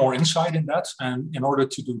to get more insight in that. And in order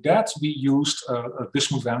to do that, we used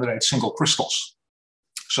bismuth vanadate single crystals.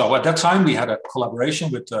 So at that time, we had a collaboration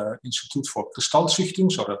with the Institute for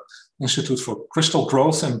Kristallzüchtung, so the Institute for Crystal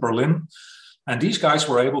Growth in Berlin. And these guys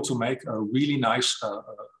were able to make a really nice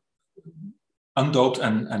undoped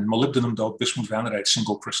and molybdenum-doped bismuth vanadate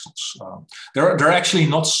single crystals. They're actually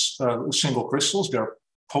not single crystals, they're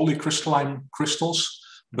polycrystalline crystals,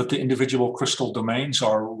 but the individual crystal domains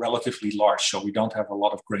are relatively large, so we don't have a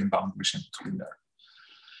lot of grain boundaries in between there.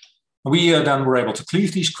 We then were able to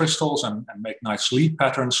cleave these crystals and make nice lead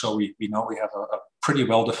patterns, so we know we have a pretty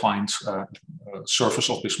well-defined surface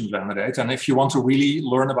of bismuth vanadate. And if you want to really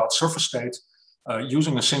learn about surface state,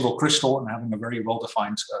 using a single crystal and having a very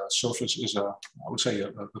well-defined surface is, I would say,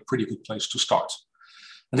 a pretty good place to start.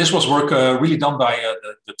 And this was work really done by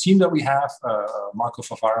the team that we have, Marco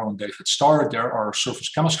Favaro and David Starr. They're our surface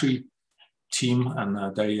chemistry team,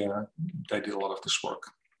 and they did a lot of this work.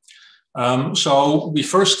 So we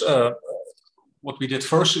first, what we did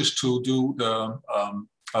first is to do the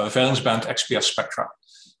valence band XPS spectra.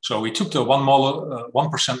 So we took the 1%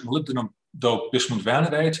 molybdenum-doped bismuth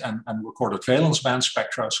vanadate and recorded valence band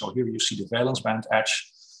spectra. So here you see the valence band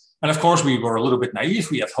edge. And of course, we were a little bit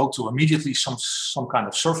naive. We had hoped to immediately some kind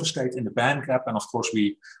of surface state in the band gap. And of course,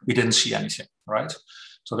 we didn't see anything, right?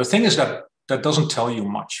 So the thing is that doesn't tell you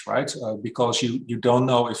much, right? Because you don't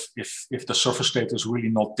know if the surface state is really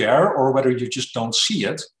not there or whether you just don't see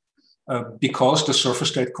it, because the surface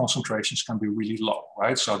state concentrations can be really low,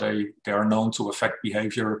 right? So they are known to affect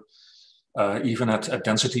behavior even at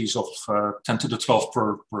densities of 10 to the 12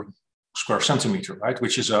 per square centimeter, right?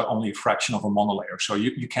 Which is only a fraction of a monolayer. So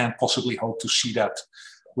you can't possibly hope to see that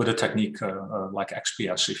with a technique like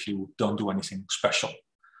XPS if you don't do anything special.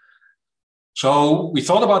 So we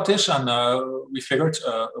thought about this, and we figured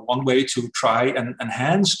one way to try and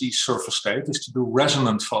enhance the surface state is to do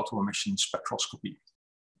resonant photoemission spectroscopy.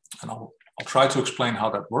 And I'll try to explain how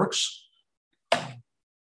that works.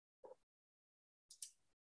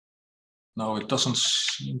 No, it doesn't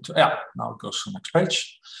seem to, yeah, now it goes to the next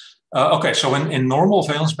page. Okay, so in normal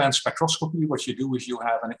valence band spectroscopy, what you do is you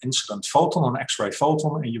have an incident photon, an X-ray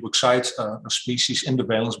photon, and you excite a species in the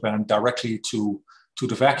valence band directly to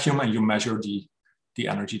the vacuum, and you measure the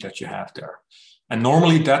energy that you have there. And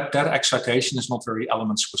normally that excitation is not very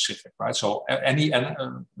element specific, right? So any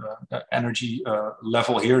energy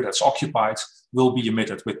level here that's occupied will be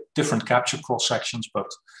emitted with different capture cross sections, but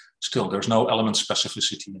still there's no element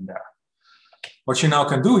specificity in there. What you now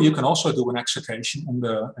can do, you can also do an excitation in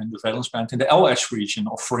the valence band in the LH region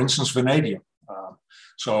of, for instance, vanadium.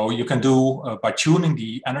 So you can do, by tuning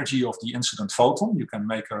the energy of the incident photon, you can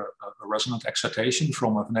make a resonant excitation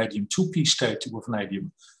from a vanadium 2p state to a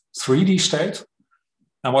vanadium 3d state.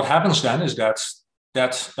 And what happens then is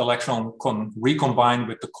that electron can recombine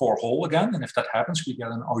with the core hole again. And if that happens, we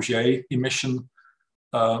get an Auger emission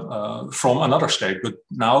from another state. But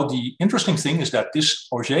now the interesting thing is that this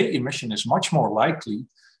Auger emission is much more likely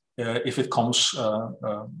if it comes,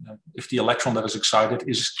 if the electron that is excited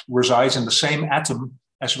resides in the same atom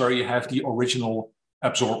as where you have the original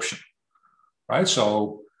absorption, right?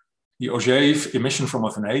 So the Auger emission from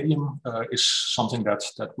a vanadium is something that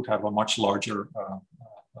would have a much larger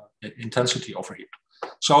intensity over here.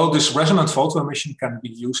 So this resonant photoemission can be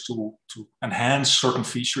used to enhance certain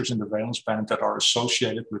features in the valence band that are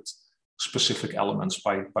associated with specific elements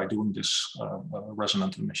by doing this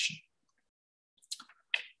resonant emission.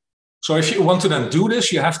 So if you want to then do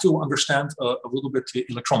this, you have to understand a little bit the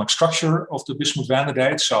electronic structure of the bismuth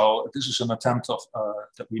vanadate. So this is an attempt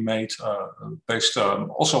that we made based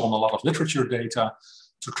also on a lot of literature data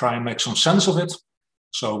to try and make some sense of it.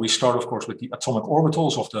 So we start, of course, with the atomic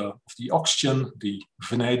orbitals of the oxygen, the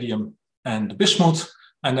vanadium, and the bismuth.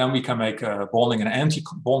 And then we can make bonding and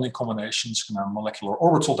anti-bonding combinations in a molecular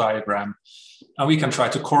orbital diagram. And we can try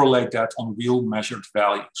to correlate that on real measured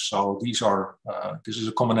values. So these are, this is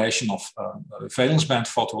a combination of valence band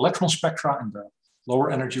photoelectron spectra in the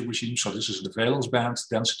lower energy regime. So this is the valence band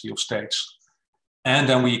density of states. And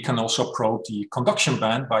then we can also probe the conduction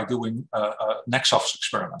band by doing Nexov's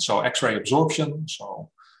experiment. So X-ray absorption,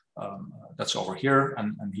 so that's over here.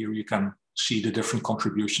 And here you can see the different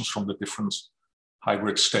contributions from the different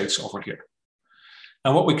hybrid states over here.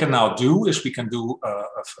 And what we can now do is we can do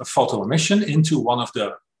a photoemission into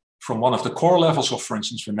from one of the core levels of, for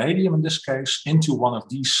instance, vanadium in this case, into one of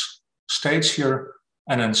these states here,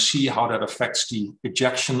 and then see how that affects the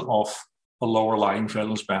ejection of a lower lying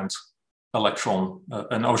valence band electron,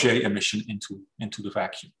 an Auger emission into the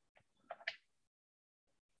vacuum.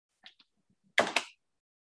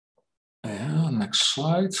 next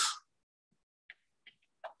slide.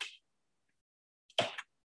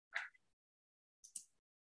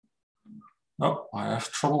 Oh, I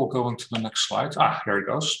have trouble going to the next slide. Ah, here it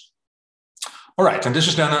goes. All right, and this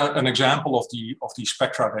is then an example of the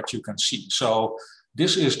spectra that you can see. So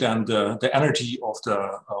this is then the energy of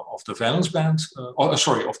the valence band, of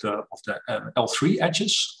the L3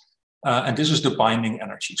 edges, and this is the binding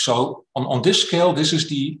energy. So on this scale, this is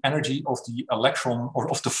the energy of the electron or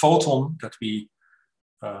of the photon that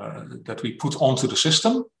we put onto the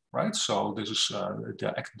system. Right, so this is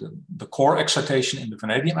the core excitation in the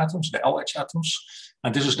vanadium atoms, the LH atoms,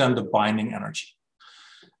 and this is then the binding energy.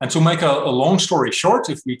 And to make a long story short,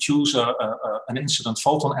 if we choose an incident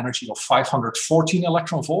photon energy of 514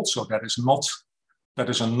 electron volts, so that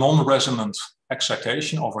is a non-resonant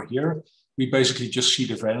excitation over here, we basically just see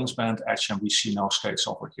the valence band edge and we see no states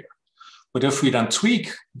over here. But if we then tweak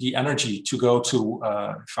the energy to go to,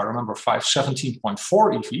 if I remember,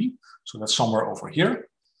 517.4 eV, so that's somewhere over here,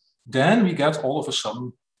 then we get all of a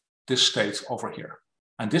sudden this state over here.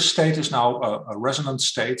 And this state is now a resonant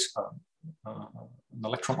state, an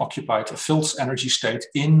electron-occupied, a filled energy state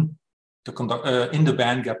in the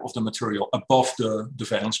band gap of the material above the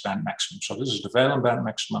valence band maximum. So this is the valence band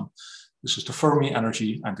maximum, this is the Fermi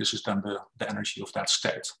energy, and this is then the energy of that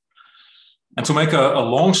state. And to make a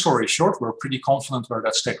long story short, we're pretty confident where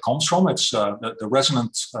that state comes from. It's the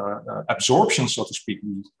resonant absorption, so to speak,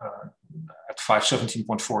 at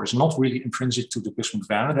 517.4 is not really intrinsic to the bismuth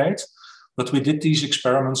vanadate, but we did these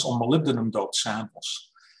experiments on molybdenum-doped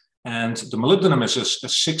samples. And the molybdenum is a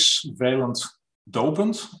 6-valent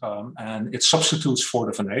dopant, and it substitutes for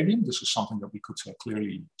the vanadium. This is something that we could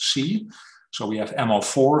clearly see. So we have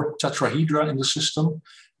MO4 tetrahedra in the system,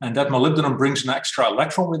 and that molybdenum brings an extra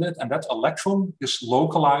electron with it, and that electron is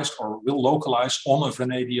localized or will localize on a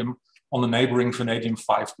vanadium, on a neighboring vanadium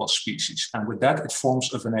 5+ species. And with that, it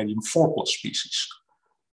forms a vanadium 4+ species.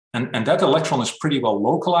 And that electron is pretty well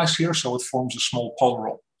localized here, so it forms a small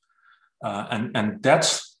polaron. And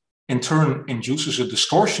that, in turn, induces a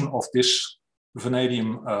distortion of this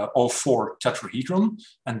vanadium 04 tetrahedron,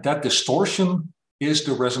 and that distortion is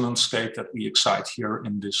the resonant state that we excite here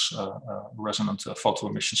in this resonant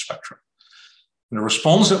photoemission spectrum. And the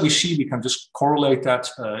response that we see, we can just correlate that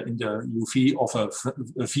in the UV of a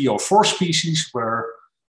VO4 species, where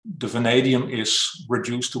the vanadium is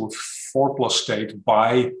reduced to a 4+ state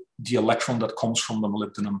by the electron that comes from the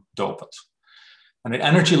molybdenum dopant. And the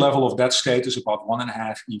energy level of that state is about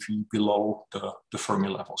 1.5 eV below the Fermi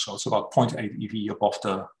level. So it's about 0.8 eV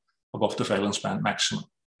above the valence band maximum.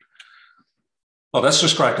 Well, that's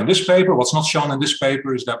described in this paper. What's not shown in this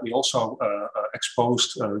paper is that we also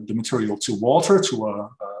exposed the material to water, to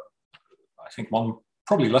I think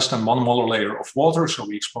probably less than 1 molar layer of water. So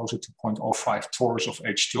we expose it to 0.05 torrs of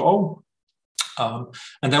H2O.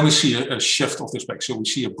 And then we see a shift of this back. So we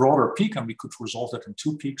see a broader peak, and we could resolve that in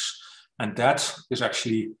 2 peaks. And that is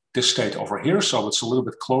actually this state over here. So it's a little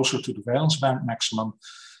bit closer to the valence band maximum.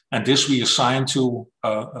 And this we assign to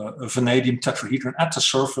a vanadium tetrahedron at the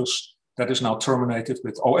surface that is now terminated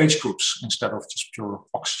with OH groups instead of just pure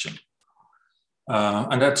oxygen.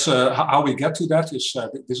 And that's how we get to that is,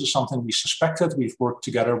 this is something we suspected. We've worked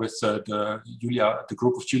together with the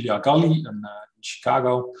group of Julia Galli in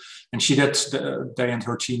Chicago. And they and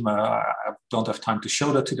her team, I don't have time to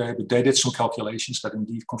show that today, but they did some calculations that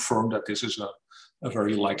indeed confirm that this is a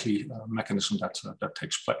very likely mechanism that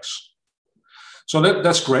takes place. So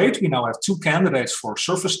that's great. We now have 2 candidates for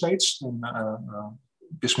surface states in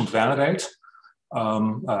bismuth vanadate.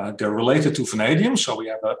 They're related to vanadium, so we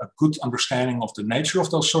have a good understanding of the nature of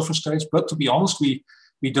those surface states. But to be honest,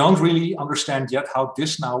 we don't really understand yet how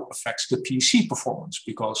this now affects the PC performance,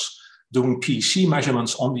 because doing PC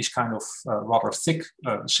measurements on these kind of rather thick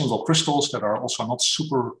single crystals that are also not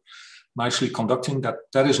super nicely conducting,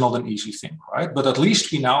 that is not an easy thing, right? But at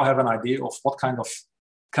least we now have an idea of what kind of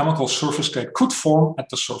chemical surface state could form at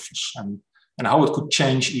the surface, and how it could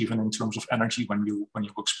change even in terms of energy when you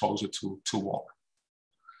expose it to water.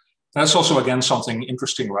 That's also, again, something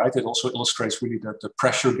interesting, right? It also illustrates really the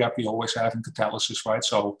pressure gap we always have in catalysis, right?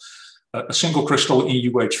 So a single crystal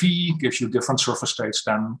in UHV gives you different surface states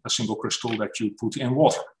than a single crystal that you put in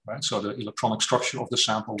water, right? So the electronic structure of the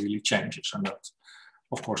sample really changes. And that,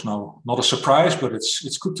 of course, not a surprise, but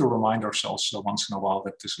it's good to remind ourselves once in a while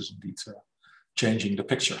that this is indeed changing the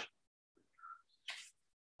picture.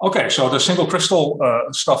 Okay, so the single crystal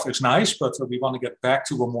stuff is nice, but we want to get back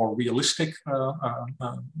to a more realistic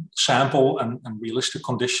sample and realistic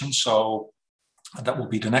conditions. So that will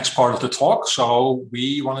be the next part of the talk. So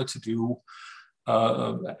we wanted to do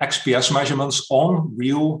XPS measurements on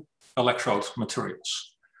real electrode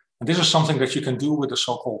materials. And this is something that you can do with the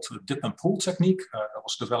so-called dip and pull technique that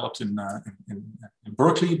was developed in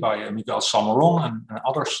Berkeley by Miguel Salmeron and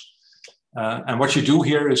others. And what you do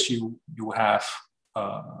here is you have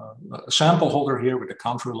a sample holder here with a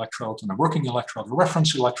counter electrode and a working electrode, a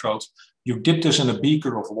reference electrode. You dip this in a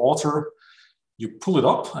beaker of water, you pull it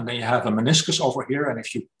up, and then you have a meniscus over here. And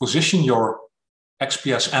if you position your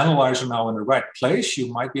XPS analyzer now in the right place,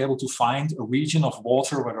 you might be able to find a region of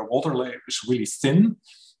water where the water layer is really thin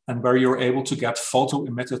and where you're able to get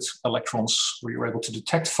photo-emitted electrons, where you're able to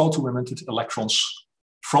detect photo-emitted electrons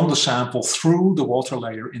from the sample through the water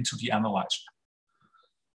layer into the analyzer.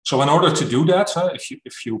 So in order to do that,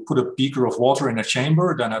 if you put a beaker of water in a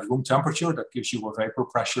chamber, then at room temperature, that gives you a vapor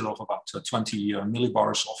pressure of about 20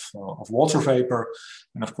 millibars of water vapor.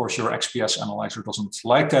 And of course, your XPS analyzer doesn't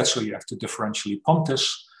like that, so you have to differentially pump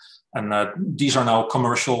this. And these are now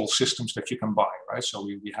commercial systems that you can buy, right? So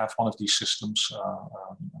we have one of these systems.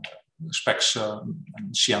 Specs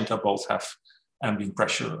and Sienta both have ambient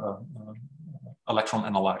pressure electron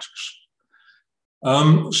analyzers.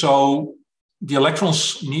 So the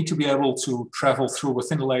electrons need to be able to travel through a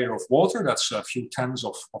thin layer of water. That's a few tens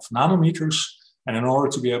of nanometers. And in order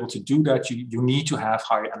to be able to do that, you need to have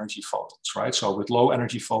high energy photons, right? So with low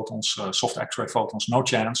energy photons, soft X-ray photons, no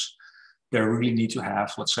chance. They really need to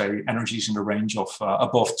have, let's say, energies in the range of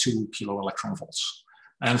above 2 kilo electron volts.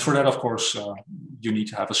 And for that, of course, you need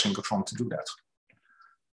to have a synchrotron to do that.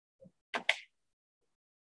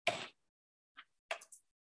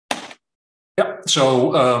 Yeah,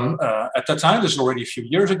 so at that time, this is already a few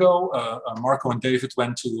years ago, Marco and David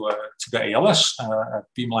went to the ALS at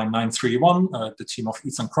Beamline 931, the team of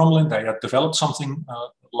Ethan Crumlin. They had developed something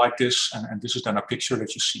like this, and this is then a picture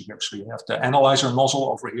that you see here. So you have the analyzer nozzle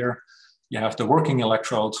over here, you have the working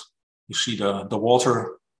electrode, you see the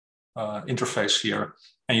water interface here,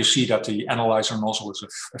 and you see that the analyzer nozzle is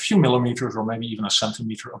a few millimeters or maybe even a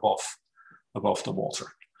centimeter above the water.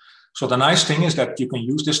 So the nice thing is that you can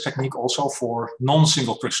use this technique also for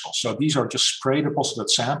non-single crystals. So these are just spray deposited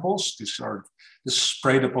samples. This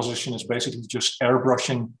spray deposition is basically just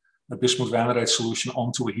airbrushing a bismuth vanadate solution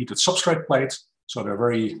onto a heated substrate plate. So they're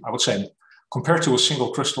very, I would say, compared to a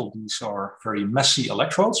single crystal, these are very messy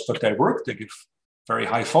electrodes, but they work. They give very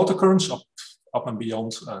high photocurrents up and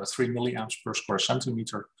beyond 3 milliamps per square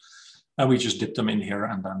centimeter. And we just dip them in here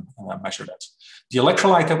and then measure that. The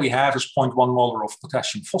electrolyte that we have is 0.1 molar of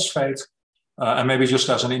potassium phosphate. And maybe just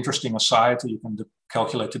as an interesting aside, you can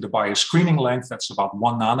calculate the Debye screening length. That's about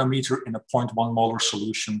 1 nanometer in a 0.1 molar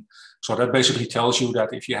solution. So that basically tells you that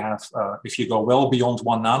if you go well beyond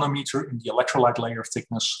 1 nanometer in the electrolyte layer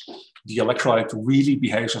thickness, the electrolyte really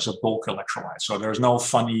behaves as a bulk electrolyte. So there's no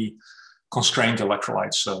funny constrained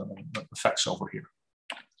electrolytes effects over here.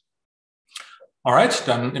 All right,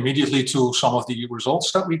 then immediately to some of the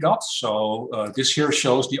results that we got. So this here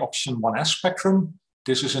shows the oxygen 1s spectrum.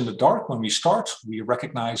 This is in the dark when we start. We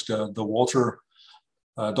recognize the water,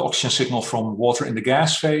 the oxygen signal from water in the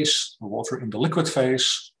gas phase, the water in the liquid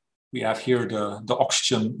phase. We have here the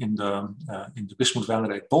oxygen in the bismuth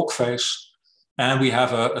vanadate bulk phase. And we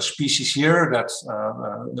have a species here that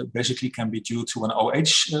basically can be due to an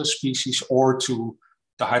OH species or to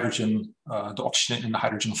the hydrogen, the oxygen in the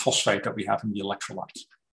hydrogen phosphate that we have in the electrolyte.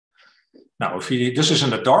 Now, this is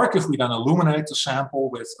in the dark. If we then illuminate the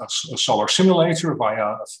sample with a solar simulator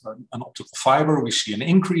via an optical fiber, we see an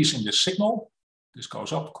increase in this signal. This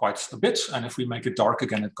goes up quite a bit. And if we make it dark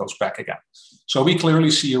again, it goes back again. So we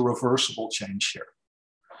clearly see a reversible change here.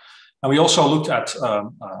 And we also looked at,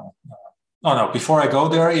 before I go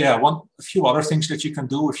there, a few other things that you can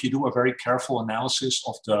do if you do a very careful analysis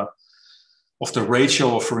of the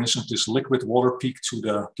ratio of, for instance, this liquid water peak to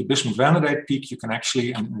the bismuth vanadate peak. You can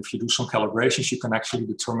actually, and if you do some calibrations, you can actually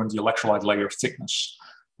determine the electrolyte layer thickness,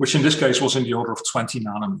 which in this case was in the order of 20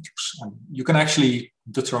 nanometers. And you can actually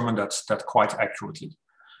determine that quite accurately.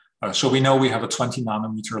 So we know we have a 20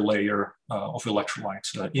 nanometer layer of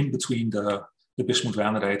electrolyte in between the bismuth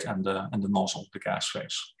vanadate and the nozzle, the gas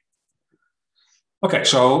phase. Okay,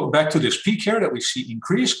 so back to this peak here that we see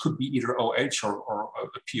increase, could be either OH or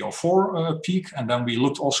a PO4 peak. And then we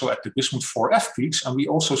looked also at the bismuth 4F peaks, and we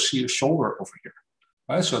also see a shoulder over here.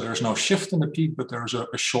 Right? So there's no shift in the peak, but there's a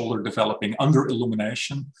shoulder developing under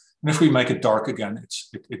illumination. And if we make it dark again,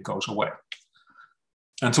 it goes away.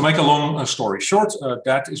 And to make a long story short,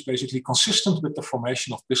 that is basically consistent with the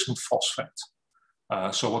formation of bismuth phosphate.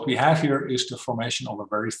 So what we have here is the formation of a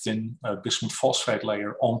very thin bismuth phosphate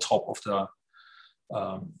layer on top of the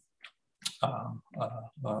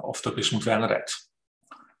bismuth vanadate.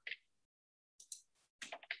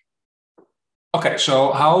 Okay,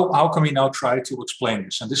 so how can we now try to explain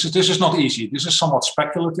this? And this is not easy. This is somewhat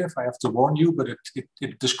speculative, I have to warn you, but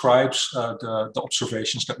it describes the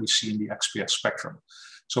observations that we see in the XPS spectrum.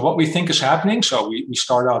 So what we think is happening, so we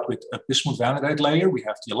start out with a bismuth vanadate layer. We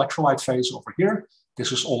have the electrolyte phase over here.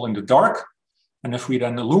 This is all in the dark. And if we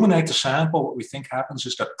then illuminate the sample, what we think happens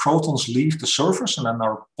is that protons leave the surface and then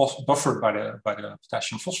are buffered by the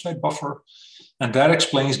potassium phosphate buffer. And that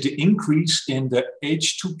explains the increase in the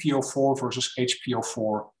H2PO4 versus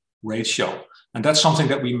HPO4 ratio. And that's something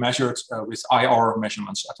that we measured with IR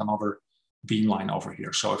measurements at another beamline over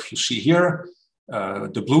here. So if you see here,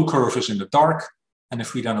 the blue curve is in the dark. And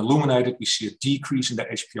if we then illuminate it, we see a decrease in the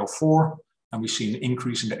HPO4 and we see an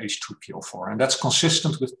increase in the H2PO4. And that's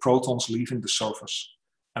consistent with protons leaving the surface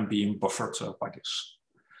and being buffered by this.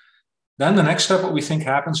 Then the next step, what we think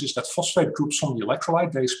happens is that phosphate groups from the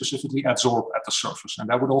electrolyte, they specifically adsorb at the surface. And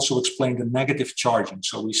that would also explain the negative charging.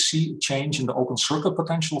 So we see a change in the open circuit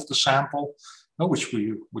potential of the sample, which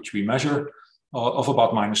we measure, of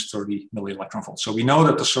about minus 30 millielectron volts. So we know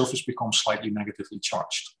that the surface becomes slightly negatively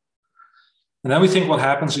charged. And then we think what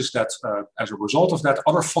happens is that as a result of that,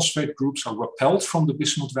 other phosphate groups are repelled from the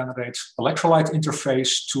bismuth vanadate electrolyte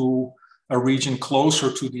interface to a region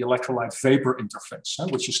closer to the electrolyte vapor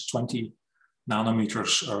interface, which is 20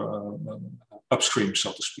 nanometers upstream,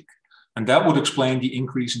 so to speak. And that would explain the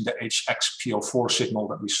increase in the HXPO4 signal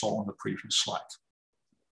that we saw on the previous slide.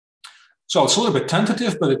 So it's a little bit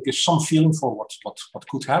tentative, but it gives some feeling for what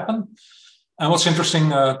could happen. And what's interesting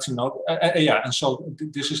to note, and so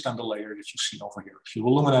this is then the layer that you see over here. If you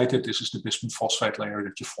illuminate it, this is the bismuth phosphate layer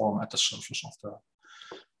that you form at the surface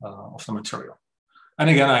of the material. And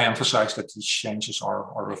again, I emphasize that these changes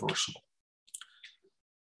are reversible.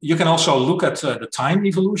 You can also look at the time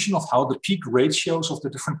evolution of how the peak ratios of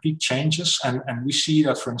the different peak changes. And we see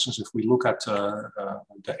that, for instance, if we look at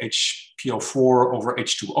the HPO4 over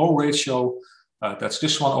H2O ratio, that's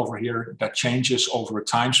this one over here, that changes over a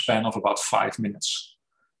time span of about 5 minutes.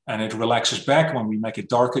 And it relaxes back when we make it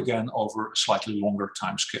dark again over a slightly longer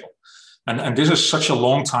time scale. And this is such a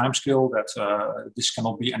long time scale that this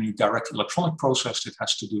cannot be any direct electronic process. It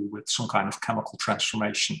has to do with some kind of chemical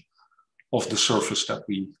transformation of the surface that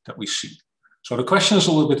we see. So the question is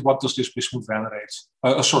a little bit, what does this bismuth vanadate,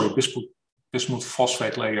 bismuth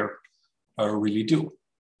phosphate layer really do?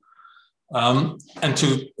 And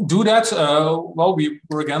to do that, well, we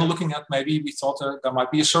were again looking at, maybe we thought there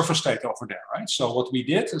might be a surface state over there, right? So what we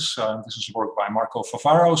did is, this is work by Marco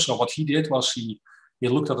Favaro. So what he did was he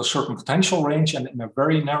looked at a certain potential range, and in a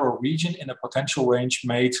very narrow region in a potential range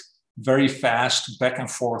made very fast back and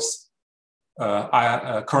forth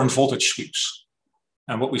current voltage sweeps.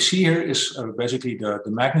 And what we see here is basically the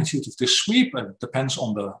magnitude of this sweep. It depends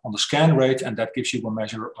on the scan rate, and that gives you a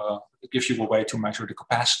measure. It gives you a way to measure the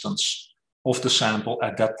capacitance of the sample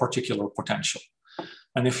at that particular potential.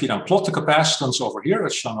 And if you then plot the capacitance over here,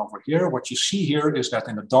 as shown over here, what you see here is that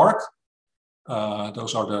in the dark,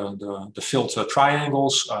 those are the filled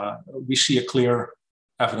triangles, we see a clear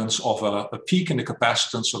evidence of a peak in the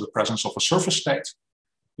capacitance, so the presence of a surface state.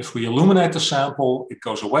 If we illuminate the sample, it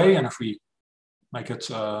goes away, and if we make it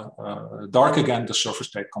dark again, the surface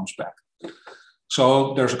state comes back.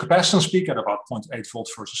 So there's a capacitance peak at about 0.8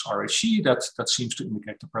 volts versus RHC that seems to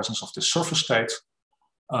indicate the presence of this surface state.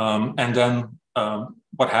 And then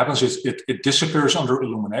what happens is it disappears under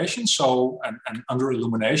illumination. So, and under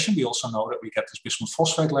illumination, we also know that we get this bismuth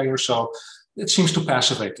phosphate layer. So it seems to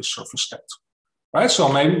passivate the surface state, right?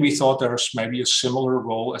 So maybe we thought there's maybe a similar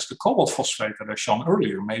role as the cobalt phosphate that I shown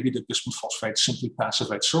earlier. Maybe the bismuth phosphate simply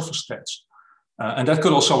passivates surface states. And that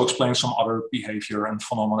could also explain some other behavior and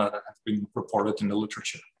phenomena that have been reported in the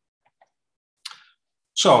literature.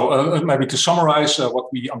 So maybe to summarize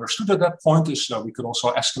what we understood at that point is we could also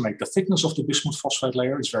estimate the thickness of the bismuth phosphate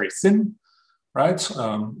layer. It's very thin, right?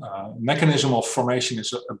 Mechanism of formation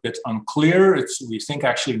is a bit unclear. We think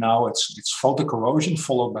actually now it's photocorrosion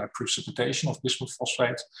followed by precipitation of bismuth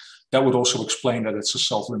phosphate. That would also explain that it's a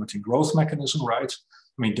self-limiting growth mechanism, right?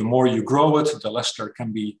 I mean, the more you grow it, the less there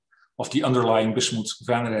can be of the underlying bismuth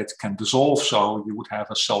vanadate can dissolve. So you would have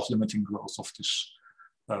a self-limiting growth of this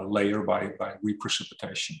layer by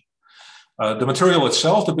reprecipitation. The material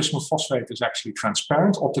itself, the bismuth phosphate, is actually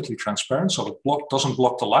transparent, optically transparent, so it doesn't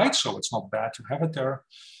block the light, so it's not bad to have it there.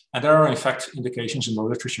 And there are, in fact, indications in the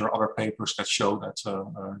literature, other papers that show that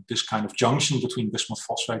this kind of junction between bismuth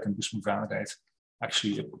phosphate and bismuth vanadate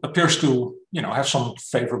actually appears to, have some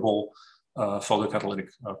favorable photocatalytic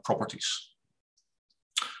properties.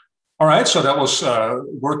 All right, so that was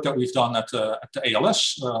work that we've done at the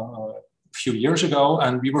ALS a few years ago,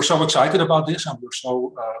 and we were so excited about this, and we were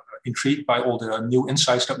so intrigued by all the new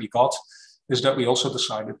insights that we got, is that we also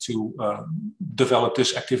decided to develop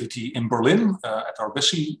this activity in Berlin at our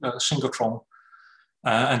BESSY synchrotron.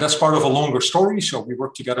 And that's part of a longer story. So we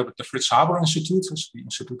work together with the Fritz Haber Institute, the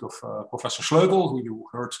Institute of Professor Schleugel, who you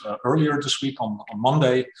heard earlier this week on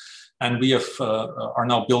Monday. And we are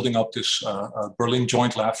now building up this Berlin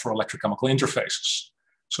Joint Lab for Electrochemical Interfaces.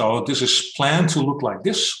 So this is planned to look like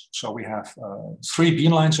this. So we have 3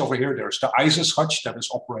 beamlines over here. There's the ISIS hutch that is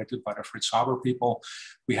operated by the Fritz Haber people.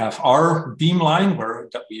 We have our beamline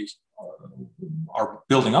that we are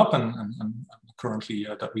building up and currently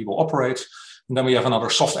that we will operate. And then we have another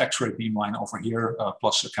soft X-ray beamline over here,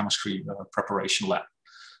 plus a chemistry preparation lab.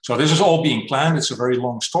 So this is all being planned. It's a very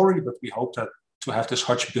long story, but we hope to have this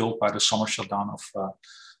hutch built by the summer shutdown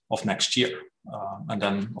of next year. And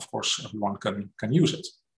then, of course, everyone can use it.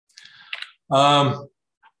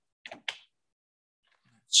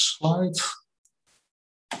 Slide.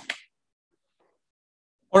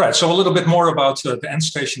 All right, so a little bit more about the end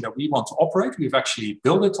station that we want to operate. We've actually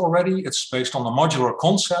built it already. It's based on a modular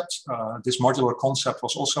concept. This modular concept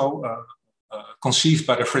was also conceived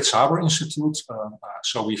by the Fritz Haber Institute.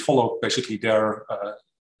 So we followed basically their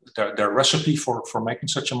recipe for making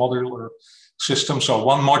such a modular system. So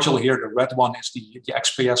one module here, the red one, is the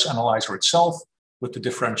XPS analyzer itself with the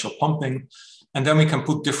differential pumping. And then we can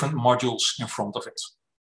put different modules in front of it.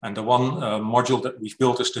 And the one module that we've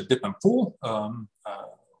built is the dip and pull,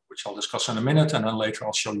 which I'll discuss in a minute. And then later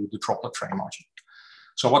I'll show you the droplet tray module.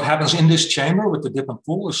 So what happens in this chamber with the dip and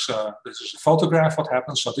pull is, this is a photograph what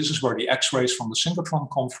happens. So this is where the X-rays from the synchrotron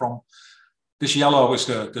come from. This yellow is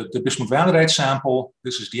the bismuth vanadate sample.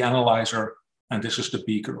 This is the analyzer. And this is the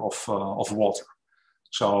beaker of water.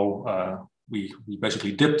 So we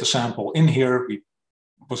basically dip the sample in here. We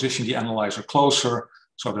position the analyzer closer.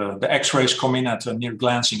 So the X-rays come in at a near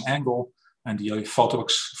glancing angle, and the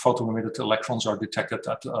photo-emitted electrons are detected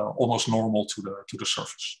at almost normal to the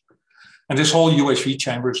surface. And this whole UHV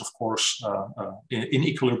chamber is, of course, in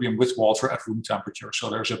equilibrium with water at room temperature. So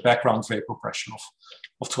there's a background vapor pressure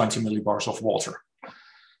of 20 millibars of water.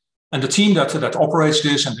 And the team that operates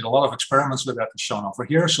this and did a lot of experiments with that is shown over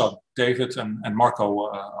here. So David and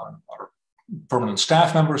Marco are permanent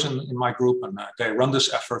staff members in my group, and they run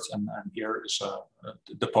this effort. And here is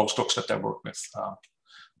the postdocs that they work with.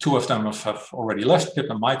 2 of them have already left, Pip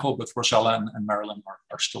and Michael, but Rosella and Marilyn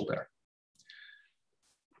are still there.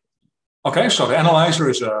 Okay, so the analyzer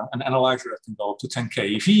is an analyzer that can go up to 10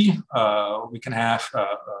 keV. We can have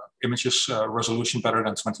images resolution better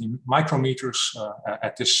than 20 micrometers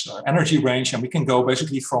at this energy range, and we can go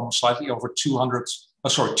basically from slightly over 2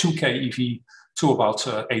 keV to about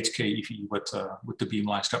 8 keV with the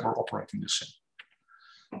beamlines that we're operating this in.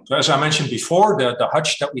 So as I mentioned before, the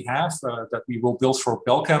hutch that we have that we will build for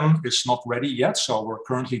Belchem is not ready yet. So we're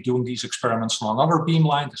currently doing these experiments on another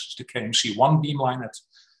beamline. This is the KMC1 beamline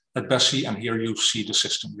at BESSY, and here you see the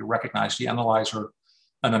system. You recognize the analyzer,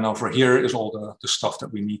 and then over here is all the stuff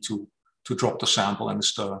that we need to drop the sample, and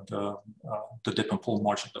it's the dip and pull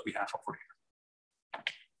module that we have over here.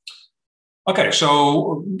 Okay,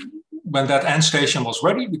 so when that end station was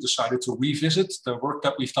ready, we decided to revisit the work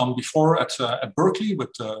that we've done before at Berkeley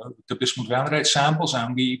with the bismuth vanadate samples,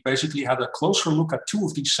 and we basically had a closer look at 2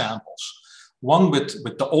 of these samples. One with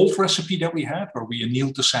the old recipe that we had, where we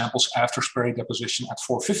annealed the samples after spray deposition at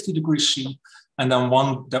 450 degrees C, and then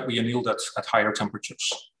one that we annealed at higher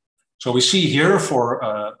temperatures. So we see here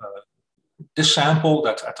for this sample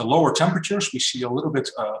that at the lower temperatures, we see a little bit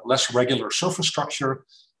less regular surface structure.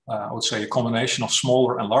 I would say a combination of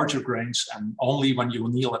smaller and larger grains, and only when you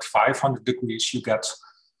anneal at 500 degrees, you get,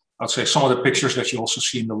 I would say, some of the pictures that you also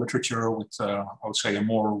see in the literature with, I would say, a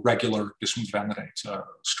more regular bismuth vanadate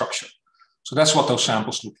structure. So that's what those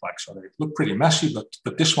samples look like. So they look pretty messy,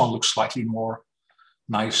 but this one looks slightly more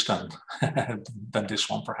nice than this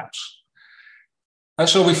one, perhaps.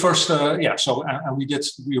 So we first,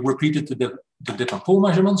 we repeated the dip and pull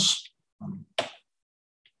measurements.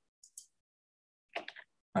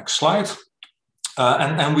 Next slide.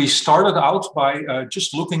 And we started out by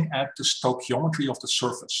just looking at the stoichiometry of the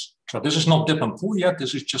surface. So this is not dip and pull yet.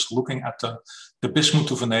 This is just looking at the bismuth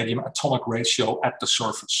to vanadium atomic ratio at the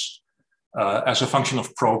surface. As a function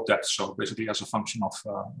of probe depth, so basically as a function of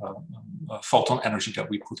photon energy that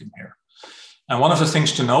we put in here. And one of the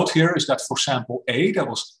things to note here is that for sample A that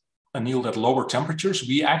was annealed at lower temperatures,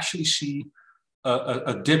 we actually see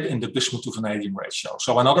a dip in the bismuth to vanadium ratio.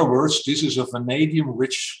 So in other words, this is a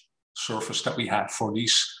vanadium-rich surface that we have for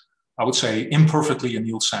these, I would say, imperfectly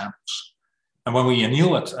annealed samples. And when we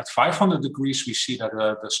anneal at 500 degrees, we see that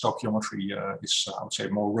the stoichiometry is, I would say,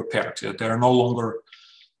 more repaired. They're no longer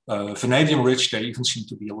vanadium rich, they even seem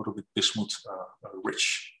to be a little bit bismuth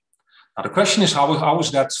rich. Now the question is, how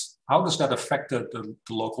does that affect the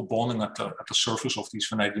local bonding at the surface of these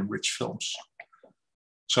vanadium-rich films?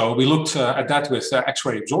 So we looked at that with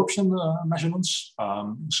X-ray absorption measurements.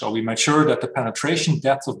 So we made sure that the penetration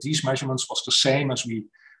depth of these measurements was the same as we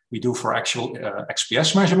do for actual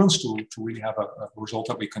XPS measurements to really have a result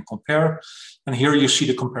that we can compare. And here you see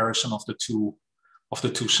the comparison of the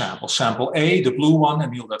two samples. Sample A, the blue one,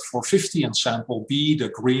 annealed at 450, and sample B, the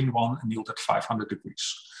green one, annealed at 500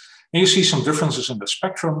 degrees. And you see some differences in the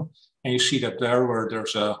spectrum, and you see that there where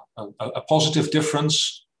there's a positive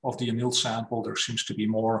difference of the annealed sample, there seems to be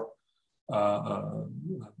more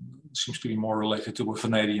related to a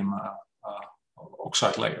vanadium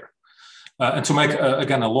oxide layer. And to make,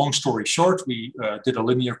 again, a long story short, we did a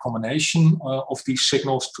linear combination of these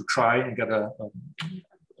signals to try and get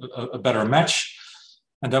a better match.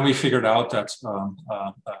 And then we figured out that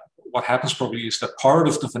what happens probably is that part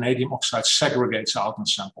of the vanadium oxide segregates out in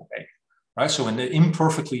sample A, right? So in the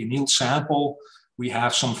imperfectly annealed sample, we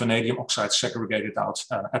have some vanadium oxide segregated out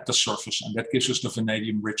at the surface, and that gives us the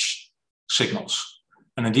vanadium-rich signals.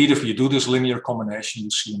 And indeed, if you do this linear combination,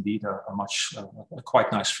 you see indeed a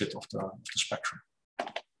quite nice fit of the spectrum.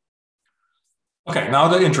 Okay, now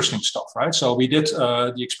the interesting stuff, right? So we did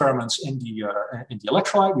the experiments in the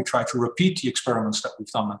electrolyte. We tried to repeat the experiments that we've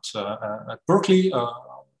done at Berkeley a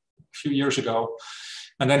few years ago.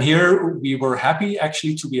 And then here we were happy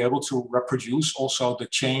actually to be able to reproduce also the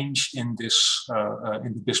change in this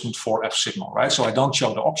in the bismuth 4F signal, right? So I don't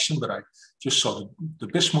show the oxygen, but I just show the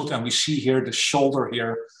bismuth, and we see here the shoulder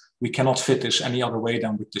here. We cannot fit this any other way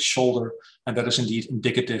than with the shoulder, and that is indeed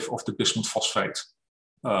indicative of the bismuth phosphate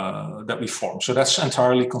that we formed. So that's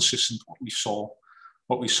entirely consistent with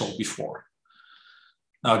what we saw before.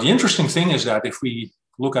 Now the interesting thing is that if we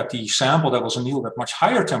look at the sample that was annealed at much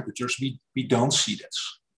higher temperatures, we don't see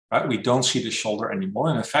this, right? We don't see the shoulder anymore.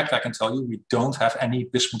 And in fact, I can tell you, we don't have any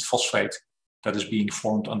bismuth phosphate that is being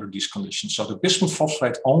formed under these conditions. So the bismuth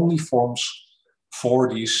phosphate only forms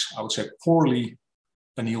for these, I would say, poorly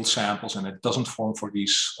annealed samples, and it doesn't form for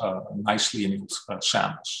these nicely annealed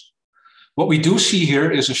samples. What we do see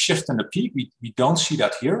here is a shift in the peak. We don't see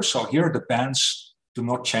that here. So here the bands do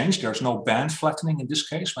not change. There's no band flattening in this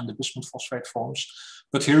case when the bismuth phosphate forms.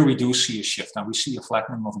 But here we do see a shift, and we see a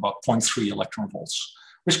flattening of about 0.3 electron volts,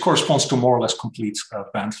 which corresponds to more or less complete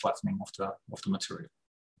band flattening of the material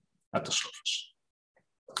at the surface.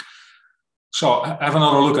 So have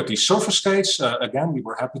another look at these surface states. Again, we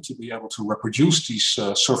were happy to be able to reproduce these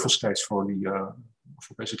surface states for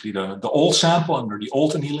basically the old sample under the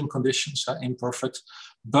old annealing conditions, imperfect.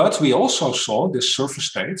 But we also saw this surface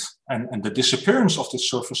state and the disappearance of this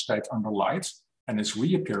surface state under light and its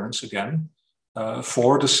reappearance again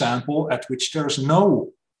for the sample at which there is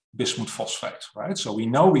no bismuth phosphate, right? So we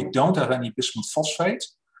know we don't have any bismuth phosphate,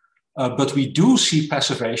 but we do see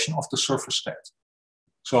passivation of the surface state.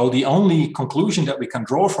 So the only conclusion that we can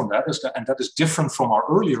draw from that is that, and that is different from our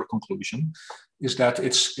earlier conclusion, is that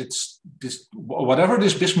it's this, whatever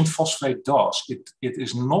this bismuth phosphate does, it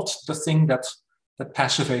is not the thing that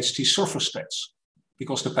passivates these surface states,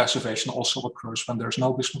 because the passivation also occurs when there's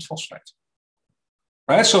no bismuth phosphate.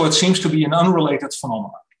 Right? So it seems to be an unrelated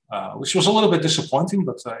phenomenon, which was a little bit disappointing,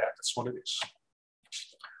 but yeah, that's what it is.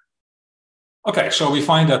 Okay, so we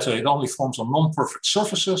find that it only forms on non-perfect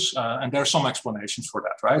surfaces, and there are some explanations for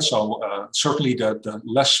that, right? So certainly the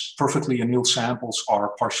less perfectly annealed samples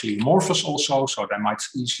are partially amorphous also, so they might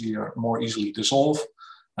more easily dissolve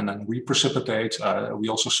and then reprecipitate. We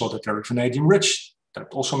also saw that they're vanadium rich.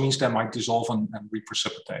 That also means they might dissolve and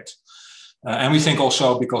reprecipitate. And we think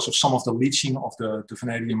also because of some of the leaching of the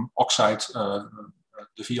vanadium oxide,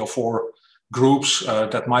 the VO4 groups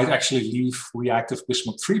that might actually leave reactive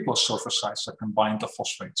bismuth 3+ surface sites that can bind the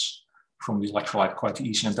phosphates from the electrolyte quite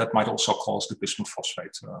easy, and that might also cause the bismuth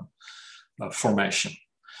phosphate formation.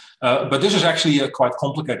 But this is actually a quite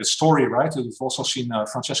complicated story, right? We've also seen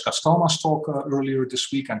Francesca Stoma's talk earlier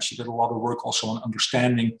this week, and she did a lot of work also on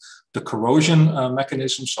understanding the corrosion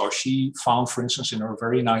mechanism. So she found, for instance, in her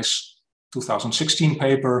very nice 2016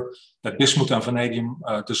 paper, that bismuth and vanadium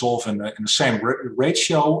dissolve in the same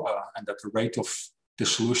ratio, and that the rate of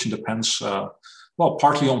dissolution depends, well,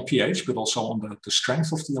 partly on pH, but also on the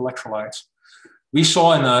strength of the electrolyte. We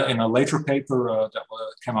saw in a later paper that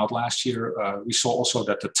came out last year, we saw also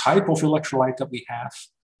that the type of electrolyte that we have,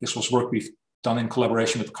 this was work we've done in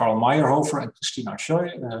collaboration with Karl Meyerhofer and Christina Scheu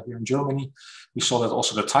here in Germany. We saw that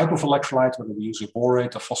also the type of electrolyte, whether we use a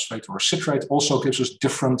borate, a phosphate, or a citrate, also gives us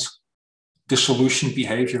different dissolution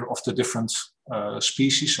behavior of the different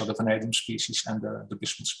species, so the vanadium species and the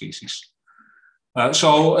bismuth species.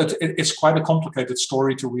 So it's quite a complicated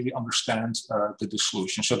story to really understand the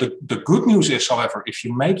dissolution. So the good news is, however, if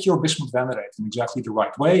you make your bismuth vanadate in exactly the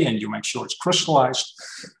right way and you make sure it's crystallized,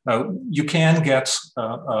 you can get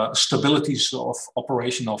stabilities of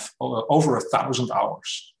operation of over 1,000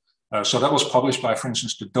 hours. So that was published by, for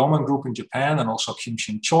instance, the Doman group in Japan and also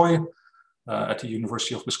Kyung-Shin Choi at the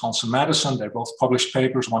University of Wisconsin-Madison. They both published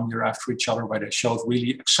papers 1 year after each other where they showed really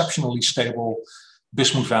exceptionally stable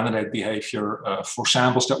bismuth vanadate behavior for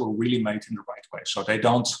samples that were really made in the right way. So they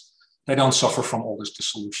don't suffer from all this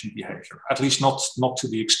dissolution behavior, at least not to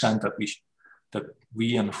the extent that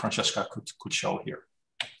we and Francesca could show here.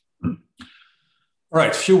 All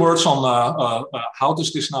right, a few words on how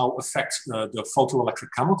does this now affect the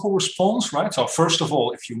photoelectrochemical response, right? So first of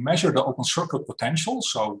all, if you measure the open circuit potential,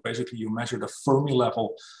 so basically you measure the Fermi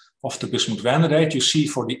level of the bismuth vanadate, you see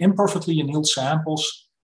for the imperfectly annealed samples,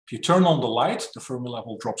 if you turn on the light, the Fermi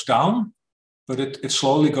level drops down, but it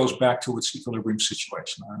slowly goes back to its equilibrium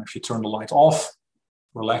situation. And if you turn the light off,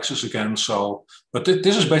 relaxes again. So, but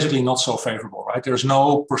this is basically not so favorable, right? There's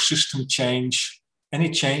no persistent change. Any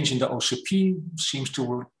change in the OCP seems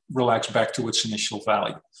to relax back to its initial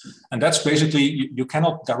value. And that's basically, you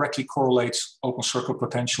cannot directly correlate open circuit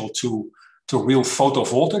potential to real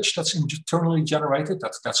photovoltage that's internally generated.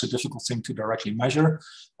 That's a difficult thing to directly measure,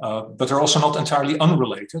 but they're also not entirely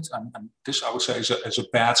unrelated. And this, I would say, is a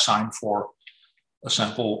bad sign for a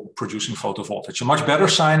sample producing photovoltage. A much better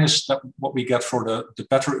sign is that what we get for the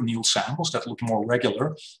better annealed samples that look more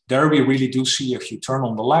regular. There we really do see, if you turn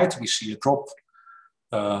on the light, we see a drop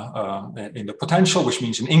in the potential, which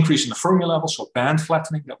means an increase in the Fermi level, so band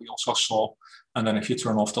flattening that we also saw. And then if you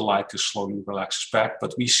turn off the light, this slowly relaxes back.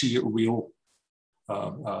 But we see a real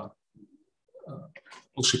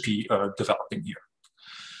OCP developing here.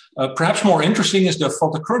 Perhaps more interesting is the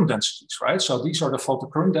photocurrent densities, right? So these are the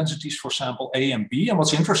photocurrent densities for sample A and B. And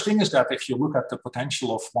what's interesting is that if you look at the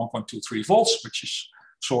potential of 1.23 volts, which is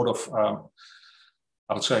sort of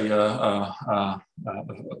I would say,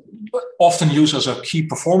 often used as a key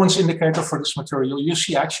performance indicator for this material, you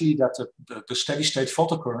see actually that the steady state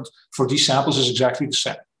photocurrent for these samples is exactly the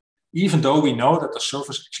same, even though we know that the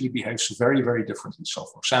surface actually behaves very, very differently. So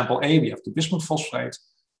for sample A, we have the bismuth phosphate.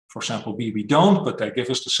 For sample B, we don't, but they give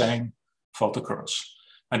us the same photocurrents.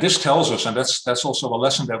 And this tells us, and that's also a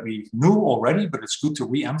lesson that we knew already, but it's good to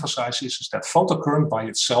re-emphasize this, is that photocurrent by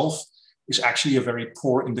itself is actually a very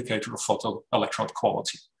poor indicator of photoelectrode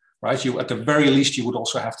quality, right? At the very least, you would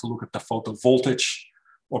also have to look at the photovoltage,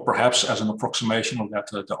 or perhaps as an approximation of that,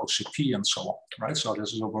 the OCP and so on, right? So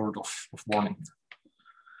this is a word of warning.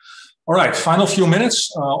 All right, final few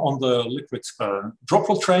minutes on the liquid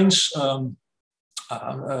droplet trains.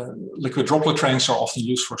 Liquid droplet trains are often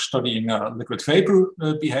used for studying liquid vapor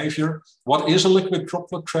behavior. What is a liquid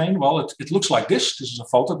droplet train? Well, it looks like this. This is a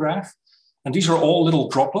photograph. And these are all little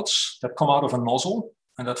droplets that come out of a nozzle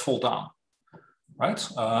and that fall down, right?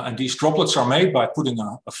 And these droplets are made by putting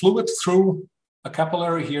a fluid through a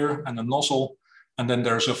capillary here and a nozzle. And then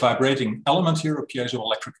there's a vibrating element here, a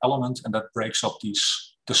piezoelectric element, and that breaks up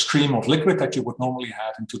the stream of liquid that you would normally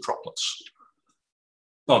have into droplets.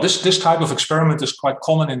 Well, this type of experiment is quite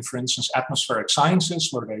common in, for instance, atmospheric sciences,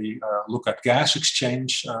 where they look at gas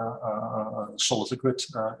exchange,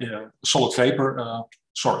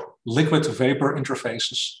 liquid vapor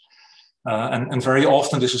interfaces. And very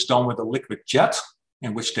often this is done with a liquid jet,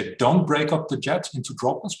 in which they don't break up the jet into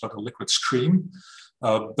droplets, but a liquid stream.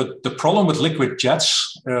 But the problem with liquid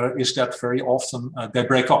jets is that very often they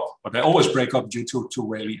break up, but they always break up due to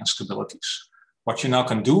Rayleigh instabilities. What you now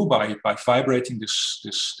can do by vibrating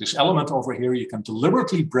this element over here, you can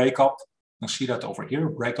deliberately break up, you see that over here,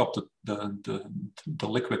 break up the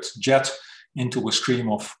liquid jet into a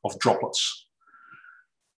stream of droplets.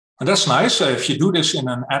 And that's nice. If you do this in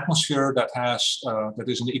an atmosphere that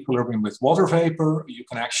is in equilibrium with water vapor, you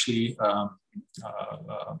can actually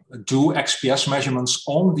do XPS measurements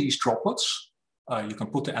on these droplets. You can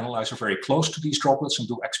put the analyzer very close to these droplets and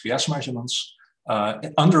do XPS measurements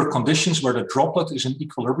under conditions where the droplet is in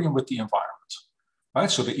equilibrium with the environment,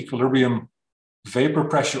 right? So the equilibrium vapor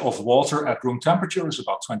pressure of water at room temperature is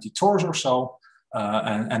about 20 torrs or so.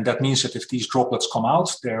 And that means that if these droplets come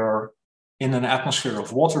out, they're in an atmosphere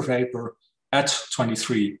of water vapor at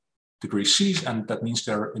 23 degrees C, and that means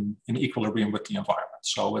they're in equilibrium with the environment.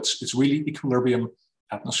 So it's really equilibrium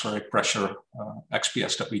atmospheric pressure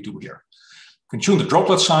XPS that we do here. You can tune the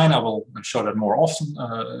droplet sign. I will show that more often,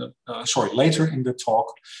 later in the talk.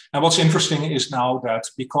 And what's interesting is now that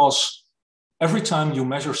because every time you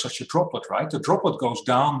measure such a droplet, right, the droplet goes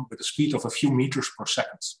down with a speed of a few meters per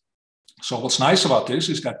second. So what's nice about this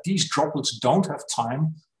is that these droplets don't have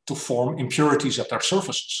time to form impurities at their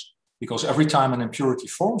surfaces. Because every time an impurity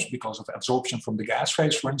forms, because of adsorption from the gas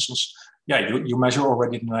phase, for instance, yeah, you measure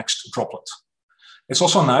already the next droplet. It's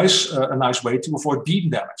also a nice way to avoid beam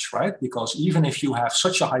damage, right? Because even if you have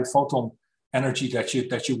such a high photon energy that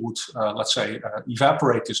you would, let's say,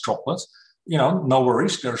 evaporate this droplet, you know, no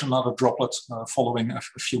worries. There's another droplet following a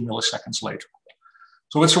few milliseconds later.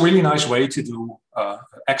 So it's a really nice way to do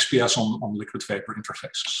XPS on liquid vapor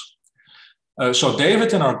interfaces. So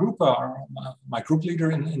David in our group, my group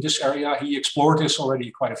leader in this area, he explored this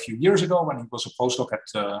already quite a few years ago when he was a postdoc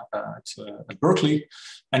at Berkeley,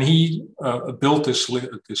 and he built this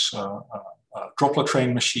droplet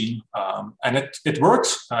train machine, and it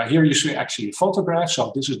worked. Here you see actually a photograph.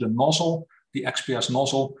 So this is the nozzle, the XPS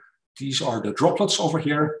nozzle. These are the droplets over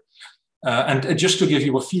here. And just to give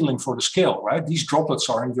you a feeling for the scale, right? These droplets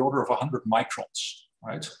are in the order of 100 microns,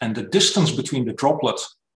 right? And the distance between the droplet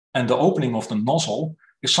and the opening of the nozzle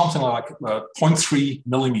is something like 0.3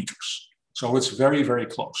 millimeters. So it's very, very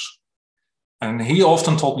close. And he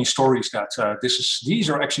often told me stories that these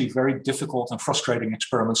are actually very difficult and frustrating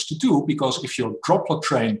experiments to do, because if your droplet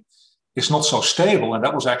train is not so stable, and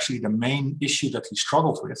that was actually the main issue that he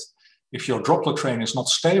struggled with, if your droplet train is not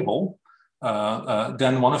stable,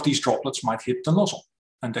 then one of these droplets might hit the nozzle.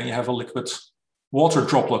 And then you have a liquid water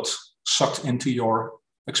droplet sucked into your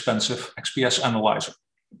expensive XPS analyzer.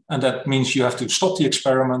 And that means you have to stop the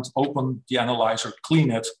experiment, open the analyzer,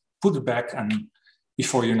 clean it, put it back, and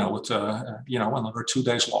before you know it, another 2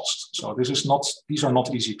 days lost. So these are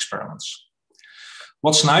not easy experiments.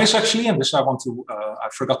 What's nice actually, and this I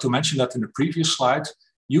forgot to mention that in the previous slide,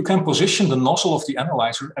 you can position the nozzle of the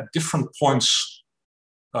analyzer at different points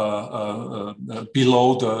below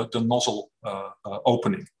the nozzle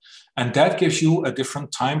opening. And that gives you a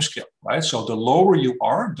different time scale, right? So the lower you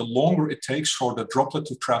are, the longer it takes for the droplet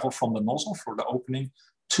to travel from the nozzle, for the opening,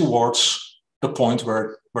 towards the point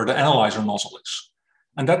where the analyzer nozzle is.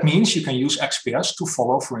 And that means you can use XPS to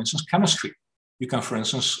follow, for instance, chemistry. You can, for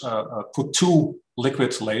instance, put two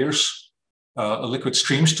liquid layers, liquid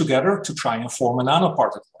streams together to try and form a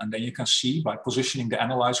nanoparticle. And then you can see, by positioning the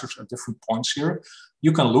analyzers at different points here,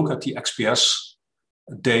 you can look at the XPS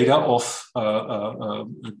data of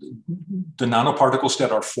the nanoparticles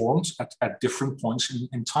that are formed at different points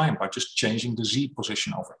in time by just changing the Z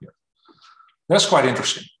position over here. That's quite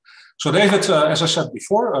interesting. So David, as I said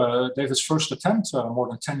before, David's first attempt more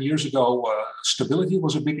than 10 years ago, stability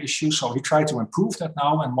was a big issue. So he tried to improve that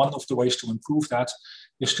now. And one of the ways to improve that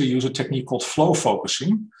is to use a technique called flow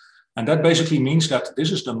focusing. And that basically means that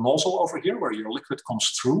this is the nozzle over here where your liquid comes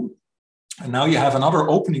through. And now you have another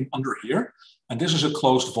opening under here. And this is a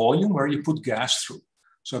closed volume where you put gas through.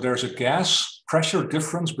 So there's a gas pressure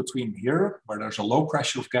difference between here, where there's a low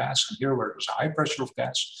pressure of gas, and here where there's a high pressure of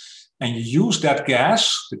gas. And you use that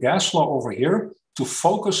gas, the gas flow over here, to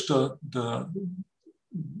focus the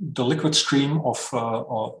liquid stream of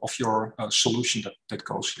your solution that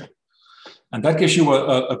goes here. And that gives you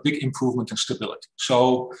a big improvement in stability.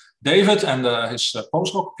 So David and his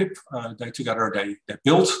postdoc Pip, they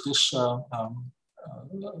built this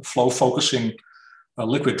flow focusing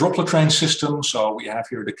liquid droplet train system. So we have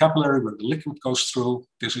here the capillary where the liquid goes through.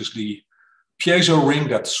 This is the piezo ring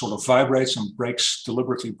that sort of vibrates and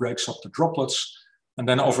deliberately breaks up the droplets. And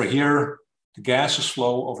then over here, the gases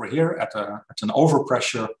flow over here at an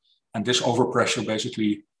overpressure. And this overpressure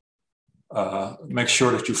basically makes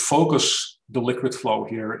sure that you focus the liquid flow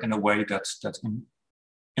here in a way that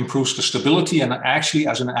improves the stability, and actually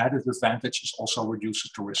as an added advantage is also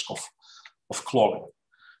reduces the risk of clogging.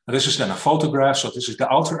 Now, this is then a photograph. So this is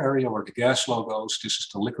the outer area where the gas flow goes. This is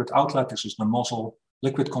the liquid outlet. This is the nozzle.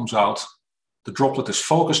 Liquid comes out. The droplet is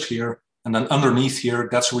focused here. And then underneath here,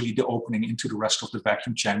 that's really the opening into the rest of the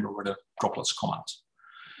vacuum chamber where the droplets come out.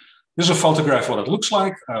 This is a photograph of what it looks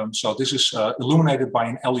like. So this is illuminated by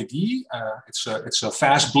an LED. It's a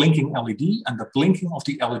fast blinking LED, and the blinking of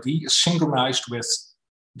the LED is synchronized with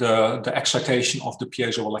the excitation of the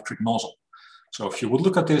piezoelectric nozzle. So if you would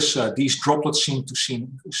look at this, these droplets seem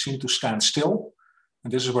to stand still,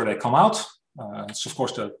 and this is where they come out. It's of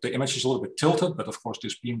course the image is a little bit tilted, but of course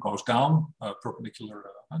this beam goes down perpendicular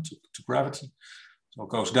to gravity. So it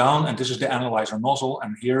goes down, and this is the analyzer nozzle,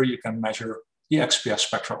 and here you can measure the XPS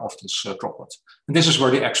spectra of this droplet. And this is where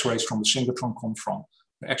the X-rays from the synchrotron come from.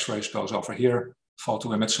 The X-rays goes over here,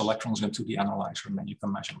 photo emits electrons into the analyzer, and then you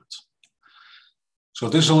can measure it. So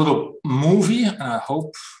this is a little movie, and I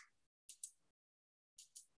hope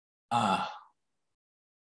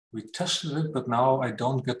we tested it, but now I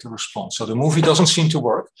don't get the response. So the movie doesn't seem to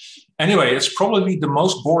work. Anyway, it's probably the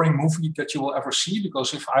most boring movie that you will ever see,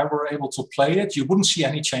 because if I were able to play it, you wouldn't see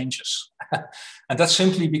any changes. And that's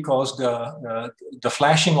simply because the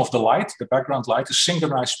flashing of the light, the background light, is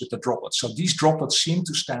synchronized with the droplets. So these droplets seem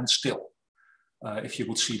to stand still, if you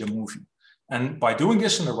would see the movie. And by doing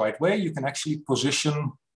this in the right way, you can actually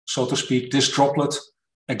position, so to speak, this droplet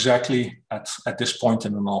exactly at this point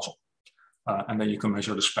in the nozzle. And then you can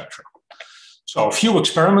measure the spectra. So a few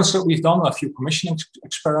experiments that we've done, a few commissioning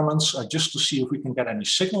experiments, just to see if we can get any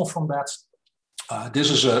signal from that. This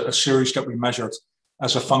is a series that we measured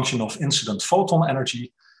as a function of incident photon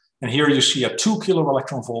energy. And here you see a 2 kilo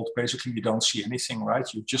electron volt. Basically, you don't see anything, right?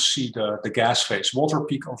 You just see the gas phase water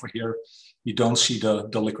peak over here. You don't see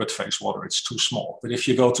the liquid phase water. It's too small. But if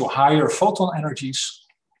you go to higher photon energies,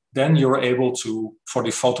 then you're able to, for the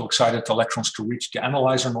photoexcited electrons to reach the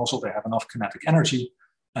analyzer nozzle, they have enough kinetic energy,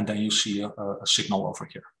 and then you see a signal over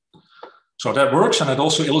here. So that works, and it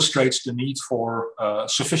also illustrates the need for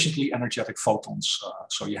sufficiently energetic photons.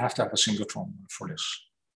 So you have to have a synchrotron for this.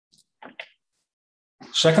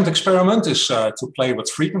 Second experiment is to play with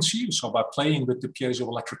frequency. So by playing with the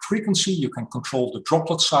piezoelectric frequency, you can control the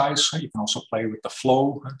droplet size. You can also play with the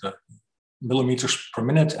flow, the millimeters per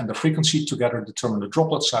minute, and the frequency together determine the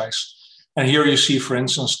droplet size. And here you see, for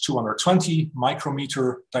instance, 220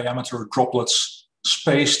 micrometer diameter droplets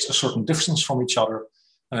spaced a certain distance from each other.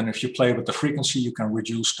 And if you play with the frequency, you can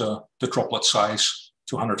reduce the droplet size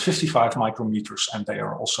to 155 micrometers, and they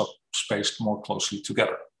are also spaced more closely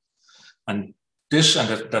together. And this,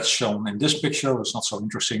 and that's shown in this picture, it's not so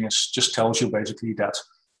interesting, it just tells you basically that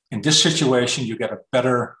in this situation, you get a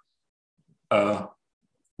better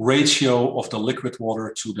ratio of the liquid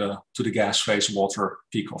water to the gas phase water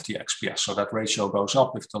peak of the XPS. So that ratio goes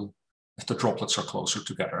up if the droplets are closer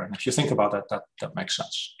together. And if you think about that, that makes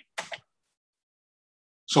sense.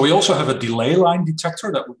 So we also have a delay line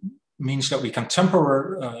detector. That means that we can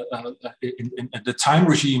in the time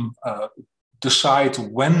regime decide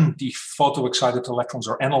when the photoexcited electrons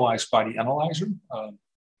are analyzed by the analyzer.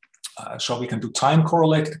 So we can do time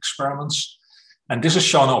correlated experiments. And this is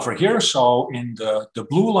shown over here. So in the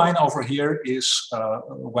blue line over here is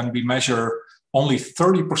when we measure only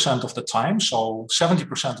 30% of the time. So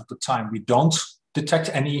 70% of the time we don't detect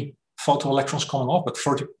any photoelectrons coming off, but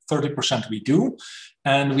 30% we do.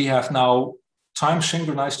 And we have now time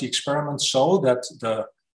synchronized the experiment so that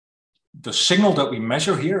the signal that we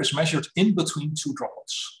measure here is measured in between two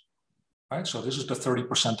droplets. Right? So this is the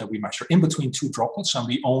 30% that we measure in between two droplets, and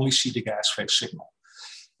we only see the gas phase signal.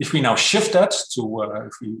 If we now shift that to,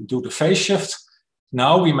 if we do the phase shift,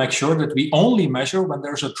 now we make sure that we only measure when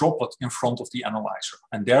there's a droplet in front of the analyzer.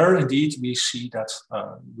 And there, indeed, we see that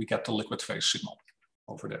we get the liquid phase signal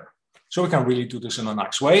over there. So we can really do this in a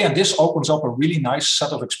nice way. And this opens up a really nice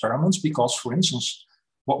set of experiments because, for instance,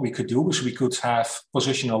 what we could do is we could have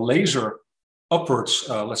position a laser upwards,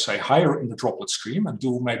 let's say higher in the droplet stream, and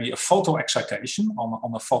do maybe a photo excitation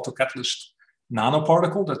on a photocatalyst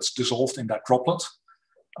nanoparticle that's dissolved in that droplet.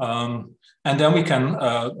 And then we can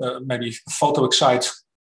maybe photo excite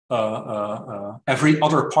every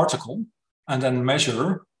other particle and then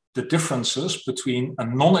measure the differences between a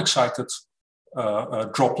non-excited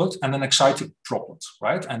droplet and an excited droplet,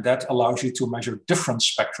 right? And that allows you to measure different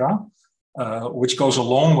spectra, which goes a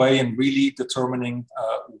long way in really determining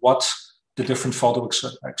what the different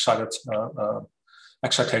photo-excited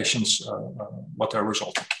excitations, what they're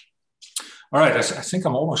resulting. All right, I think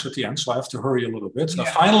I'm almost at the end, so I have to hurry a little bit. Yeah.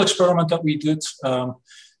 The final experiment that we did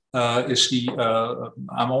is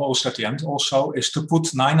I'm almost at the end also, is to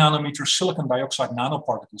put 9 nanometer silicon dioxide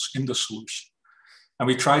nanoparticles in the solution. And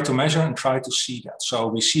we try to measure and try to see that. So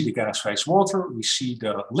we see the gas phase water, we see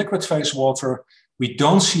the liquid phase water, we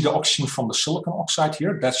don't see the oxygen from the silicon oxide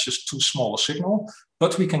here, that's just too small a signal,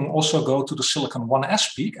 but we can also go to the silicon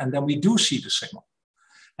 1s peak and then we do see the signal.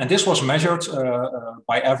 And this was measured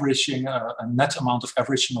by averaging a net amount of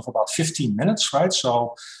averaging of about 15 minutes, right?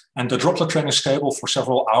 So, and the droplet train is stable for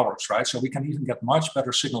several hours, right? So we can even get much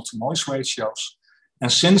better signal to noise ratios.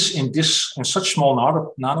 And since in such small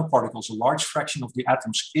nanoparticles, a large fraction of the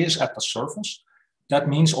atoms is at the surface, that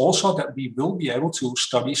means also that we will be able to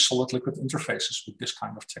study solid liquid interfaces with this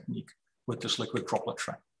kind of technique, with this liquid droplet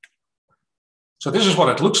train. So this is what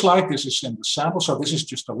it looks like. This is in the sample. So this is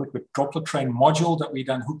just a liquid droplet train module that we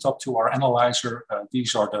then hooked up to our analyzer.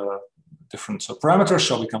 These are the different parameters.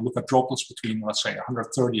 So we can look at droplets between, let's say,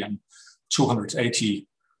 130 and 280.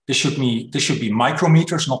 This should be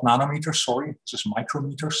micrometers, not nanometers. Sorry, this is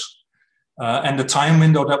micrometers. And the time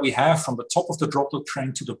window that we have from the top of the droplet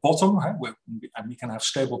train to the bottom, and we can have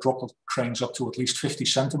stable droplet trains up to at least 50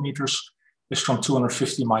 centimeters, is from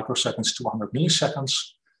 250 microseconds to 100 milliseconds.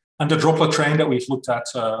 And the droplet train that we've looked at,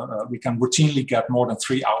 we can routinely get more than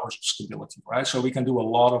 3 hours of stability, right? So we can do a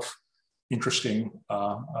lot of interesting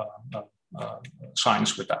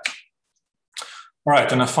science with that. All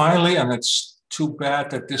right, and then finally, and it's too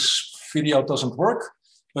bad that this video doesn't work,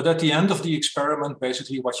 but at the end of the experiment,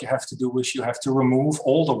 basically what you have to do is you have to remove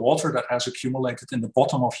all the water that has accumulated in the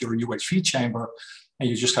bottom of your UHV chamber, and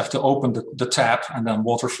you just have to open the tap and then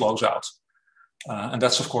water flows out. And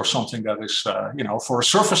that's of course something that is, you know, for a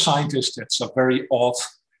surface scientist, it's a very odd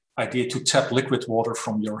idea to tap liquid water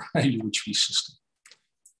from your UHV system.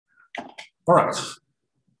 All right,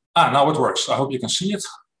 now it works. I hope you can see it.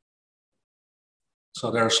 So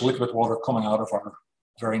there's liquid water coming out of our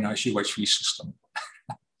very nice UHV system.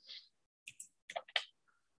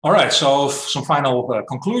 All right, so some final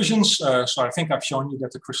conclusions. So I think I've shown you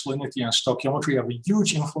that the crystallinity and stoichiometry have a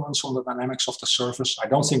huge influence on the dynamics of the surface. I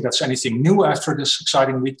don't think that's anything new after this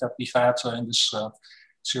exciting week that we've had in this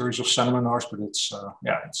series of seminars, but it's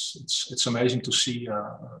yeah, it's amazing to see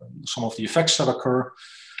some of the effects that occur.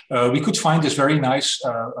 We could find this very nice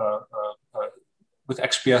with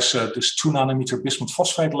XPS, this 2 nanometer bismuth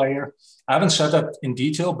phosphate layer. I haven't said that in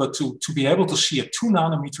detail, but to be able to see a 2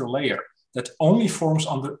 nanometer layer that only forms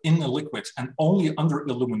in a liquid and only under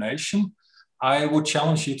illumination, I would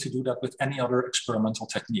challenge you to do that with any other experimental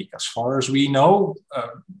technique. As far as we know,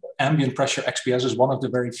 ambient pressure XPS is one of the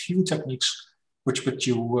very few techniques with which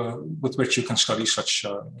you can study such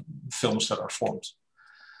films that are formed.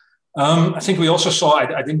 I think we also saw,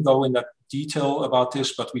 I didn't go in that detail about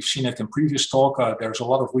this, but we've seen it in previous talk. There's a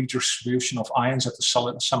lot of redistribution of ions at the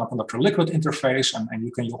semiconductor liquid interface, and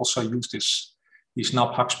you can also use these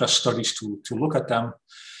NAP-HAXPES studies to look at them.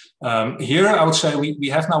 Here, I would say we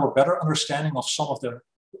have now a better understanding of some of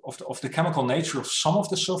the chemical nature of some of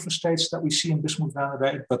the surface states that we see in bismuth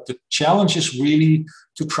vanadate, but the challenge is really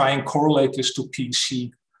to try and correlate this to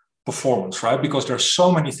PEC performance, right? Because there's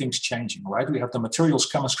so many things changing, right? We have the materials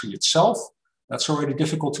chemistry itself. That's already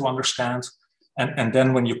difficult to understand. And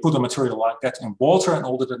then when you put a material like that in water and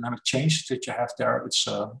all the dynamic changes that you have there, it's,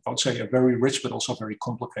 I would say, a very rich, but also very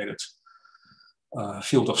complicated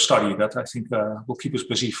field of study that I think will keep us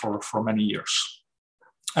busy for many years.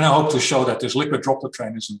 And I hope to show that this liquid droplet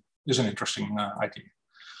train is an interesting idea.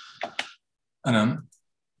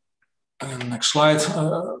 And next slide.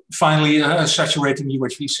 Finally, saturating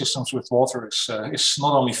UHV systems with water is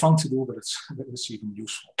not only fun to do, but it's even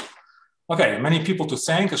useful. Okay, many people to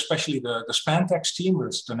thank, especially the Spantex team.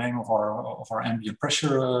 It's the name of our ambient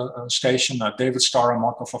pressure station. David Starr and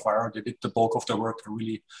Marco Favaro, they did the bulk of the work. A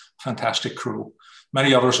really fantastic crew.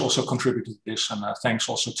 Many others also contributed to this, and thanks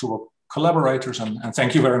also to our collaborators, and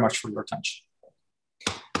thank you very much for your attention.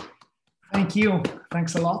 Thank you.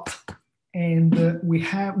 Thanks a lot. And we're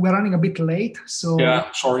running a bit late, so yeah,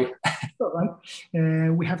 sorry. All right.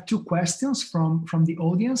 We have 2 questions from the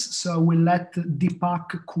audience, so we'll let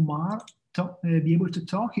Deepak Kumar be able to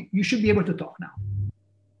talk. You should be able to talk now.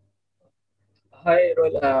 Hi,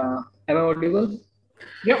 Roel. Am I audible?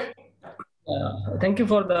 Yep. Thank you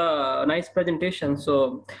for the nice presentation.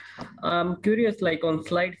 So I'm curious, like on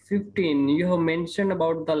slide 15, you have mentioned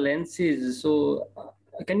about the lenses. So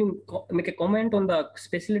can you make a comment on the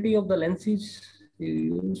specialty of the lenses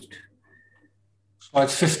you used?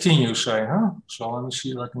 Slide 15, you say, huh? So let me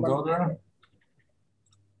see if I can go there.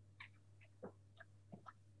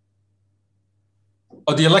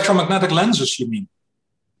 Oh, the electromagnetic lenses, you mean?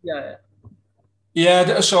 Yeah.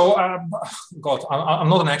 Yeah, so, God, I'm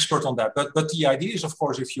not an expert on that, but the idea is, of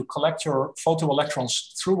course, if you collect your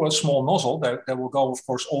photoelectrons through a small nozzle, they will go, of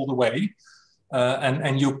course, all the way.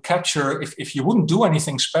 And you capture, if you wouldn't do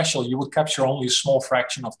anything special, you would capture only a small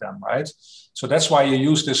fraction of them, right? So that's why you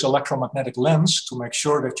use this electromagnetic lens to make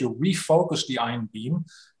sure that you refocus the ion beam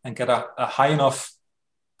and get a high enough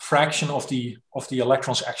fraction of the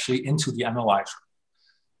electrons actually into the analyzer.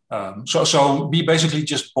 So we basically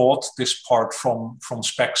just bought this part from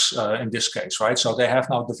Specs in this case, right? So they have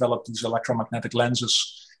now developed these electromagnetic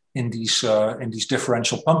lenses in these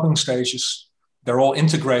differential pumping stages. They're all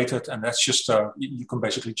integrated, and that's just you can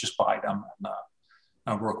basically just buy them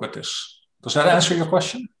and work with this. Does that answer your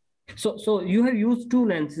question? So you have used 2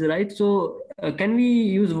 lenses, right? So can we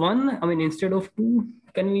use 1? I mean, instead of 2,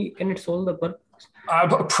 can it solve the purpose?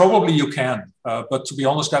 Probably you can, but to be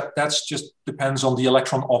honest, that's just depends on the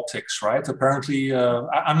electron optics, right? Apparently,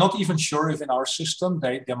 I'm not even sure if in our system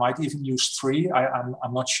they might even use 3.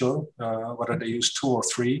 I'm not sure whether they use 2 or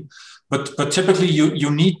 3, but typically you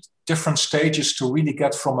need different stages to really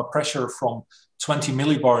get from a pressure from 20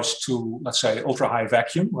 millibars to, let's say, ultra high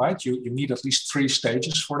vacuum, right? You need at least 3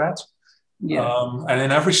 stages for that. Yeah. And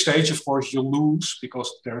in every stage, of course, you lose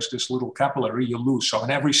because there's this little capillary you lose. So in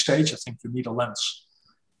every stage, I think you need a lens.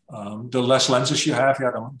 The less lenses you have,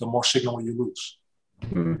 the more signal you lose.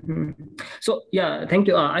 Mm-hmm. So yeah, thank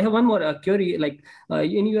you. I have one more query. Like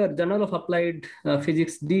in your Journal of Applied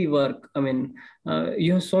Physics D work, I mean,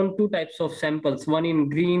 you have shown two types of samples, one in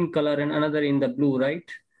green color and another in the blue, right?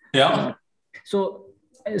 Yeah. So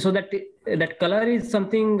that color is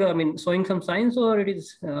something, I mean, showing some signs, or it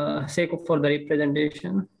is sake for the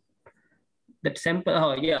representation? That sample,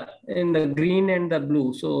 oh yeah, in the green and the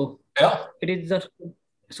blue. So yeah, it is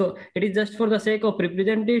just for the sake of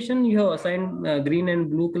representation. You have assigned green and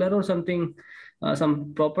blue color or something,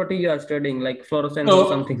 some property you are studying, like fluorescence or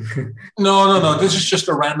something. No. This is just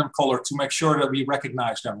a random color to make sure that we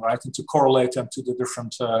recognize them, right, and to correlate them to the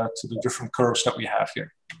different curves that we have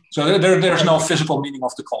here. So there's no physical meaning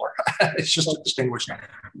of the color. It's just to distinguish them.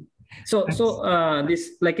 So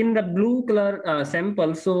this, like in the blue color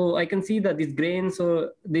sample, so I can see that these grains,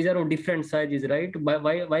 so these are of different sizes, right?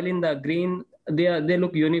 While in the green, they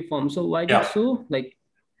look uniform. So why is it so? Like,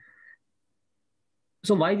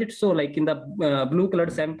 so why is it so? Like in the blue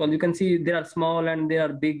colored sample, you can see there are small and there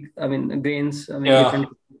are big, I mean, grains, I mean, different.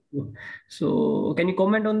 So can you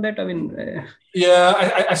comment on that? I mean,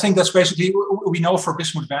 I think that's basically, we know for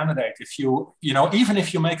bismuth vanadate, if even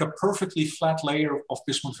if you make a perfectly flat layer of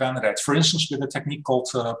bismuth vanadate, for instance, with a technique called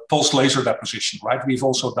pulsed laser deposition, right? We've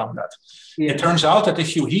also done that. It turns out that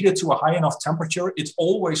if you heat it to a high enough temperature, it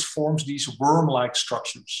always forms these worm-like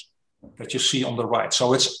structures that you see on the right.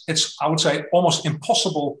 So it's I would say, almost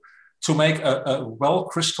impossible to make a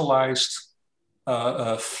well-crystallized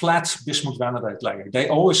flat bismuth vanadate layer. They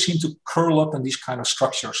always seem to curl up in these kind of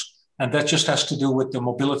structures. And that just has to do with the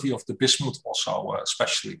mobility of the bismuth also,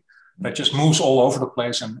 especially. That just moves all over the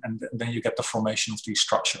place, and then you get the formation of these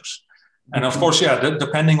structures. And of course,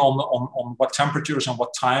 depending on what temperatures and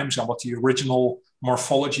what times and what the original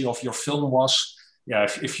morphology of your film was,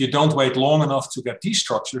 if you don't wait long enough to get these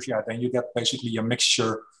structures, then you get basically a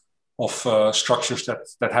mixture of structures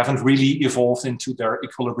that haven't really evolved into their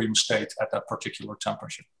equilibrium state at that particular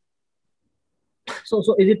temperature. So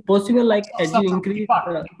is it possible, like, as you increase?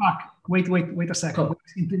 Wait a second. Oh.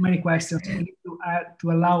 Too many questions. We need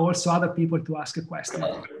to allow also other people to ask a question.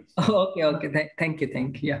 Okay. Thank you.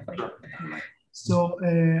 Yeah. So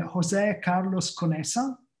Jose Carlos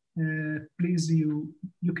Conesa, please, you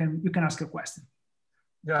can ask a question.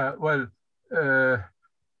 Yeah. Well.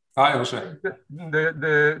 Hi, Jose.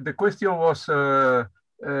 The question was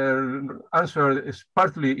answered is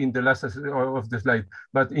partly in the last of the slide,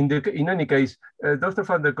 but in any case, Dr.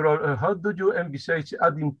 van der Krol, how do you envisage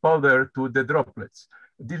adding powder to the droplets?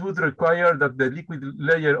 This would require that the liquid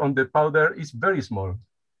layer on the powder is very small.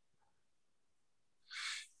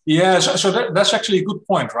 Yeah, so that's actually a good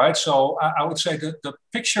point, right? So I would say that the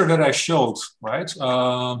picture that I showed, right,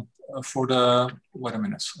 wait a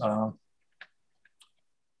minute.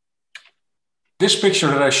 This picture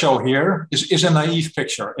that I show here is a naive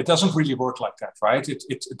picture. It doesn't really work like that, right?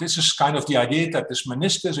 This is kind of the idea that this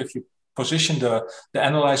meniscus, if you position the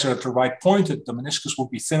analyzer at the right point, the meniscus will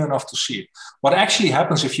be thin enough to see it. What actually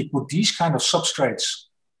happens if you put these kind of substrates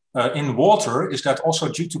in water is that also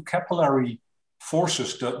due to capillary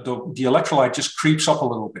forces, the electrolyte just creeps up a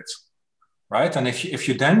little bit, right? And if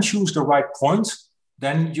you then choose the right point,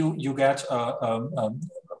 then you get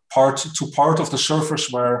part of the surface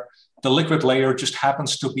where the liquid layer just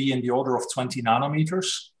happens to be in the order of 20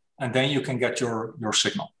 nanometers, and then you can get your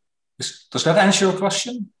signal. Does that answer your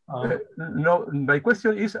question? No, my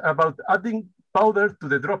question is about adding powder to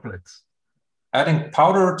the droplets. Adding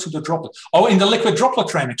powder to the droplet. Oh, in the liquid droplet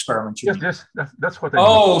train experiment. Yes, that's what I mean.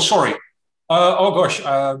 Oh, sorry. Oh gosh,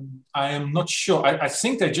 I am not sure. I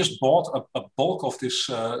think they just bought a bulk of this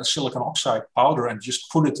silicon oxide powder and just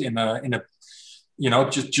put it in a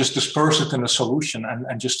just disperse it in a solution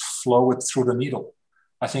and just flow it through the needle.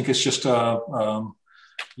 I think it's just,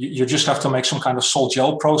 you just have to make some kind of salt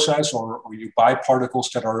gel process, or you buy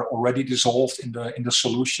particles that are already dissolved in the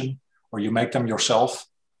solution, or you make them yourself.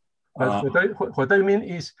 What I mean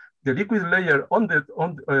is the liquid layer on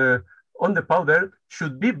the powder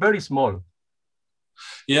should be very small.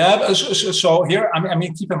 Yeah, so here, I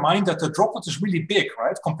mean, keep in mind that the droplet is really big,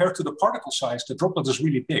 right? Compared to the particle size, the droplet is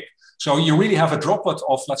really big. So you really have a droplet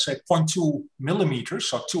of, let's say, 0.2 millimeters,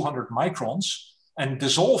 so 200 microns, and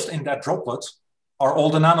dissolved in that droplet are all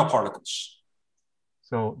the nanoparticles.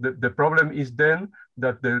 So the problem is then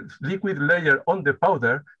that the liquid layer on the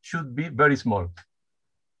powder should be very small.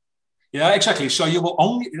 Yeah, exactly. So you will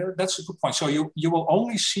only, that's a good point. So you will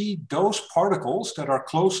only see those particles that are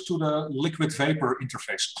close to the liquid vapor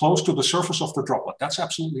interface, close to the surface of the droplet. That's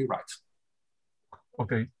absolutely right.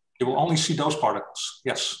 Okay. You will only see those particles.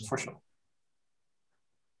 Yes, for sure.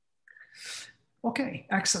 Okay,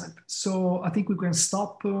 excellent. So I think we can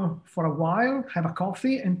stop for a while, have a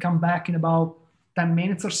coffee, and come back in about 10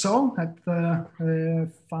 minutes or so at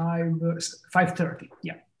 5:30.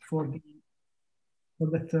 Yeah, for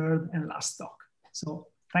the third and last talk. So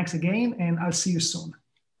thanks again, and I'll see you soon.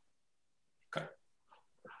 Okay.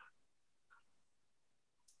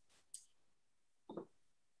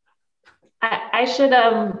 I should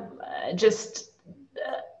just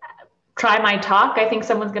try my talk. I think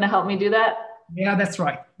someone's going to help me do that. Yeah, that's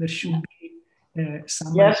right. There should be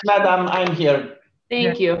someone. Yes, madam, I'm here.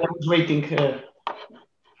 Thank you. I was waiting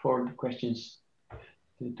for the questions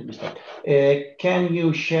to be started. Can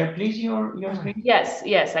you share, please, your screen?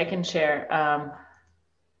 Yes, I can share.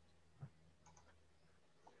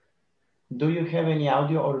 Do you have any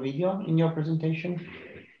audio or video in your presentation?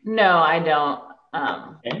 No, I don't.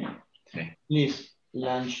 Okay. Please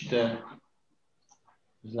launch the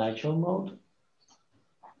slideshow mode.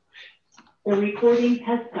 The recording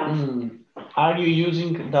has stopped. Are you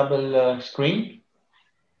using double screen?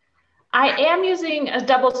 I am using a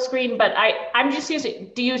double screen, but I'm just using,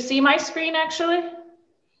 do you see my screen actually?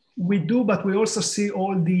 We do, but we also see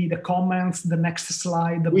all the comments, the next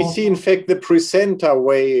slide. We see, in fact, the presenter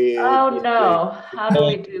way. Oh no, how do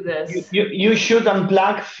we do this? You should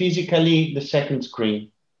unplug physically the second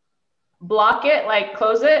screen. Block it, like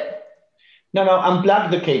close it? No, unplug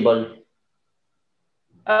the cable.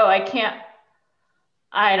 Oh, I can't.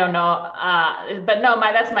 I don't know. But no,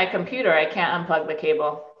 that's my computer. I can't unplug the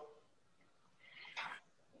cable.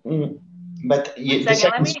 But the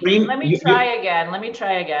second screen. Let me try again. Let me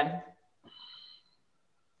try again.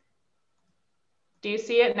 Do you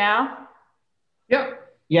see it now? Yeah.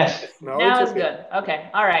 Yes. Now it's good. Okay.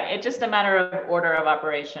 All right. It's just a matter of order of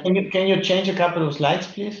operation. Can you change a couple of slides,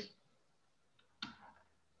 please?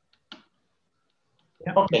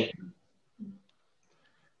 Yeah. Okay.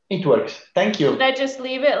 It works. Thank you. Should I just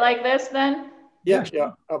leave it like this then? Yeah,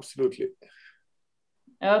 absolutely.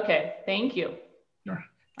 Okay. Thank you. Sure.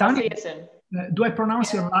 I'll see you soon. Do I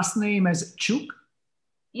pronounce your last name as Chuk?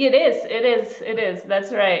 It is. It is. It is.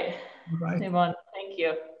 That's right. Right. Simon, thank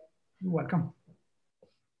you. You're welcome.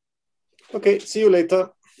 Okay. See you later.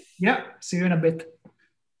 Yeah. See you in a bit.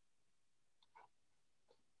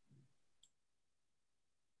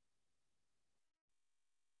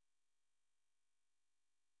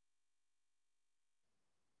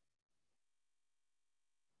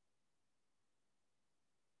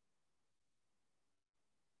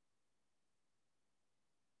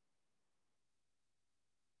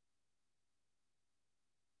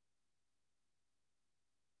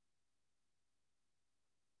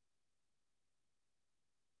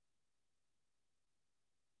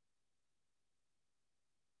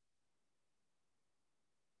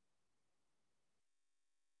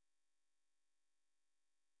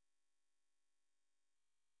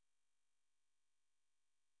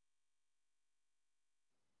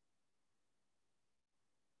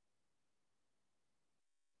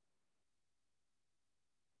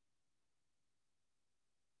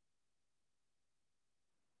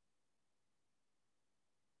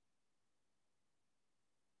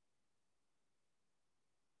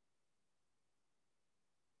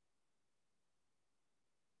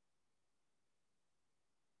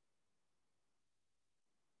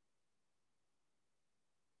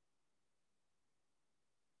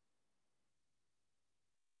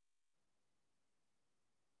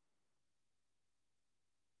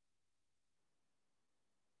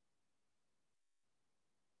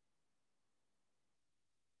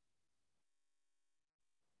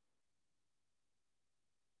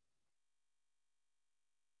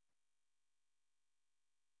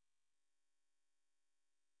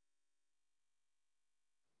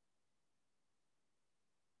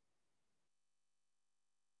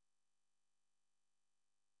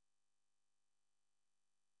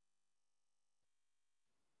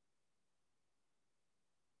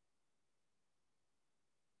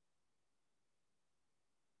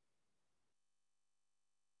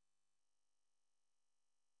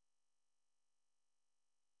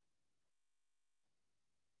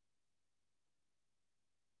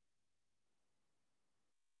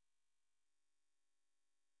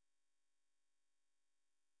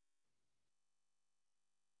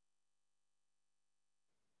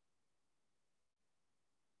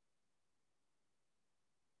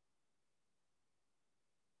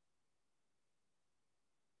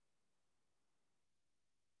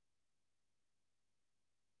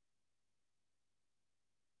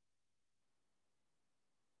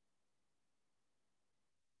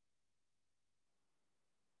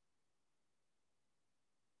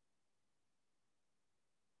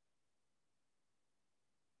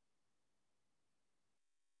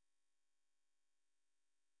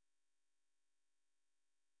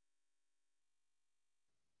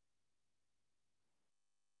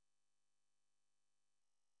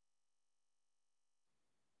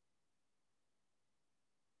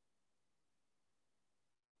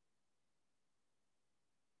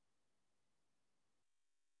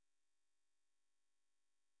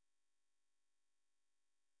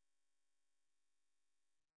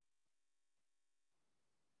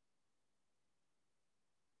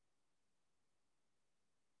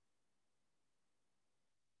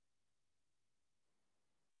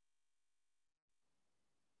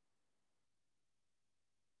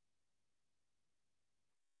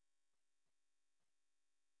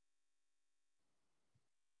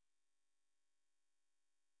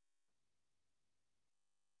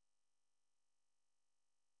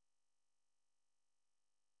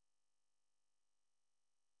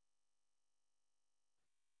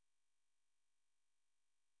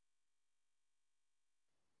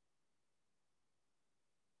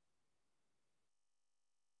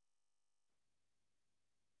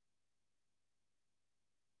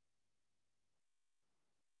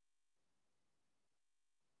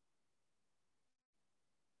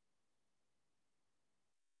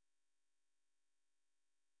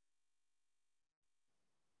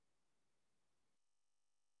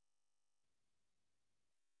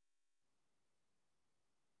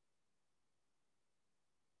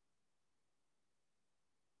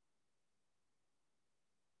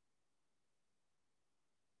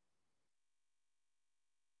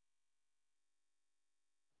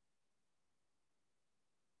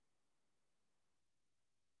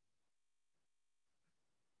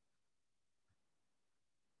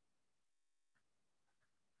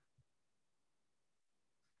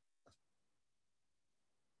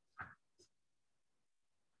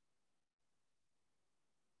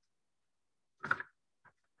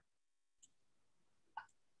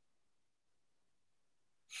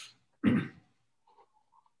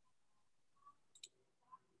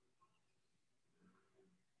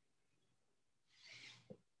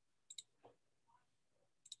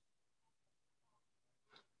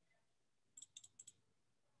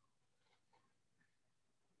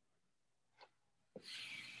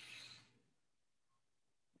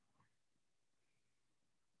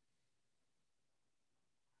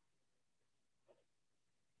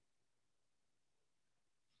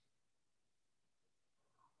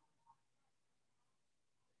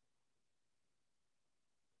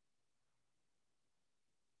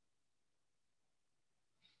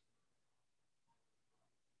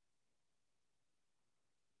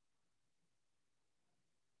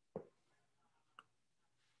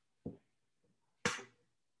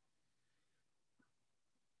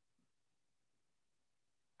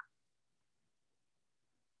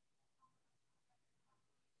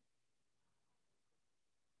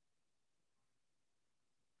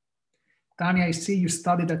 Tanya, I see you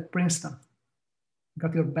studied at Princeton,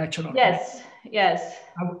 got your bachelor. Yes, yes.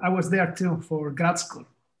 I was there too for grad school.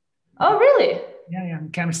 Oh, really? Yeah, in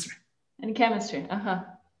chemistry. In chemistry,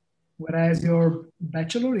 Whereas your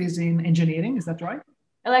bachelor is in engineering, is that right?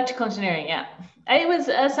 Electrical engineering, yeah. It was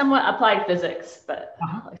somewhat applied physics, but.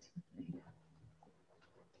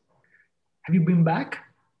 Have you been back?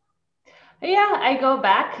 Yeah, I go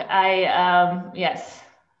back. Yes,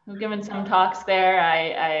 I've given some talks there.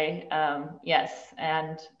 Yes,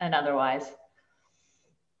 and otherwise.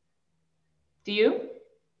 Do you?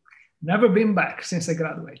 Never been back since I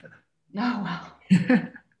graduated. Oh, wow.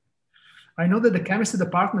 I know that the chemistry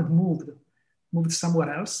department moved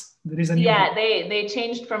somewhere else. There is a new. Yeah, they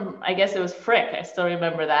changed from, I guess it was Frick. I still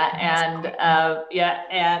remember that. And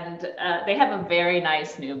they have a very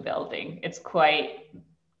nice new building. It's quite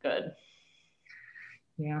good.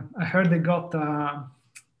 Yeah, I heard they got a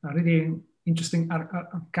really interesting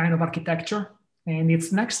kind of architecture, and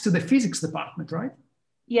it's next to the physics department, right?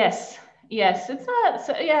 Yes. Yes, it's not.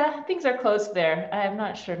 So yeah, things are close there. I'm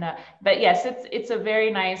not sure now, but yes, it's a very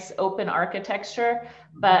nice open architecture.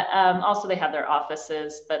 But also they have their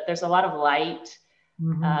offices. But there's a lot of light,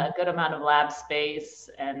 a good amount of lab space,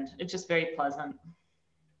 and it's just very pleasant.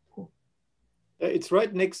 It's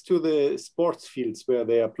right next to the sports fields where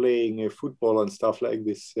they are playing football and stuff like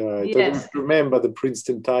this. I don't remember the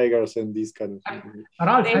Princeton Tigers and these kind of things.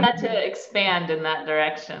 They had to expand in that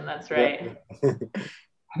direction. That's right. Yeah.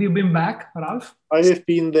 Have you been back, Ralph? I have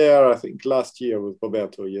been there, I think, last year with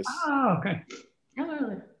Roberto, yes. Ah, okay. Oh,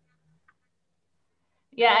 really?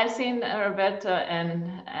 Yeah, I've seen Roberto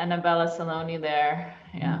and Annabella Saloni there.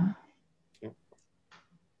 Yeah.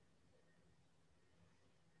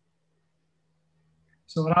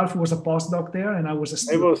 So Ralph was a postdoc there, and I was a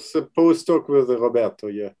student. I was a postdoc with Roberto,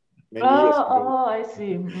 yeah. Many years ago. Oh, I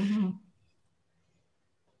see.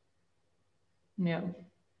 Yeah.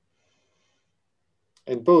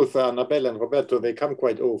 And both Annabelle and Roberto, they come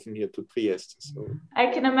quite often here to Trieste. So. I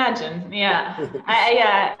can imagine, yeah.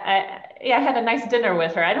 I had a nice dinner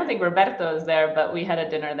with her. I don't think Roberto is there, but we had a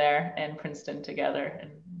dinner there in Princeton together.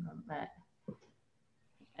 And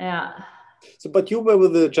yeah. So, but you were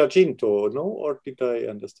with the Giacinto, no? Or did I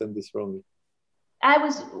understand this wrongly? I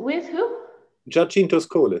was with who? Giacinto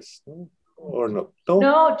Scholes, no? Or no?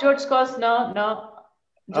 No, George Scholes, no. George.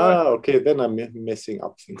 Okay, then I'm messing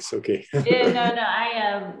up things. Okay. No.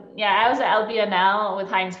 I was at LBNL with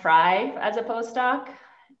Heinz Frey as a postdoc.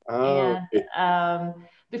 And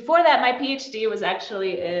before that, my PhD was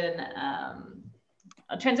actually in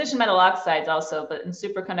transition metal oxides also, but in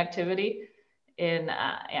superconductivity.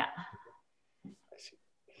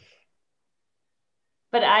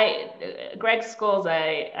 But Greg Scholes,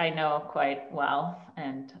 I know quite well,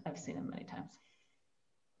 and I've seen him many times.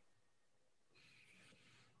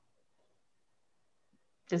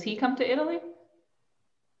 Does he come to Italy?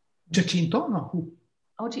 Giacinto? No, who?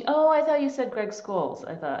 Oh, I thought you said Greg Scholes.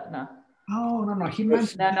 I thought, no. Oh, no, he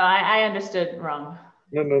meant... No, I understood wrong.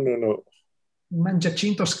 No. He meant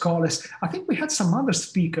Giacinto Scholes. I think we had some other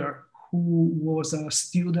speaker who was a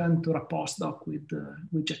student or a postdoc with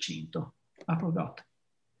Giacinto. I forgot.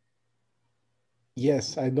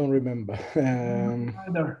 Yes, I don't remember.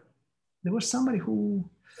 Either. There was somebody who...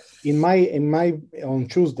 In my on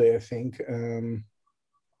Tuesday, I think.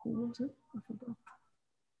 Who was it? I forgot.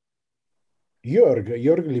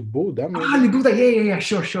 Jörg Libuda. Libuda, yeah,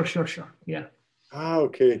 sure. Yeah.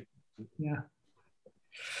 Okay. Yeah.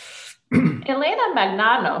 Elena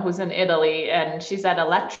Magnano, who's in Italy, and she's at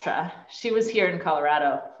Electra. She was here in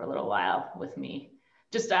Colorado for a little while with me.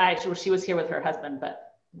 She was here with her husband,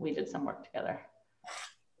 but we did some work together.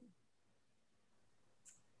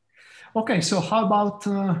 Okay, so how about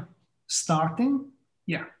starting?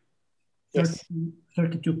 Yeah. Yes.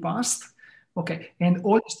 32 past. Okay, and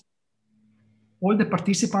all the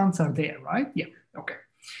participants are there, right? Yeah, okay.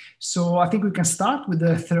 So I think we can start with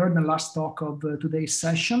the third and last talk of today's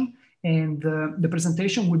session. And the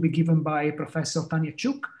presentation will be given by Professor Tanya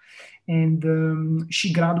Chuk. And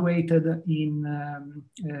she graduated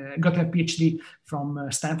got her PhD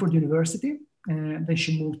from Stanford University. Then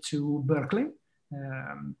she moved to Berkeley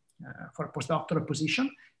for a postdoctoral position,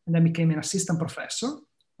 and then became an assistant professor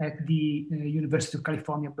at the University of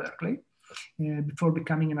California, Berkeley, before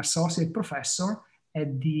becoming an associate professor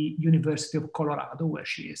at the University of Colorado, where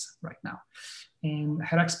she is right now. And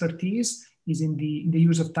her expertise is in the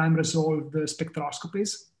use of time-resolved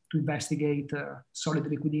spectroscopies to investigate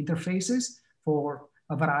solid-liquid interfaces for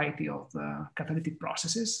a variety of catalytic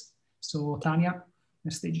processes. So Tanya,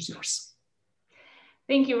 the stage is yours.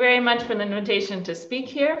 Thank you very much for the invitation to speak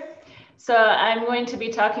here. So I'm going to be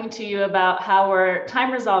talking to you about how we're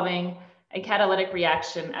time resolving a catalytic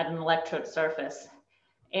reaction at an electrode surface.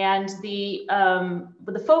 And the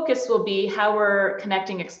focus will be how we're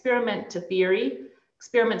connecting experiment to theory.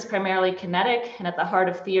 Experiment's primarily kinetic, and at the heart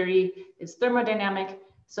of theory is thermodynamic.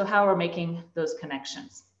 So how we're making those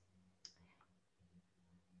connections.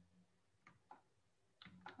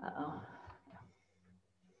 Uh-oh.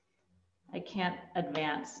 I can't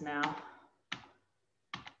advance now.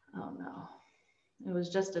 Oh no, it was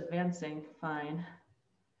just advancing fine.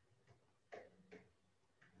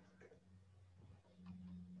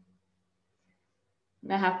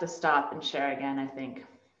 I have to stop and share again, I think.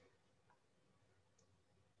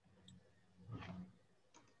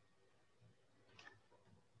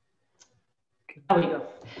 There we go.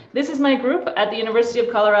 This is my group at the University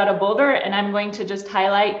of Colorado Boulder, and I'm going to just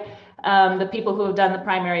highlight the people who have done the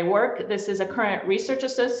primary work. This is a current research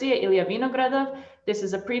associate, Ilya Vinogradov. This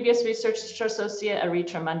is a previous research associate,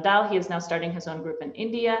 Aritra Mandal. He is now starting his own group in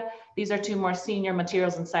India. These are two more senior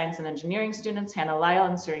materials and science and engineering students, Hannah Lyle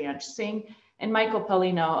and Suryansh Singh, and Michael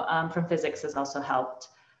Paulino from physics has also helped.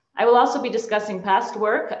 I will also be discussing past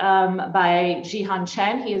work by Jihan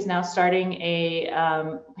Chen. He is now starting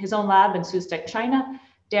his own lab in Suztec, China.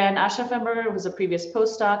 Dan Aschaffenberger was a previous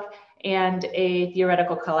postdoc, and a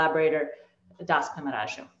theoretical collaborator, Das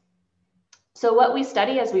Pimaraju. So what we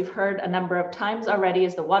study, as we've heard a number of times already,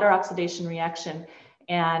 is the water oxidation reaction.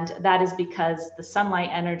 And that is because the sunlight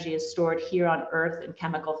energy is stored here on Earth in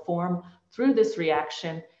chemical form through this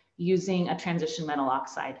reaction using a transition metal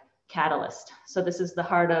oxide catalyst. So this is the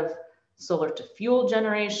heart of solar to fuel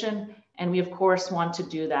generation. And we of course want to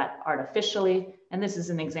do that artificially. And this is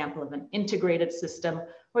an example of an integrated system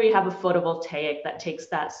where you have a photovoltaic that takes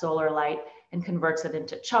that solar light and converts it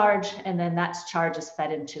into charge. And then that charge is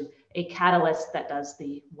fed into a catalyst that does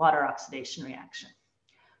the water oxidation reaction.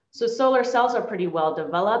 So solar cells are pretty well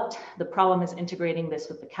developed. The problem is integrating this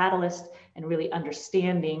with the catalyst and really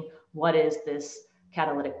understanding what is this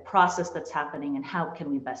catalytic process that's happening and how can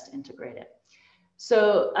we best integrate it.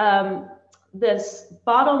 So this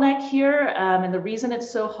bottleneck here, and the reason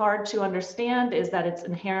it's so hard to understand is that it's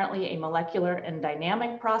inherently a molecular and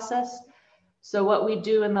dynamic process. So what we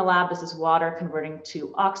do in the lab, this is water converting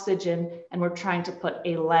to oxygen, and we're trying to put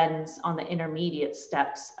a lens on the intermediate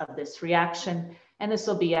steps of this reaction. And this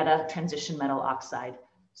will be at a transition metal oxide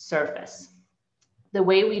surface. The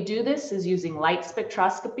way we do this is using light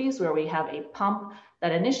spectroscopies, where we have a pump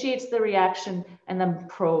that initiates the reaction and then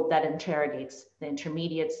probe that interrogates the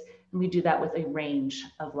intermediates. And we do that with a range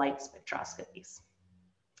of light spectroscopies.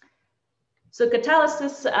 So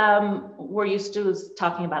catalysis, we're used to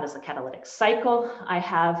talking about as a catalytic cycle. I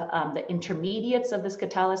have the intermediates of this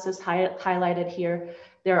catalysis highlighted here.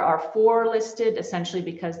 There are 4 listed, essentially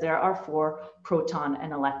because there are 4 proton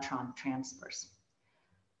and electron transfers.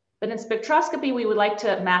 But in spectroscopy, we would like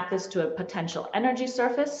to map this to a potential energy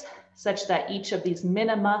surface such that each of these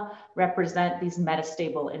minima represent these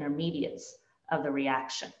metastable intermediates of the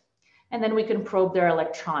reaction. And then we can probe their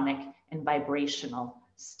electronic and vibrational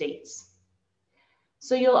states.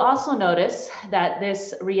 So you'll also notice that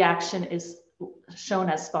this reaction is shown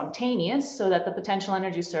as spontaneous, so that the potential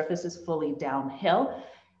energy surface is fully downhill.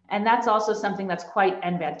 And that's also something that's quite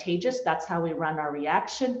advantageous. That's how we run our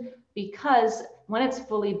reaction, because when it's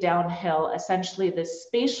fully downhill, essentially this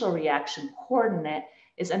spatial reaction coordinate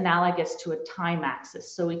is analogous to a time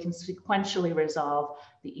axis. So we can sequentially resolve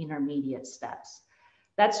the intermediate steps.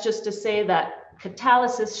 That's just to say that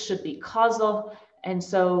catalysis should be causal. And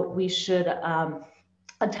so we should,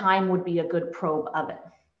 a time would be a good probe of it.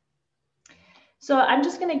 So I'm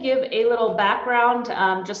just going to give a little background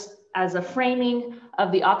just as a framing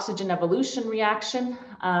of the oxygen evolution reaction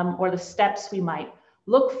or the steps we might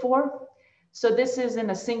look for. So this is in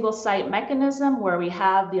a single site mechanism where we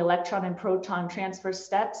have the electron and proton transfer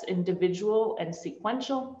steps, individual and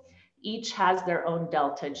sequential. Each has their own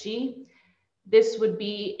delta G. This would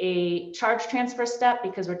be a charge transfer step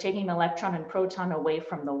because we're taking an electron and proton away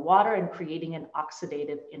from the water and creating an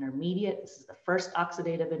oxidative intermediate. This is the first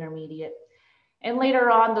oxidative intermediate. And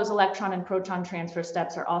later on, those electron and proton transfer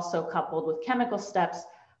steps are also coupled with chemical steps,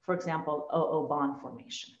 for example, OO bond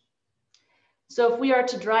formation. So if we are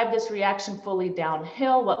to drive this reaction fully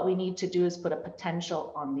downhill, what we need to do is put a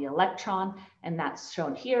potential on the electron, and that's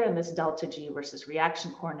shown here in this delta G versus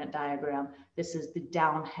reaction coordinate diagram. This is the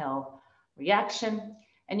downhill reaction.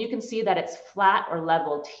 And you can see that it's flat or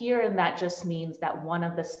leveled here, and that just means that one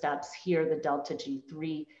of the steps here, the delta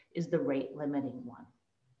G3, is the rate limiting one.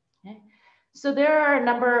 Okay. So there are a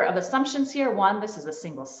number of assumptions here. One, this is a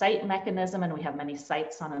single site mechanism, and we have many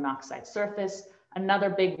sites on an oxide surface. Another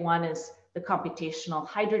big one is the computational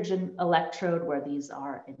hydrogen electrode, where these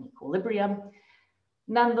are in equilibrium.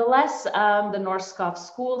 Nonetheless, the Norskov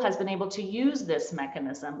school has been able to use this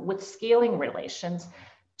mechanism with scaling relations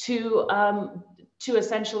to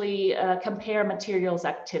essentially compare materials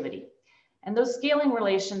activity. And those scaling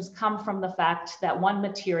relations come from the fact that one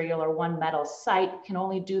material or one metal site can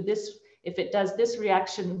only do this. If it does this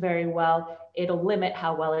reaction very well, it'll limit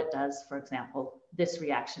how well it does, for example, this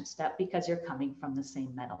reaction step, because you're coming from the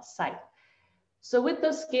same metal site. So with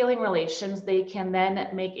those scaling relations, they can then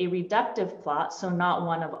make a reductive plot. So not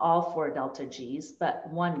one of all 4 delta Gs, but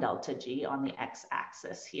one delta G on the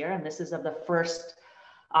x-axis here. And this is of the first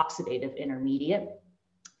oxidative intermediate.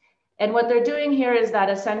 And what they're doing here is that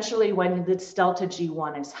essentially when this delta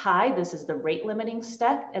G1 is high, this is the rate limiting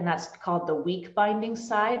step, and that's called the weak binding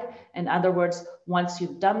side. In other words, once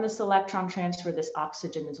you've done this electron transfer, this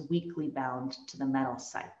oxygen is weakly bound to the metal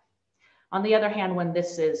site. On the other hand, when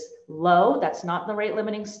this is low, that's not the rate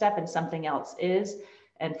limiting step and something else is.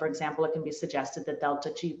 And for example, it can be suggested that delta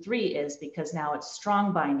G3 is because now it's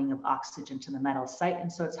strong binding of oxygen to the metal site.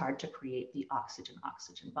 And so it's hard to create the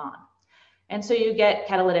oxygen-oxygen bond. And so you get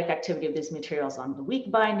catalytic activity of these materials on the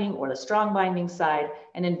weak binding or the strong binding side,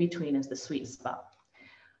 and in between is the sweet spot.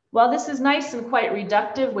 While this is nice and quite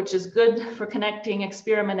reductive, which is good for connecting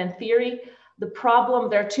experiment and theory, there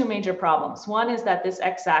are 2 major problems. One is that this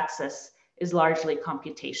x-axis is largely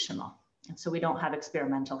computational. And so we don't have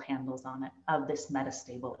experimental handles on it of this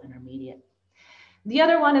metastable intermediate. The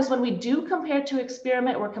other one is when we do compare to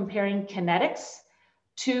experiment, we're comparing kinetics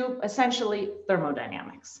to essentially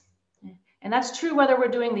thermodynamics. And that's true whether we're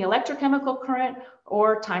doing the electrochemical current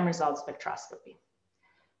or time-resolved spectroscopy.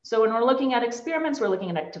 So when we're looking at experiments, we're looking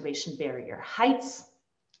at activation barrier heights,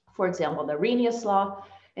 for example, the Arrhenius law,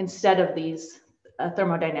 instead of these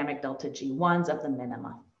thermodynamic delta G1s of the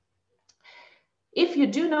minima. If you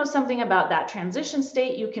do know something about that transition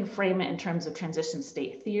state, you can frame it in terms of transition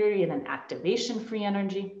state theory and an activation free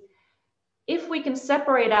energy. If we can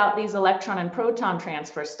separate out these electron and proton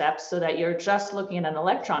transfer steps so that you're just looking at an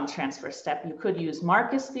electron transfer step, you could use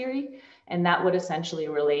Marcus theory, and that would essentially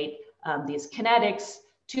relate these kinetics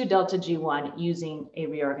to delta G1 using a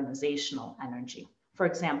reorganizational energy. For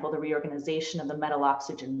example, the reorganization of the metal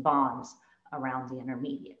oxygen bonds around the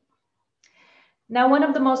intermediate. Now, one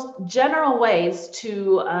of the most general ways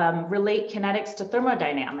to relate kinetics to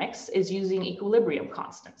thermodynamics is using equilibrium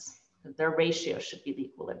constants. Their ratio should be the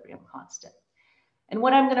equilibrium constant. And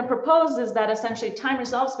what I'm going to propose is that essentially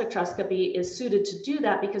time-resolved spectroscopy is suited to do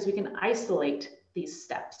that because we can isolate these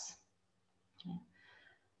steps. Okay.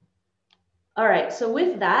 All right, so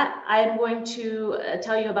with that, I'm going to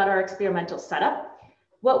tell you about our experimental setup.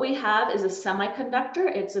 What we have is a semiconductor.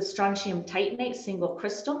 It's a strontium titanate single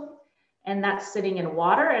crystal. And that's sitting in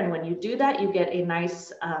water. And when you do that, you get a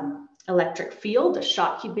nice electric field, a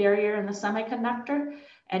Schottky barrier in the semiconductor.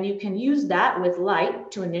 And you can use that with light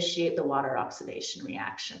to initiate the water oxidation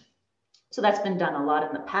reaction. So that's been done a lot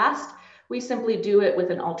in the past. We simply do it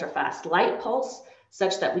with an ultra-fast light pulse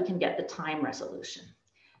such that we can get the time resolution.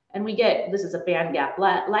 And we get, this is a band gap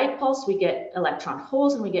light pulse, we get electron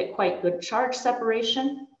holes and we get quite good charge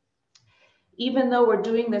separation. Even though we're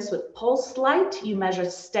doing this with pulsed light, you measure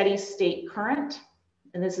steady state current.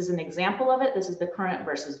 And this is an example of it. This is the current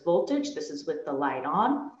versus voltage. This is with the light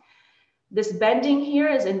on. This bending here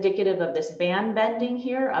is indicative of this band bending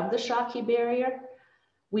here of the Schottky barrier.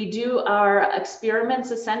 We do our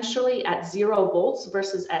experiments essentially at 0 volts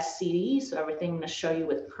versus SCD. So everything I'm going to show you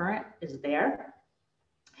with current is there.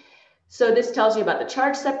 So this tells you about the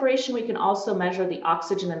charge separation. We can also measure the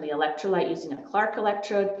oxygen and the electrolyte using a Clark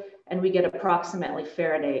electrode. And we get approximately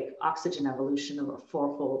Faraday oxygen evolution over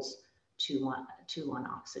 4 folds to one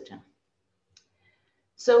oxygen.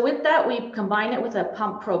 So with that, we combine it with a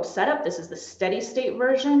pump probe setup. This is the steady state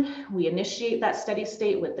version. We initiate that steady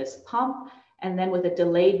state with this pump, and then with a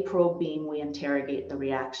delayed probe beam, we interrogate the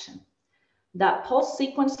reaction. That pulse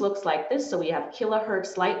sequence looks like this. So we have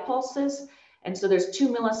kilohertz light pulses. And so there's 2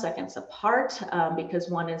 milliseconds apart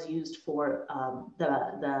because one is used for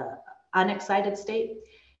the unexcited state.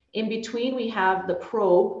 In between, we have the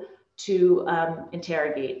probe to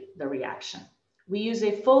interrogate the reaction. We use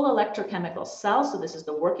a full electrochemical cell. So this is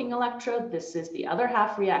the working electrode. This is the other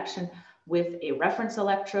half reaction with a reference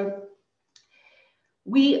electrode.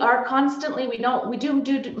 We are constantly, we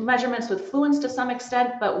do measurements with fluence to some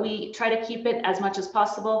extent, but we try to keep it as much as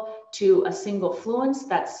possible to a single fluence.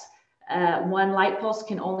 That's one light pulse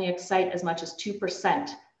can only excite as much as 2%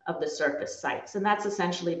 of the surface sites. And that's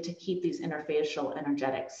essentially to keep these interfacial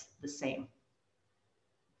energetics the same.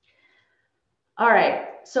 All right,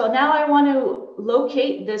 so now I want to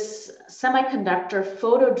locate this semiconductor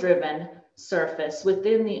photo-driven surface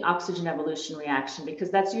within the oxygen evolution reaction, because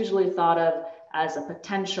that's usually thought of as a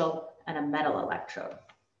potential and a metal electrode.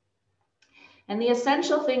 And the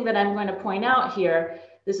essential thing that I'm going to point out here,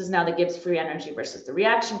 this is now the Gibbs free energy versus the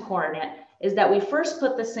reaction coordinate, is that we first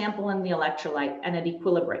put the sample in the electrolyte and it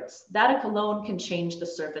equilibrates. That alone can change the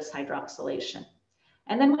surface hydroxylation.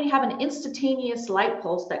 And then we have an instantaneous light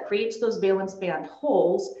pulse that creates those valence band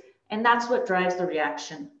holes, and that's what drives the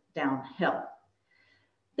reaction downhill.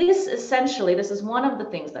 This is one of the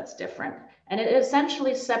things that's different, and it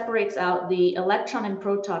essentially separates out the electron and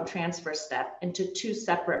proton transfer step into 2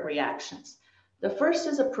 separate reactions. The first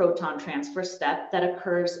is a proton transfer step that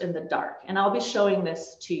occurs in the dark, and I'll be showing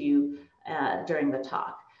this to you during the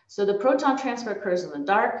talk. So the proton transfer occurs in the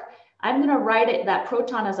dark. I'm going to write it, that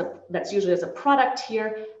proton that's usually as a product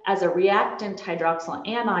here, as a reactant hydroxyl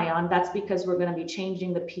anion. That's because we're going to be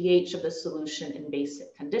changing the pH of the solution in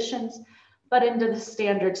basic conditions. But into the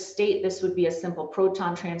standard state, this would be a simple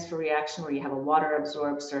proton transfer reaction where you have a water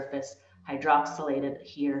absorbed surface hydroxylated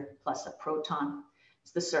here plus a proton.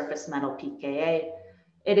 It's the surface metal pKa.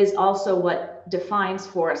 It is also what defines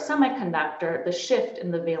for a semiconductor the shift in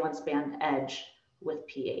the valence band edge with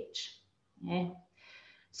pH. Okay.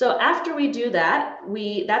 So after we do that,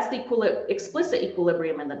 that's the explicit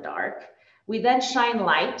equilibrium in the dark. We then shine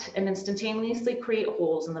light and instantaneously create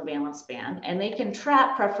holes in the valence band, and they can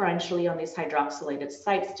trap preferentially on these hydroxylated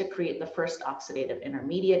sites to create the first oxidative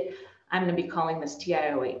intermediate. I'm going to be calling this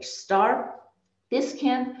TiOH star. This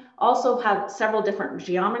can also have several different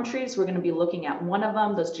geometries. We're going to be looking at one of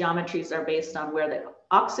them. Those geometries are based on where the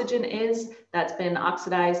oxygen is that's been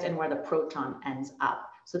oxidized and where the proton ends up.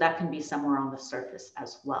 So that can be somewhere on the surface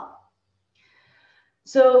as well.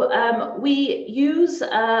 So we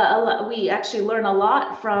actually learn a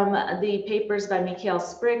lot from the papers by Mikhail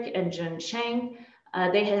Sprick and Jun Chang.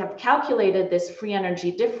 They have calculated this free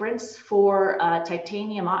energy difference for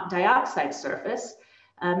titanium dioxide surface.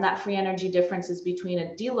 That free energy difference is between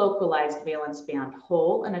a delocalized valence band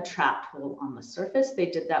hole and a trapped hole on the surface. They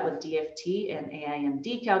did that with DFT and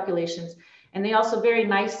AIMD calculations. And they also very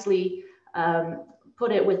nicely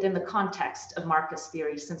put it within the context of Marcus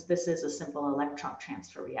theory, since this is a simple electron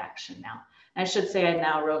transfer reaction now. And I should say I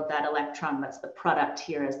now wrote that electron that's the product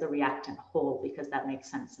here as the reactant hole, because that makes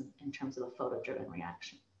sense in terms of a photo-driven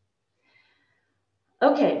reaction.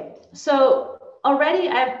 Okay, so already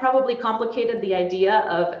I've probably complicated the idea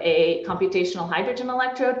of a computational hydrogen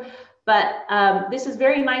electrode, but this is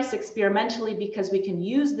very nice experimentally because we can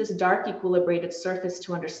use this dark equilibrated surface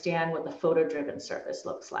to understand what the photo-driven surface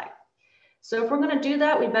looks like. So if we're going to do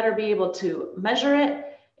that, we better be able to measure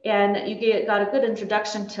it. And you got a good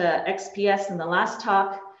introduction to XPS in the last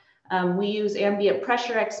talk. We use ambient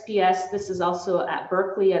pressure XPS. This is also at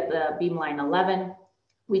Berkeley at the Beamline 11.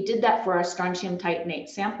 We did that for our strontium titanate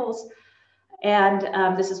samples.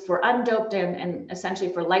 And this is for undoped and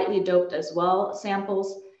essentially for lightly doped as well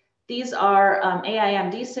samples. These are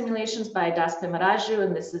AIMD simulations by Daspemaraju,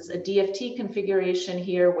 and this is a DFT configuration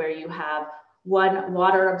here where you have one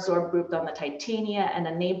water absorbed group on the titania and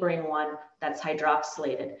a neighboring one that's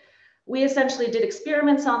hydroxylated. We essentially did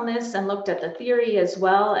experiments on this and looked at the theory as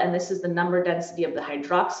well. And this is the number density of the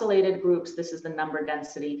hydroxylated groups. This is the number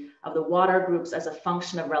density of the water groups as a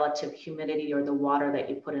function of relative humidity or the water that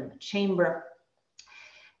you put in the chamber.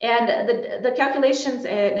 And the calculations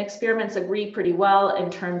and experiments agree pretty well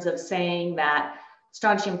in terms of saying that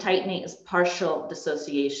strontium titanate is partial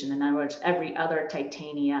dissociation. In other words, every other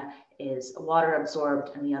titania is water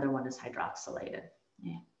absorbed and the other one is hydroxylated.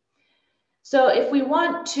 Yeah. So if we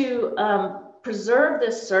want to preserve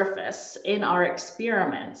this surface in our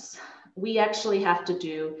experiments, we actually have to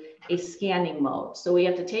do a scanning mode. So we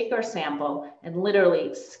have to take our sample and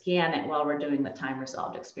literally scan it while we're doing the time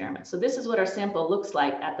resolved experiment. So this is what our sample looks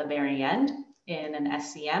like at the very end in an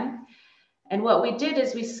SCM. And what we did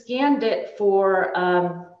is we scanned it for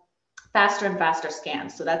faster and faster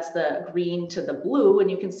scans. So that's the green to the blue,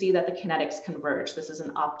 and you can see that the kinetics converge. This is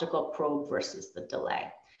an optical probe versus the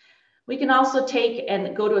delay. We can also take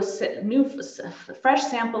and go to a new fresh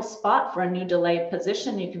sample spot for a new delay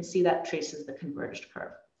position. You can see that traces the converged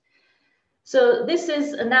curve. So this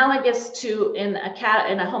is analogous to in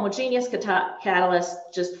a homogeneous catalyst,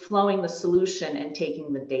 just flowing the solution and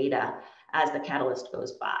taking the data as the catalyst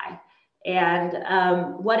goes by.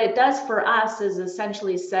 And what it does for us is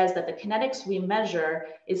essentially says that the kinetics we measure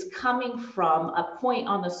is coming from a point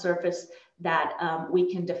on the surface that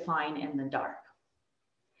we can define in the dark.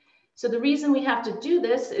 So the reason we have to do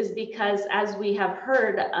this is because, as we have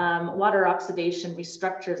heard, water oxidation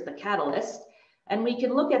restructures the catalyst. And we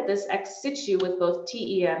can look at this ex situ with both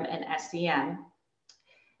TEM and SEM.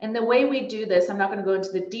 And the way we do this, I'm not going to go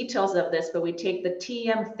into the details of this, but we take the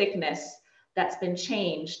TEM thickness that's been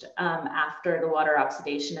changed after the water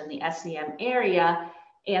oxidation in the SEM area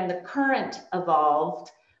and the current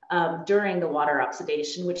evolved during the water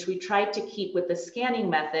oxidation, which we tried to keep with the scanning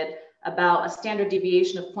method about a standard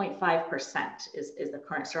deviation of 0.5% is the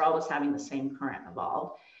current. So we're always having the same current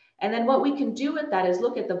evolved. And then what we can do with that is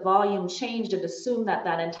look at the volume changed and assume that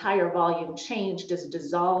that entire volume changed is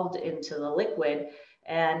dissolved into the liquid.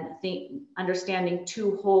 And understanding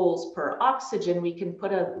 2 holes per oxygen, we can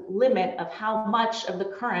put a limit of how much of the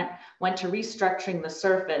current went to restructuring the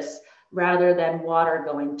surface rather than water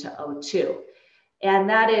going to O2. And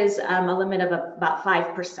that is a limit of about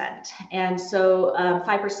 5%. And so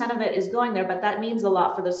 5% of it is going there, but that means a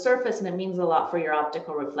lot for the surface and it means a lot for your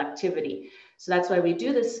optical reflectivity. So that's why we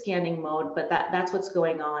do this scanning mode, but that's what's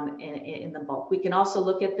going on in the bulk. We can also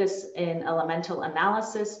look at this in elemental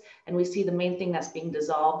analysis, and we see the main thing that's being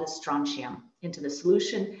dissolved is strontium into the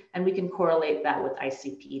solution, and we can correlate that with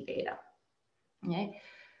ICP data. Okay.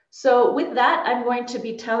 So with that, I'm going to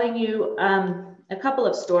be telling you a couple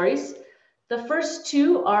of stories. The first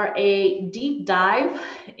 2 are a deep dive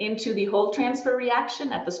into the whole transfer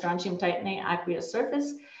reaction at the strontium titanate aqueous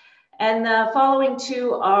surface. And the following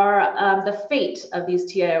 2 are the fate of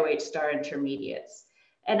these TiOH star intermediates.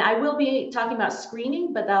 And I will be talking about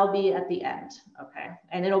screening, but that'll be at the end, okay?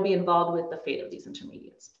 And it'll be involved with the fate of these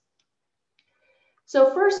intermediates.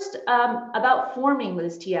 So first, about forming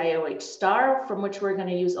this TiOH star, from which we're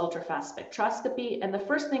gonna use ultrafast spectroscopy. And the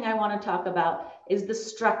first thing I wanna talk about is the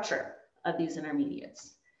structure of these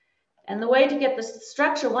intermediates. And the way to get the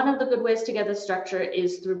structure, one of the good ways to get the structure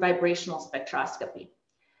is through vibrational spectroscopy.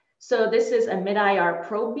 So this is a mid-IR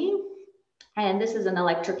probe beam, and this is an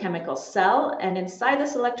electrochemical cell. And inside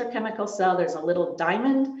this electrochemical cell, there's a little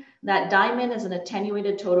diamond. That diamond is an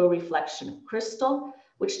attenuated total reflection crystal,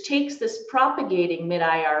 which takes this propagating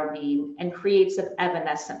mid-IR beam and creates an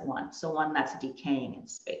evanescent one, so one that's decaying in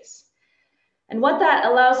space. And what that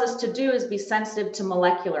allows us to do is be sensitive to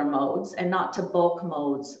molecular modes and not to bulk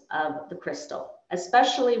modes of the crystal,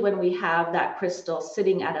 especially when we have that crystal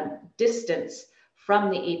sitting at a distance from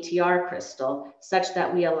the ATR crystal, such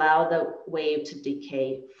that we allow the wave to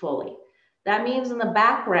decay fully. That means in the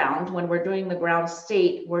background, when we're doing the ground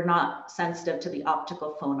state, we're not sensitive to the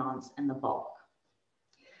optical phonons in the bulk.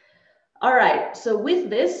 All right, so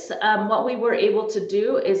with this, what we were able to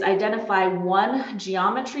do is identify one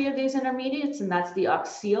geometry of these intermediates, and that's the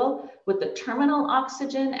oxyl with the terminal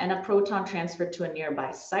oxygen and a proton transferred to a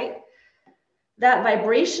nearby site. That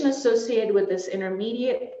vibration associated with this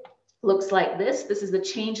intermediate looks like this. This is the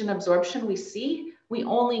change in absorption we see. We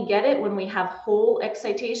only get it when we have whole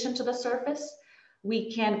excitation to the surface.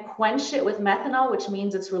 We can quench it with methanol, which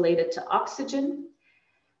means it's related to oxygen.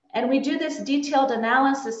 And we do this detailed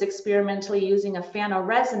analysis experimentally using a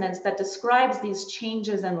phanoresonance that describes these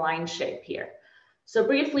changes in line shape here. So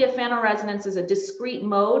briefly, a phanoresonance is a discrete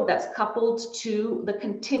mode that's coupled to the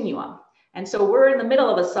continuum. And so we're in the middle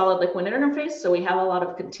of a solid liquid interface, so we have a lot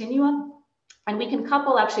of continuum. And we can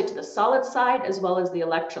couple actually to the solid side as well as the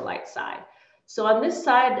electrolyte side. So on this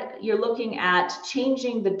side, you're looking at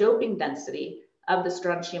changing the doping density of the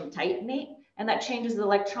strontium titanate, and that changes the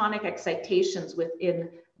electronic excitations within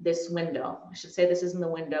this window. I should say this is in the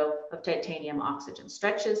window of titanium oxygen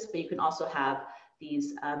stretches, but you can also have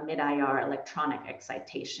these mid-IR electronic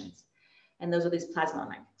excitations. And those are these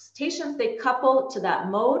plasmonic excitations. They couple to that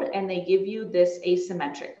mode and they give you this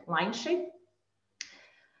asymmetric line shape.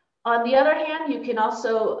 On the other hand, you can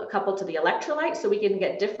also couple to the electrolyte, so we can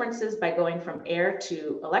get differences by going from air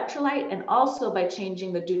to electrolyte, and also by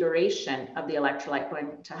changing the deuteration of the electrolyte,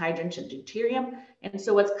 going to hydrogen to deuterium. And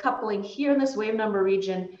so what's coupling here in this wave number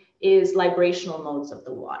region is librational modes of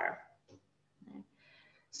the water.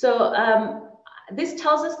 So this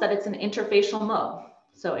tells us that it's an interfacial mode,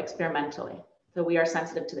 so experimentally. So we are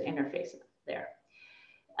sensitive to the interface there.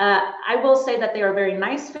 I will say that they are very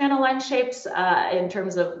nice Fano shapes in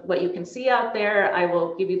terms of what you can see out there. I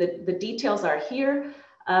will give you the details are here.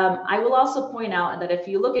 I will also point out that if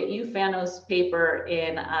you look at Fano's paper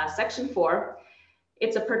in section 4,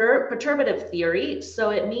 it's a perturbative theory. So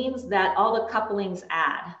it means that all the couplings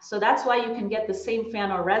add. So that's why you can get the same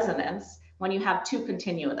Fano resonance when you have two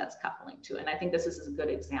continua that's coupling to. And I think this is a good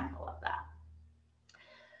example of that.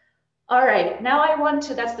 All right, now I want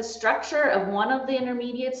to, that's the structure of one of the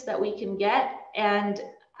intermediates that we can get. And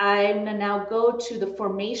I'm gonna now go to the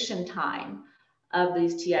formation time of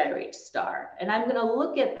these TiRH star. And I'm gonna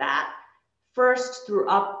look at that first through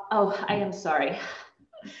I am sorry.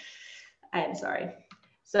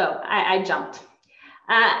 So I jumped.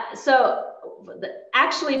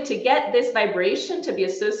 Actually, to get this vibration to be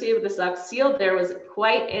associated with this oxyl, there was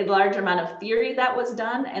quite a large amount of theory that was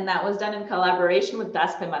done, and that was done in collaboration with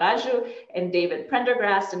Daspe Maraju and David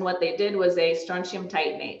Prendergast. And what they did was a strontium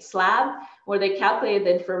titanate slab, where they calculated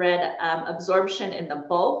the infrared absorption in the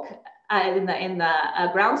bulk, in the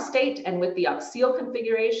ground state, and with the oxyl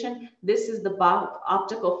configuration. This is the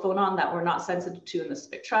optical phonon that we're not sensitive to in the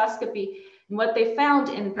spectroscopy. And what they found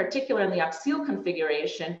in particular in the oxyl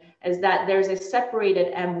configuration is that there's a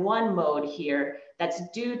separated M1 mode here that's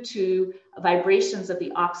due to vibrations of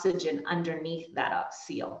the oxygen underneath that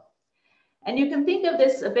oxyl. And you can think of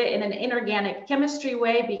this a bit in an inorganic chemistry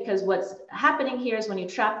way, because what's happening here is when you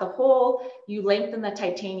trap the hole, you lengthen the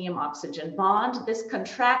titanium oxygen bond. This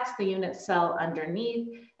contracts the unit cell underneath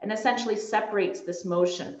and essentially separates this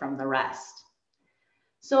motion from the rest.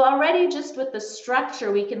 So already just with the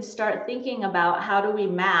structure, we can start thinking about how do we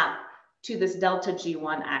map to this delta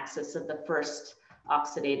G1 axis of the first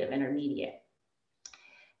oxidative intermediate.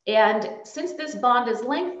 And since this bond is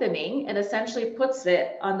lengthening, it essentially puts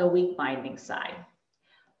it on the weak binding side.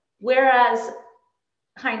 Whereas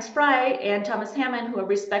Heinz Frey and Thomas Hammond, who have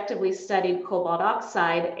respectively studied cobalt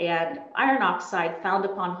oxide and iron oxide, found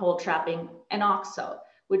upon hole trapping an oxo,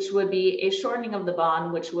 which would be a shortening of the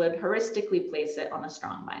bond, which would heuristically place it on a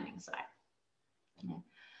strong binding side.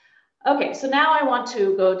 Okay, so now I want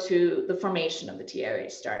to go to the formation of the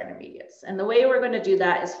TiRH star intermediates. And the way we're going to do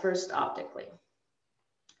that is first optically.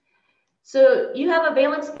 So you have a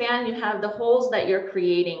valence band, you have the holes that you're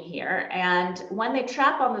creating here. And when they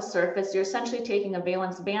trap on the surface, you're essentially taking a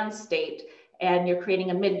valence band state and you're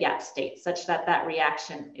creating a mid-gap state such that that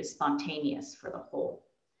reaction is spontaneous for the hole.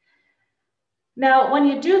 Now, when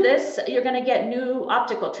you do this, you're going to get new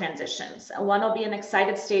optical transitions. One will be an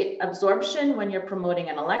excited state absorption when you're promoting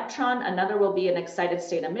an electron. Another will be an excited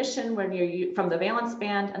state emission when you're from the valence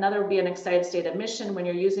band. Another will be an excited state emission when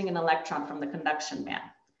you're using an electron from the conduction band.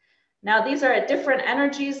 Now, these are at different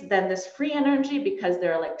energies than this free energy because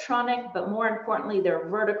they're electronic, but more importantly, they're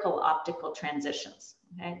vertical optical transitions,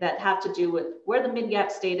 okay, that have to do with where the mid-gap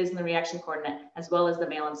state is in the reaction coordinate, as well as the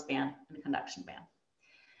valence band and the conduction band.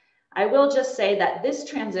 I will just say that this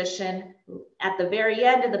transition at the very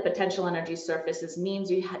end of the potential energy surfaces means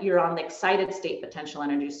you're on the excited state potential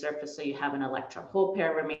energy surface, so you have an electron hole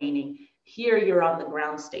pair remaining. Here, you're on the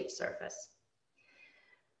ground state surface.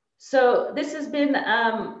 So this has been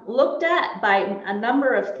looked at by a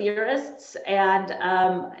number of theorists and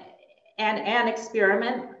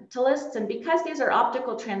experimentalists. And because these are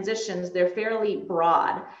optical transitions, they're fairly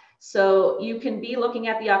broad. So you can be looking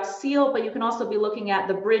at the oxyl, but you can also be looking at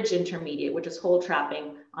the bridge intermediate, which is hole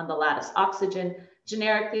trapping on the lattice oxygen.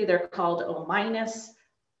 Generically, they're called O-,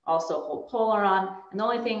 also hole polaron. And the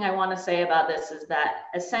only thing I want to say about this is that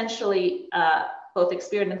essentially, both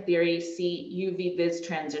experiment and theory see UV vis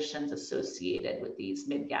transitions associated with these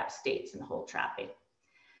mid-gap states and hole trapping.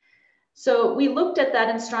 So we looked at that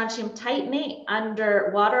in strontium titanate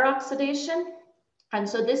under water oxidation. And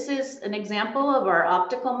so this is an example of our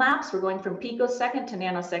optical maps. We're going from picosecond to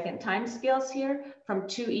nanosecond timescales here, from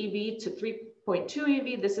 2 eV to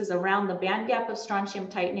 3.2 EV. This is around the band gap of strontium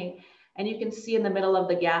titanate. And you can see in the middle of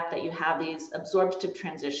the gap that you have these absorptive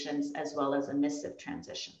transitions as well as emissive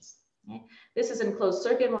transitions. Okay. This is in closed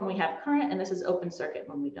circuit when we have current, and this is open circuit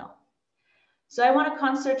when we don't. So I want to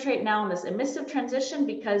concentrate now on this emissive transition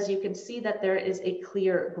because you can see that there is a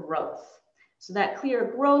clear growth. So that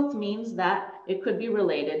clear growth means that it could be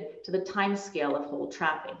related to the time scale of hole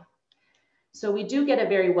trapping. So we do get a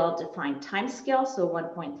very well-defined time scale, so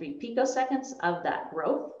 1.3 picoseconds of that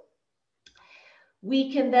growth.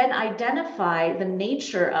 We can then identify the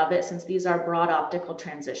nature of it, since these are broad optical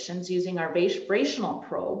transitions, using our vibrational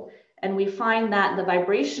probe. And we find that the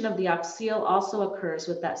vibration of the axial also occurs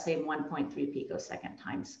with that same 1.3 picosecond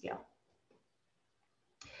time scale.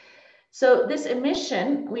 So this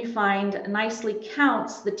emission, we find, nicely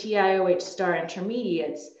counts the TiOH star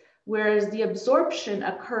intermediates, whereas the absorption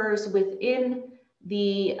occurs within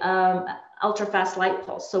the ultrafast light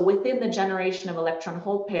pulse, so within the generation of electron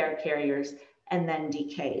hole pair carriers and then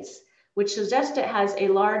decays, which suggests it has a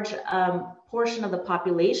large portion of the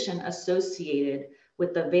population associated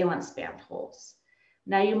with the valence band holes.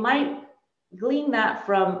 Now you might glean that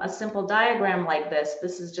from a simple diagram like this.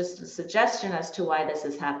 This is just a suggestion as to why this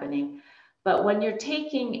is happening. But when you're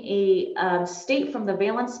taking a state from the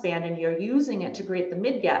valence band and you're using it to create the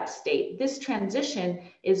mid-gap state, this transition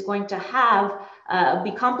is going to have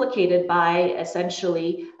be complicated by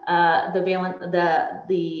essentially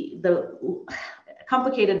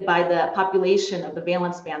complicated by the population of the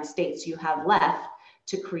valence band states you have left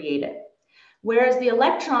to create it. Whereas the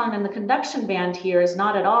electron in the conduction band here is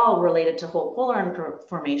not at all related to whole polar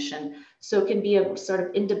formation, so it can be a sort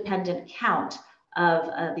of independent count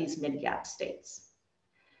of these mid-gap states.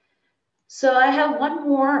 So I have one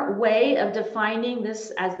more way of defining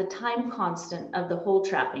this as the time constant of the hole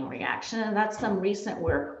trapping reaction, and that's some recent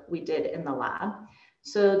work we did in the lab.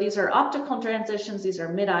 So these are optical transitions, these are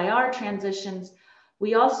mid-IR transitions.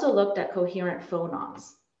 We also looked at coherent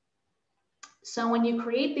phonons. So when you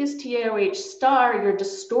create this TiOH star, you're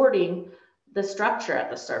distorting the structure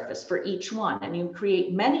at the surface for each one, and you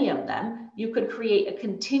create many of them, you could create a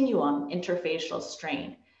continuum interfacial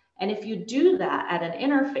strain. And if you do that at an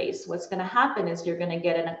interface, what's going to happen is you're going to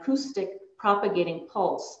get an acoustic propagating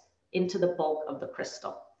pulse into the bulk of the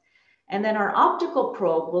crystal. And then our optical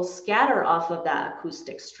probe will scatter off of that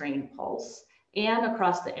acoustic strain pulse and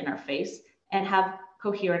across the interface and have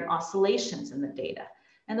coherent oscillations in the data.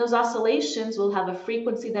 And those oscillations will have a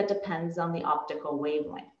frequency that depends on the optical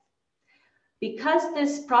wavelength. Because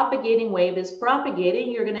this propagating wave is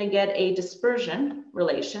propagating, you're going to get a dispersion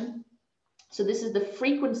relation. So this is the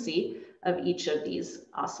frequency of each of these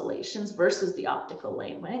oscillations versus the optical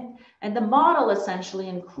wavelength. And the model essentially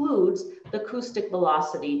includes the acoustic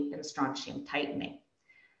velocity in strontium tightening.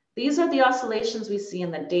 These are the oscillations we see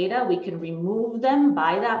in the data. We can remove them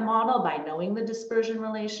by that model by knowing the dispersion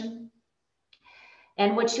relation.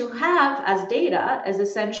 And what you have as data is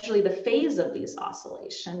essentially the phase of these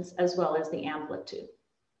oscillations as well as the amplitude.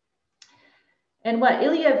 And what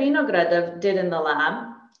Ilya Vinogradov did in the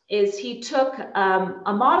lab is he took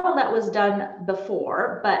a model that was done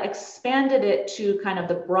before, but expanded it to kind of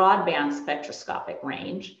the broadband spectroscopic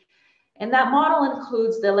range. And that model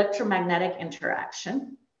includes the electromagnetic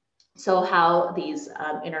interaction, so how these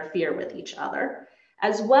interfere with each other,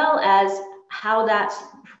 as well as how that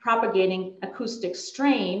propagating acoustic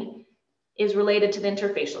strain is related to the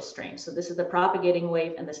interfacial strain. So this is the propagating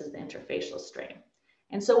wave and this is the interfacial strain.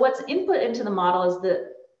 And so what's input into the model is the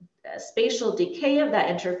spatial decay of that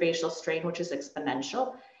interfacial strain, which is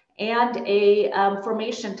exponential, and a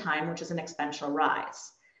formation time, which is an exponential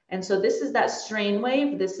rise. And so this is that strain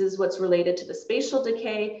wave. This is what's related to the spatial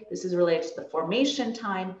decay. This is related to the formation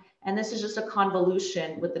time. And this is just a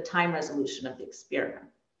convolution with the time resolution of the experiment.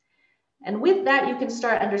 And with that, you can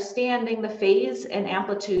start understanding the phase and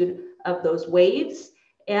amplitude of those waves.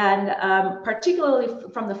 And particularly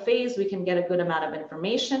from the phase, we can get a good amount of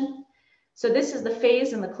information. So this is the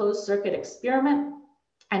phase in the closed circuit experiment.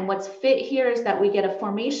 And what's fit here is that we get a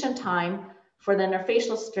formation time for the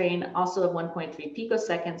interfacial strain also of 1.3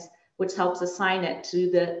 picoseconds, which helps assign it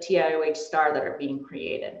to the TiOH star that are being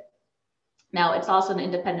created. Now, it's also an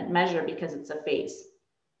independent measure because it's a phase.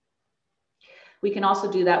 We can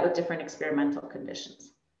also do that with different experimental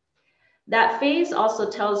conditions. That phase also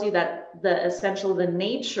tells you that the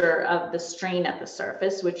nature of the strain at the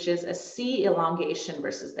surface, which is a C elongation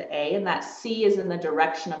versus the A, and that C is in the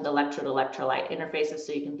direction of the electrode-electrolyte interfaces,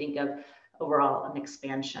 so you can think of overall an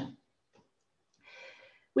expansion.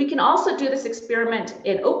 We can also do this experiment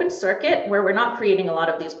in open circuit where we're not creating a lot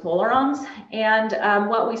of these polarons. And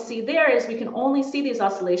what we see there is we can only see these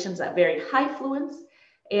oscillations at very high fluence.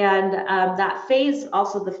 And that phase,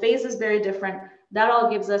 also the phase is very different. That all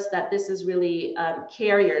gives us that this is really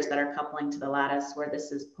carriers that are coupling to the lattice where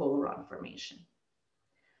this is polaron formation.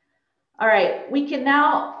 All right, we can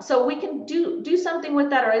now, so we can do something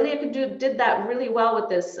with that, or Ilya did that really well with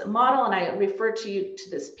this model, and I refer to you to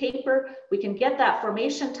this paper. We can get that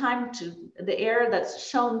formation time to the error that's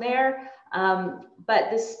shown there,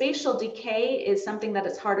 but this spatial decay is something that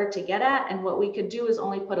is harder to get at, and what we could do is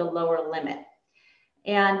only put a lower limit.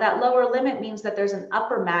 And that lower limit means that there's an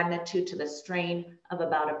upper magnitude to the strain of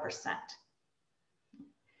about 1%.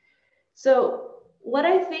 So what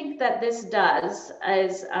I think that this does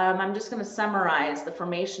is, I'm just going to summarize the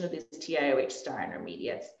formation of these TiOH star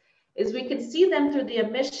intermediates, is we can see them through the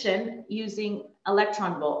emission using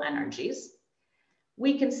electron volt energies.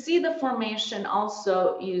 We can see the formation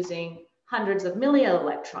also using hundreds of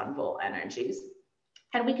milli-electron volt energies.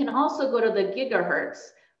 And we can also go to the gigahertz,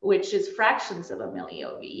 which is fractions of a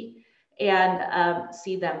milli-eV, and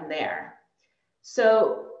see them there.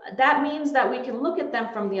 So that means that we can look at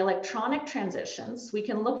them from the electronic transitions. We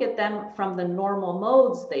can look at them from the normal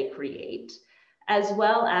modes they create, as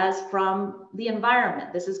well as from the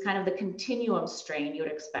environment. This is kind of the continuum strain you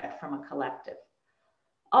would expect from a collective.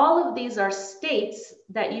 All of these are states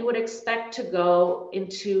that you would expect to go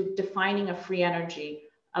into defining a free energy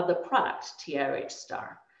of the product, TiOH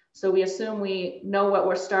star. So we assume we know what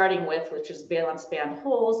we're starting with, which is valence band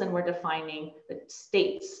holes, and we're defining the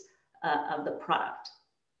states of the product.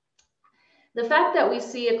 The fact that we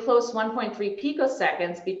see a close 1.3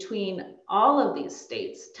 picoseconds between all of these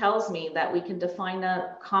states tells me that we can define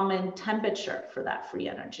a common temperature for that free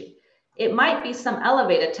energy. It might be some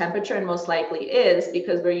elevated temperature, and most likely is,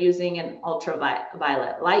 because we're using an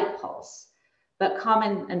ultraviolet light pulse, but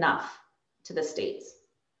common enough to the states.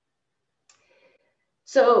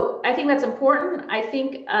 So I think that's important. I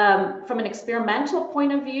think from an experimental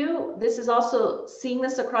point of view, this is also seeing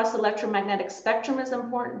this across the electromagnetic spectrum is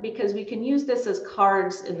important, because we can use this as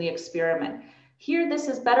cards in the experiment. Here, this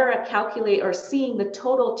is better at calculate or seeing the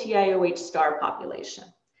total TiOH star population,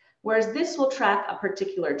 whereas this will track a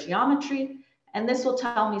particular geometry, and this will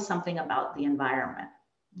tell me something about the environment.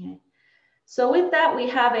 Okay. So with that, we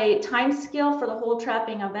have a time scale for the hole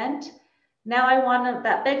trapping event. Now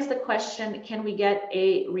that begs the question, can we get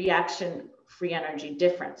a reaction free energy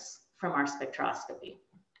difference from our spectroscopy?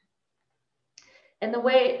 And the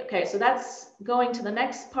way, okay, so that's going to the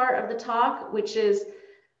next part of the talk, which is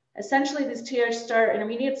essentially these TiOH star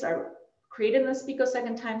intermediates are created in this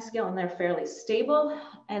picosecond time scale, and they're fairly stable.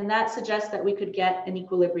 And that suggests that we could get an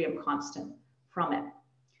equilibrium constant from it.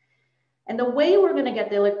 And the way we're going to get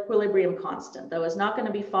the equilibrium constant, though, is not going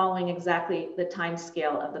to be following exactly the time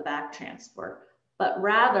scale of the back transport, but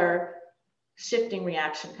rather shifting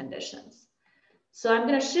reaction conditions. So I'm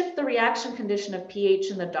going to shift the reaction condition of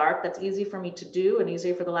pH in the dark. That's easy for me to do and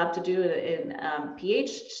easier for the lab to do in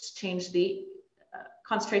pH. Just change the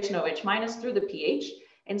concentration of OH minus through the pH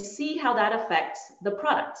and see how that affects the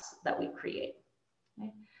products that we create.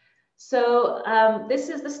 Okay. So this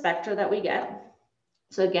is the spectra that we get.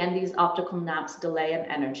 So again, these optical naps delay and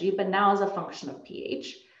energy, but now as a function of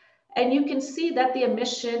pH. And you can see that the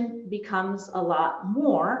emission becomes a lot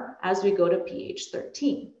more as we go to pH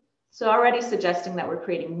 13. So already suggesting that we're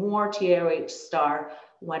creating more TiOH star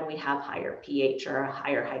when we have higher pH or a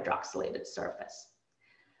higher hydroxylated surface.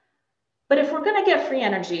 But if we're going to get free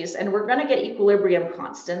energies and we're going to get equilibrium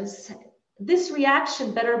constants, this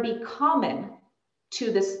reaction better be common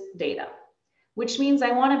to this data, which means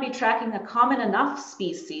I want to be tracking a common enough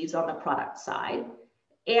species on the product side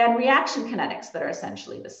and reaction kinetics that are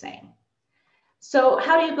essentially the same. So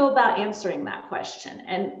how do you go about answering that question?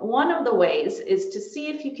 And one of the ways is to see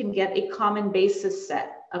if you can get a common basis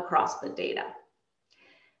set across the data.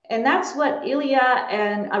 And that's what Ilya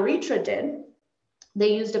and Aritra did.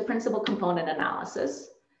 They used a principal component analysis.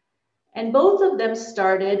 And both of them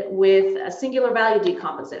started with a singular value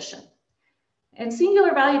decomposition. And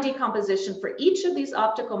singular value decomposition for each of these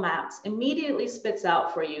optical maps immediately spits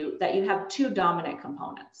out for you that you have two dominant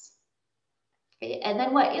components. Okay. And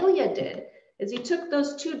then what Ilya did is he took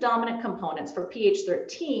those two dominant components for pH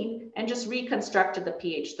 13 and just reconstructed the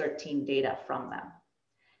pH 13 data from them.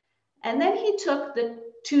 And then he took the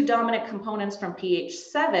two dominant components from pH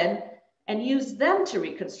 7 and used them to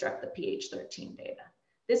reconstruct the pH 13 data.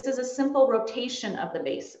 This is a simple rotation of the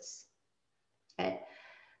basis. Okay.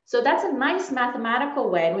 So that's a nice mathematical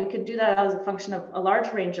way, and we could do that as a function of a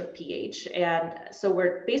large range of pH. And so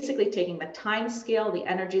we're basically taking the time scale, the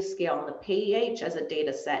energy scale, and the pH as a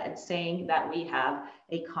data set and saying that we have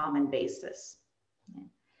a common basis. Okay.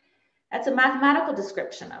 That's a mathematical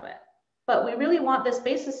description of it. But we really want this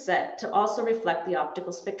basis set to also reflect the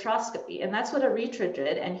optical spectroscopy. And that's what Aritra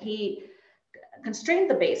did. And he constrained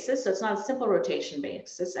the basis, so it's not a simple rotation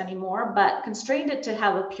basis anymore, but constrained it to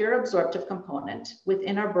have a pure absorptive component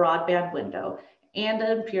within our broadband window and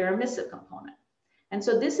a pure emissive component. And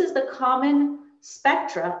so this is the common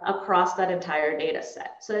spectra across that entire data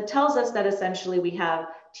set. So it tells us that essentially we have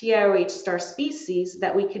TiOH star species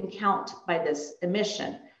that we can count by this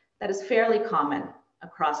emission that is fairly common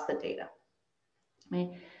across the data.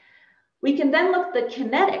 Okay. We can then look at the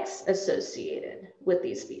kinetics associated with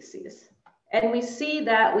these species. And we see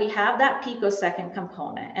that we have that picosecond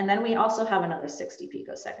component, and then we also have another 60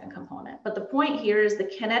 picosecond component. But the point here is the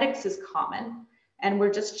kinetics is common, and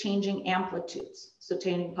we're just changing amplitudes, so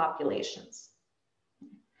changing populations.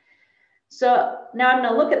 So now I'm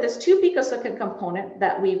going to look at this 2 picosecond component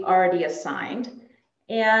that we've already assigned,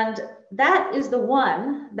 and that is the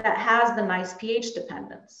one that has the nice pH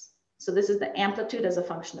dependence. So this is the amplitude as a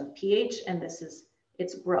function of pH, and this is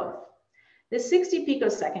its growth. This 60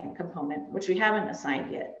 picosecond component, which we haven't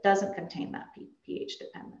assigned yet, doesn't contain that pH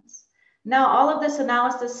dependence. Now, all of this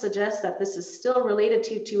analysis suggests that this is still related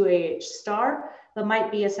to TiOH star, but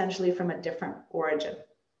might be essentially from a different origin.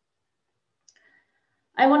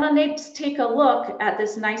 I want to next take a look at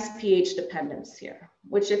this nice pH dependence here,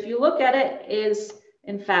 which if you look at it is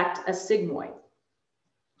in fact a sigmoid.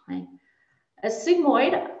 Okay. A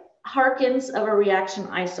sigmoid harkens of a reaction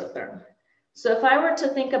isotherm. So if I were to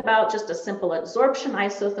think about just a simple adsorption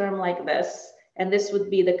isotherm like this, and this would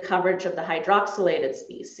be the coverage of the hydroxylated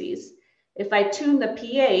species, if I tune the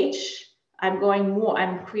pH,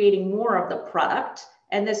 I'm creating more of the product,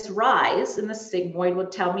 and this rise in the sigmoid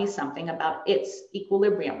would tell me something about its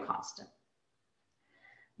equilibrium constant.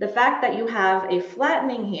 The fact that you have a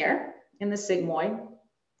flattening here in the sigmoid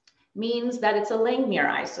means that it's a Langmuir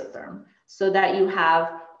isotherm, so that you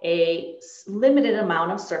have a limited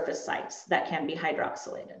amount of surface sites that can be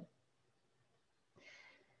hydroxylated.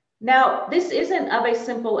 Now, this isn't of a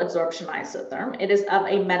simple adsorption isotherm. It is of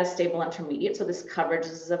a metastable intermediate. So this coverage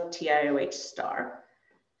is of TiOH star.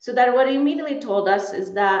 So that what it immediately told us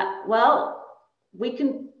is that, well, we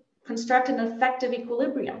can construct an effective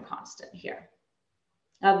equilibrium constant here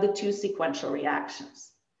of the 2 sequential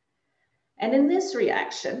reactions. And in this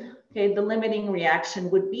reaction, okay, the limiting reaction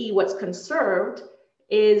would be what's conserved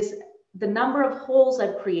is the number of holes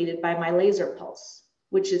I've created by my laser pulse,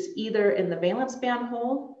 which is either in the valence band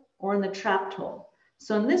hole or in the trapped hole.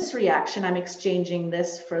 So in this reaction, I'm exchanging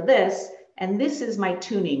this for this, and this is my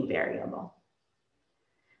tuning variable.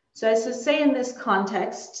 So as to say in this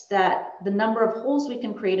context that the number of holes we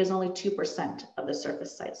can create is only 2% of the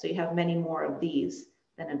surface site. So you have many more of these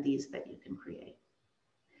than of these that you can create.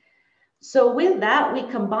 So with that, we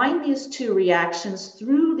combine these 2 reactions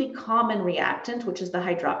through the common reactant, which is the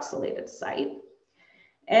hydroxylated site.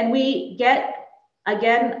 And we get,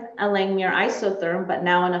 again, a Langmuir isotherm, but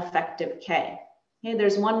now an effective K. Okay,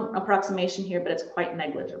 there's one approximation here, but it's quite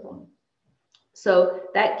negligible. So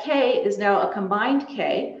that K is now a combined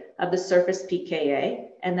K of the surface pKa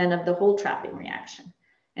and then of the hole trapping reaction.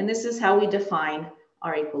 And this is how we define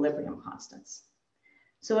our equilibrium constants.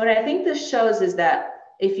 So what I think this shows is that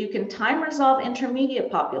if you can time resolve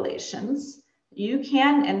intermediate populations, you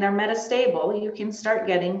can, and they're metastable, you can start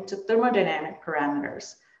getting to thermodynamic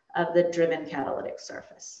parameters of the driven catalytic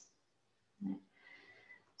surface.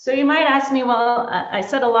 So you might ask me, well, I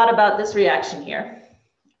said a lot about this reaction here.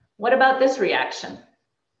 What about this reaction?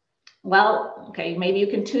 Well, okay, maybe you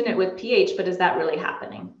can tune it with pH, but is that really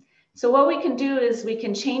happening? So what we can do is we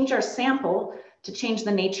can change our sample to change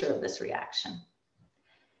the nature of this reaction.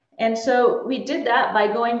 And so we did that by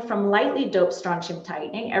going from lightly doped strontium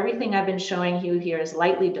titanate. Everything I've been showing you here is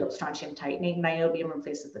lightly doped strontium titanate. Niobium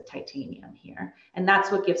replaces the titanium here. And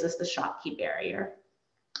that's what gives us the Schottky barrier.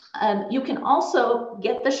 You can also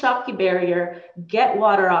get the Schottky barrier, get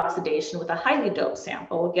water oxidation with a highly doped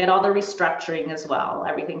sample, get all the restructuring as well.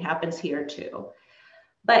 Everything happens here too.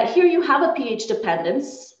 But here you have a pH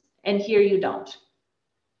dependence, and here you don't.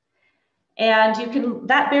 And you can,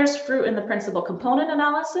 that bears fruit in the principal component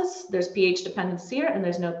analysis. There's pH dependence here, and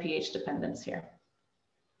there's no pH dependence here.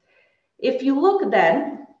 If you look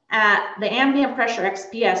then at the ambient pressure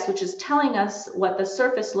XPS, which is telling us what the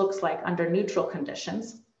surface looks like under neutral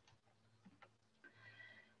conditions,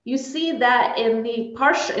 you see that in the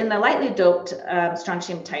lightly doped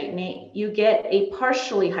strontium titanate, you get a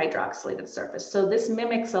partially hydroxylated surface. So this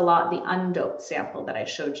mimics a lot the undoped sample that I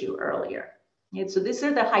showed you earlier. Okay, so these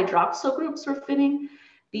are the hydroxyl groups we're fitting.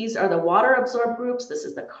 These are the water absorbed groups. This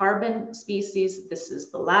is the carbon species. This is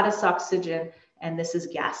the lattice oxygen, and this is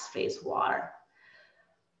gas phase water.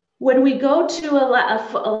 When we go to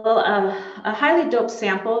a highly doped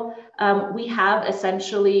sample, we have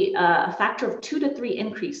essentially a factor of 2 to 3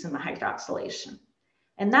 increase in the hydroxylation.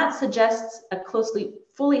 And that suggests a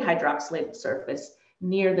fully hydroxylated surface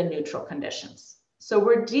near the neutral conditions. So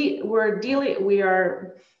we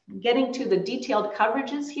are getting to the detailed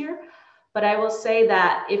coverages here, but I will say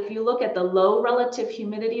that if you look at the low relative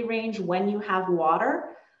humidity range when you have water,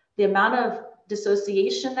 the amount of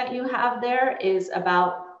dissociation that you have there is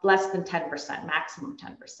about less than 10%, maximum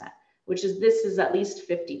 10%, which is, this is at least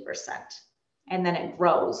 50%. And then it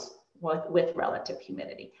grows with relative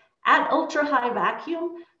humidity. At ultra high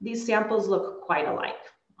vacuum, these samples look quite alike.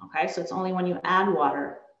 Okay, so it's only when you add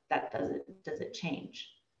water that does it change.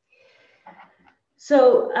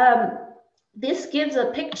 So this gives a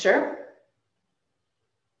picture.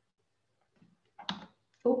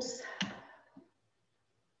 Oops.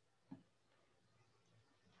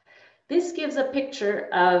 This gives a picture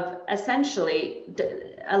of essentially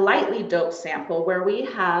a lightly doped sample where we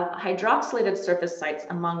have hydroxylated surface sites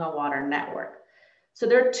among a water network. So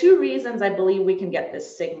there are 2 reasons I believe we can get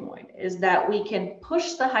this sigmoid, is that we can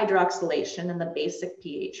push the hydroxylation in the basic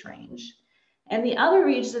pH range. And the other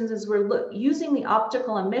reasons is we're using the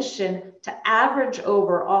optical emission to average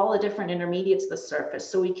over all the different intermediates of the surface,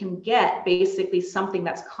 so we can get basically something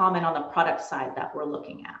that's common on the product side that we're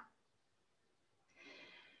looking at.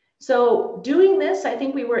 So doing this, I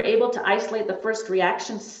think we were able to isolate the first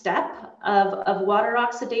reaction step of water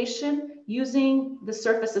oxidation using the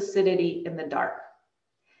surface acidity in the dark.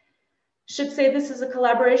 Should say this is a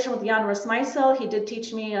collaboration with Jan Rosmeisel. He did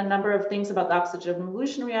teach me a number of things about the oxygen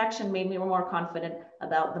evolution reaction, made me more confident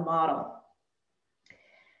about the model.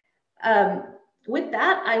 With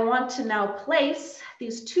that, I want to now place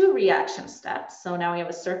these 2 reaction steps. So now we have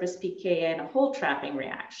a surface pKa and a hole trapping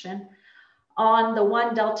reaction on the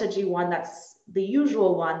 1 delta G1, that's the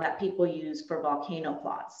usual one that people use for volcano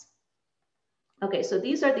plots. Okay, so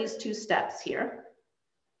these are these 2 steps here.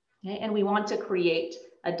 Okay, and we want to create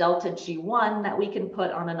a delta G1 that we can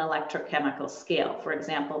put on an electrochemical scale. For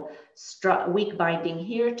example, weak binding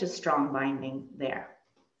here to strong binding there.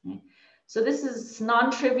 Okay. So this is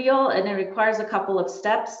non-trivial and it requires a couple of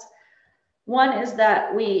steps. One is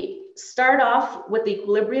that we start off with the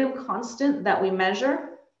equilibrium constant that we measure.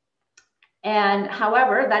 And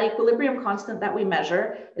however, that equilibrium constant that we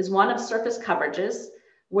measure is one of surface coverages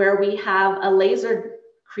where we have a laser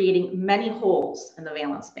creating many holes in the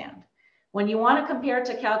valence band. When you want to compare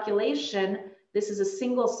to calculation, this is a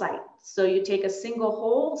single site. So you take a single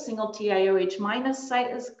hole, single TiOH minus site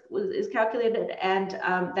is calculated, and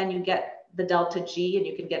then you get the delta G, and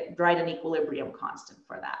you can write an equilibrium constant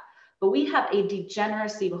for that. But we have a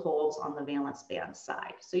degeneracy of holes on the valence band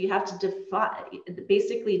side. So you have to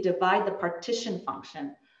basically divide the partition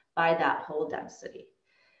function by that hole density.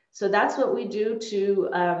 So that's what we do to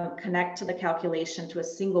connect to the calculation to a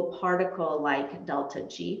single particle like delta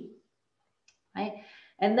G. Right?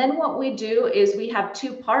 And then what we do is we have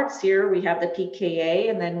 2 parts here. We have the pKa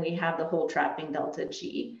and then we have the hole trapping delta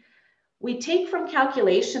G. We take from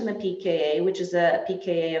calculation the pKa, which is a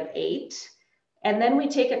pKa of 8. And then we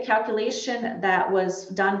take a calculation that was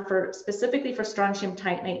done specifically for strontium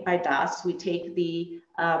titanate by Das. We take the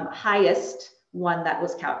highest one that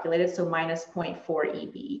was calculated, so minus 0.4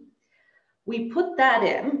 EB. We put that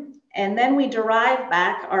in, and then we derive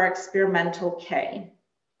back our experimental K.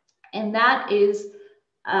 And that is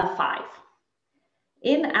 5.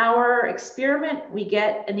 In our experiment, we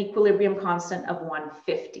get an equilibrium constant of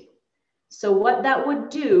 150. So what that would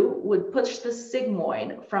do would push the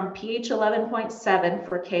sigmoid from pH 11.7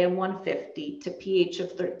 for K of 150 to pH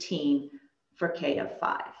of 13 for K of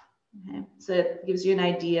 5. Okay? So it gives you an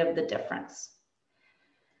idea of the difference.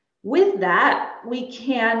 With that, we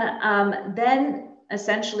can then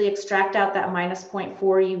essentially extract out that minus 0.4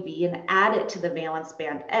 UV and add it to the valence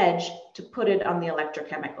band edge to put it on the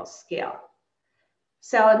electrochemical scale.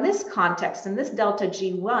 So in this context, in this delta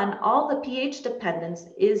G1, all the pH dependence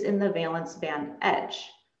is in the valence band edge.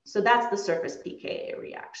 So that's the surface pKa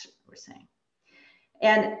reaction we're saying.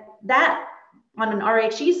 And that on an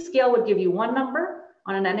RHE scale would give you one number,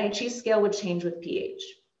 on an NHE scale would change with pH.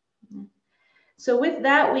 So with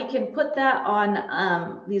that, we can put that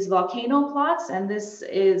on these volcano plots, and this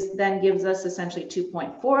then gives us essentially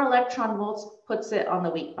 2.4 electron volts, puts it on the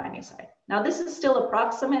weak binding side. Now this is still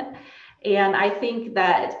approximate, and I think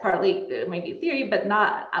that it's partly maybe theory, but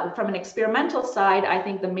not from an experimental side. I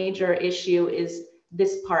think the major issue is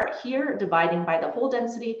this part here, dividing by the hole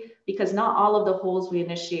density, because not all of the holes we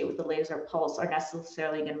initiate with the laser pulse are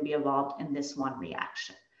necessarily going to be involved in this one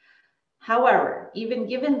reaction. However, even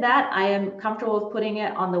given that, I am comfortable with putting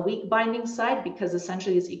it on the weak binding side because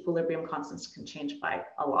essentially these equilibrium constants can change by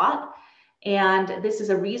a lot. And this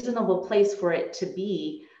is a reasonable place for it to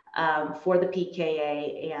be for the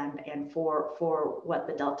pKa and for what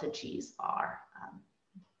the delta G's are.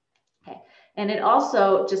 Okay. And it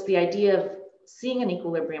also, just the idea of seeing an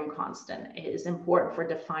equilibrium constant is important for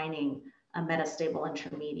defining a metastable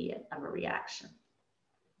intermediate of a reaction.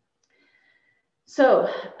 So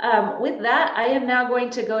with that, I am now going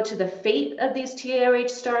to go to the fate of these TiOH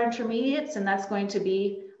star intermediates, and that's going to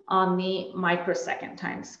be on the microsecond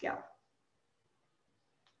time scale.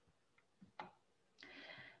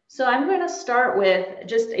 So I'm going to start with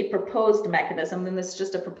just a proposed mechanism, and this is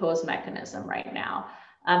just a proposed mechanism right now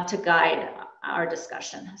to guide our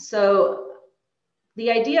discussion. So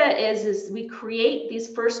the idea is we create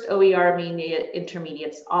these first OER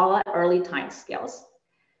intermediates all at early time scales.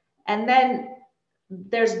 And then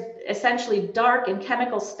there's essentially dark and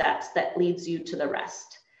chemical steps that leads you to the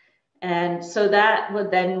rest. And so that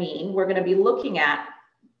would then mean we're going to be looking at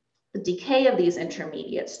the decay of these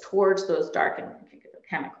intermediates towards those dark and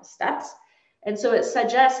chemical steps. And so it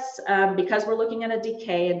suggests, because we're looking at a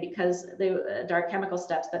decay and because the dark chemical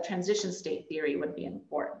steps, that transition state theory would be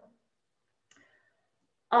important.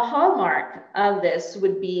 A hallmark of this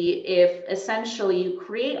would be if essentially you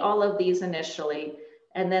create all of these initially,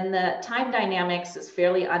 and then the time dynamics is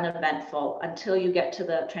fairly uneventful until you get to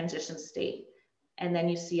the transition state, and then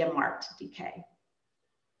you see a marked decay.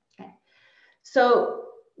 Okay. So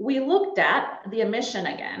we looked at the emission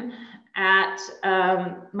again at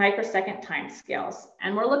microsecond time scales,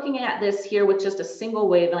 and we're looking at this here with just a single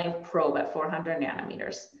wavelength probe at 400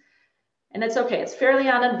 nanometers. And it's okay, it's fairly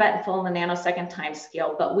uneventful in the nanosecond time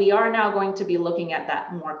scale, but we are now going to be looking at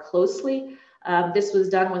that more closely. This was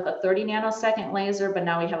done with a 30 nanosecond laser, but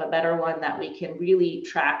now we have a better one that we can really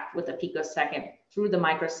track with a picosecond through the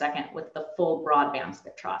microsecond with the full broadband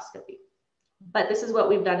spectroscopy. But this is what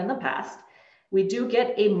we've done in the past. We do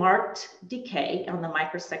get a marked decay on the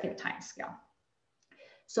microsecond time scale.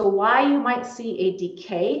 So why you might see a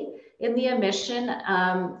decay in the emission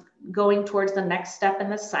going towards the next step in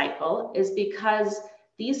the cycle is because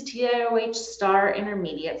these TiOH star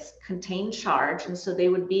intermediates contain charge, and so they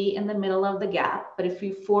would be in the middle of the gap. But if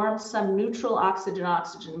you form some neutral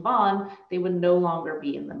oxygen-oxygen bond, they would no longer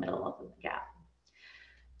be in the middle of the gap.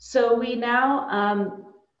 So we now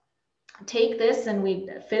take this and we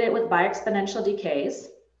fit it with bi-exponential decays,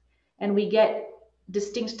 and we get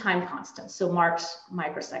distinct time constants, so marked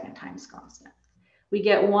microsecond times constant. We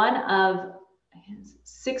get one of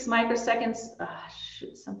 6 microseconds,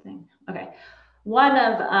 one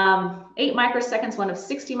of 8 microseconds, one of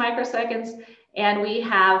 60 microseconds, and we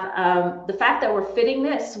have the fact that we're fitting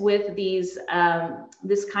this with these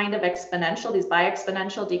this kind of exponential, these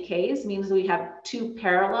bi-exponential decays, means we have 2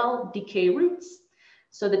 parallel decay routes.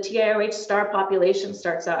 So the TiOH star population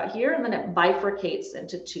starts out here, and then it bifurcates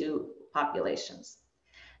into 2 populations.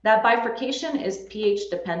 That bifurcation is pH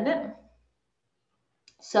dependent.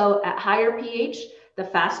 So at higher pH, the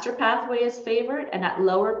faster pathway is favored, and at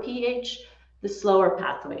lower pH, the slower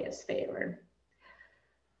pathway is favored.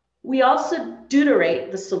 We also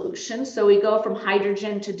deuterate the solution. So we go from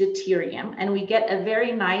hydrogen to deuterium, and we get a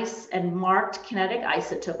very nice and marked kinetic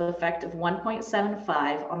isotope effect of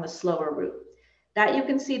 1.75 on the slower route. That you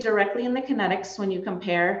can see directly in the kinetics when you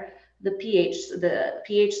compare the pH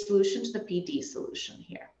solution to the PD solution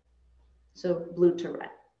here. So blue to red.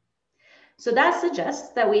 So that suggests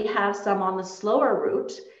that we have some on the slower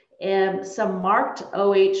route and some marked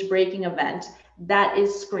OH breaking event that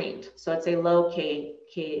is screened. So it's a low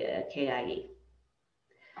KIE.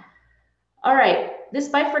 All right, this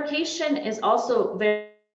bifurcation is also very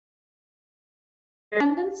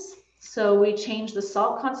dependent. So we change the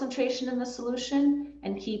salt concentration in the solution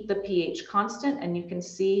and keep the pH constant, and you can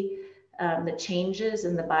see the changes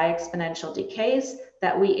in the bi-exponential decays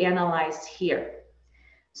that we analyzed here.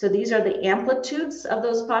 So these are the amplitudes of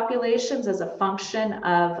those populations as a function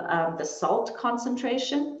of the salt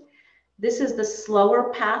concentration. This is the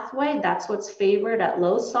slower pathway. That's what's favored at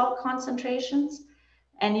low salt concentrations.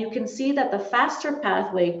 And you can see that the faster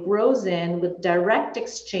pathway grows in with direct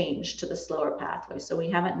exchange to the slower pathway. So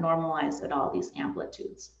we haven't normalized at all these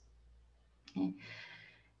amplitudes. Okay.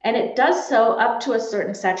 And it does so up to a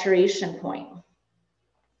certain saturation point.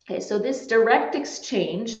 Okay, so this direct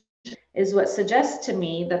exchange is what suggests to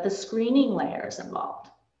me that the screening layer is involved.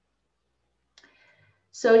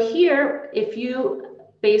 So here, if you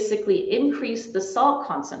basically increase the salt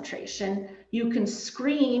concentration, you can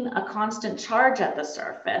screen a constant charge at the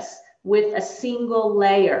surface with a single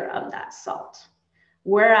layer of that salt.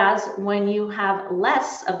 Whereas when you have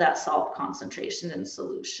less of that salt concentration in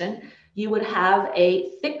solution, you would have a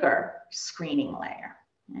thicker screening layer.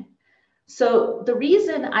 Okay? So the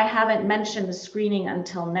reason I haven't mentioned the screening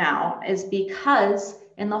until now is because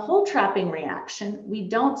in the hole trapping reaction, we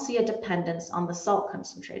don't see a dependence on the salt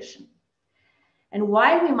concentration. And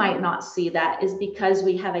why we might not see that is because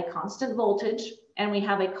we have a constant voltage and we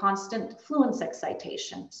have a constant fluence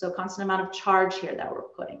excitation. So constant amount of charge here that we're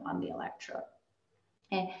putting on the electrode.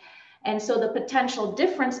 Okay. And so the potential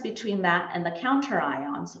difference between that and the counter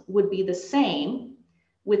ions would be the same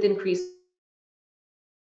with increased,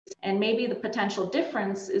 and maybe the potential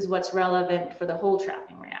difference is what's relevant for the hole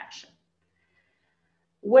trapping reaction.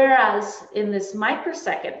 Whereas in this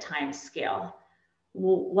microsecond time scale,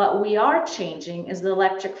 what we are changing is the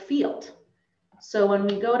electric field. So when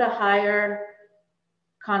we go to higher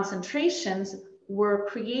concentrations, we're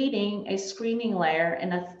creating a screening layer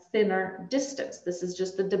in a thinner distance. This is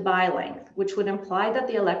just the Debye length, which would imply that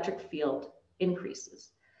the electric field increases.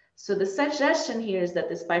 So the suggestion here is that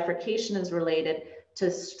this bifurcation is related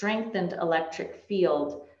to strengthened electric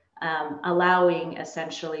field, allowing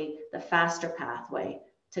essentially the faster pathway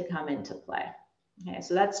to come into play. Okay,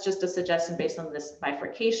 so that's just a suggestion based on this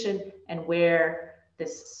bifurcation and where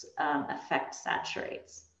this effect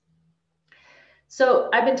saturates. So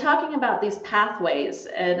I've been talking about these pathways,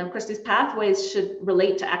 and of course these pathways should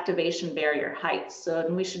relate to activation barrier heights. So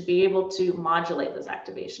we should be able to modulate those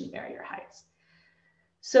activation barrier heights.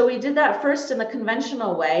 So we did that first in the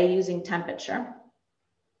conventional way using temperature.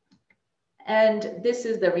 And this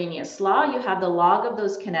is the Arrhenius law. You have the log of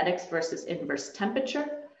those kinetics versus inverse temperature.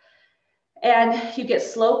 And you get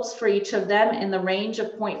slopes for each of them in the range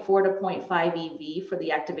of 0.4 to 0.5 eV for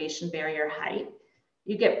the activation barrier height.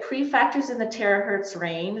 You get prefactors in the terahertz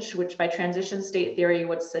range, which by transition state theory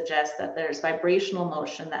would suggest that there's vibrational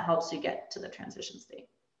motion that helps you get to the transition state.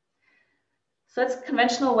 So that's a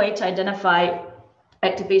conventional way to identify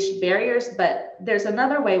activation barriers, but there's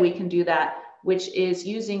another way we can do that, which is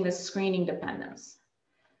using this screening dependence.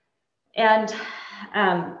 And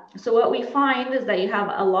so what we find is that you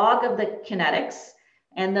have a log of the kinetics,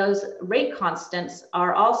 and those rate constants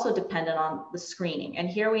are also dependent on the screening. And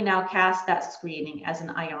here we now cast that screening as an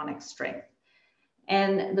ionic strength.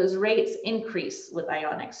 And those rates increase with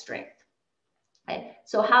ionic strength. Okay.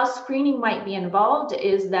 So how screening might be involved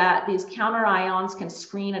is that these counter ions can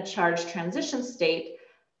screen a charged transition state,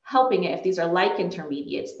 helping it, if these are like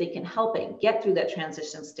intermediates, they can help it get through that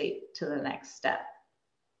transition state to the next step.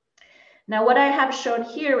 Now, what I have shown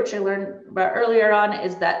here, which I learned about earlier on,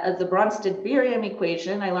 is that the Bronsted-Burium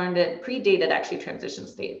equation, I learned it predated actually transition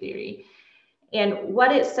state theory. And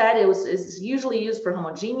what it said is usually used for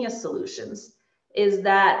homogeneous solutions, is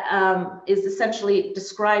that is essentially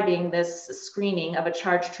describing this screening of a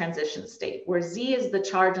charged transition state, where Z is the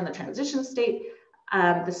charge in the transition state.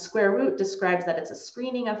 The square root describes that it's a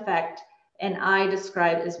screening effect, and I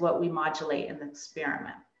describe is what we modulate in the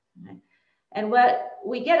experiment. Okay? And what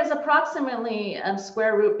we get is approximately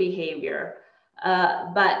square root behavior,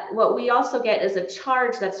 but what we also get is a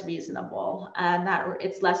charge that's reasonable, and that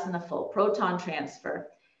it's less than a full proton transfer.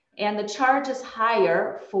 And the charge is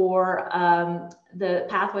higher for the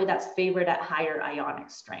pathway that's favored at higher ionic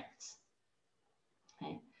strengths.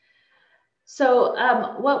 Okay. So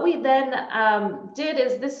what we then did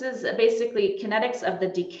is, this is basically kinetics of the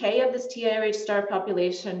decay of this TIRH star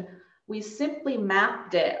population. We simply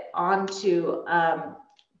mapped it onto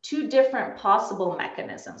two different possible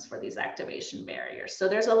mechanisms for these activation barriers. So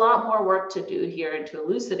there's a lot more work to do here to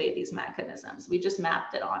elucidate these mechanisms. We just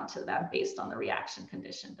mapped it onto them based on the reaction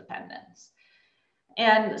condition dependence.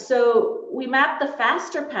 And so we mapped the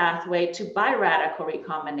faster pathway to biradical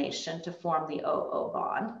recombination to form the OO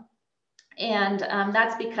bond. And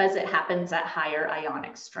that's because it happens at higher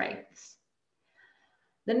ionic strengths.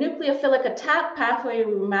 The nucleophilic attack pathway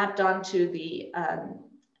we mapped onto the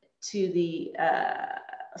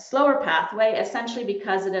slower pathway, essentially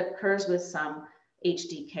because it occurs with some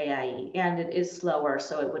HDKIE, and it is slower,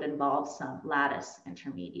 so it would involve some lattice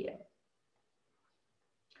intermediate.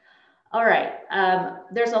 All right,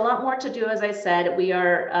 there's a lot more to do, as I said. We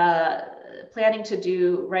are planning to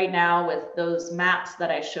do right now with those maps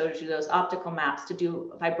that I showed you, those optical maps, to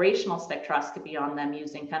do vibrational spectroscopy on them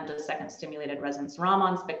using femtosecond stimulated resonance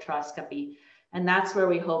Raman spectroscopy. And that's where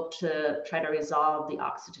we hope to try to resolve the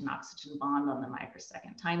oxygen-oxygen bond on the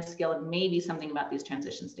microsecond time scale, and maybe something about these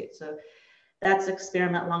transition states. So that's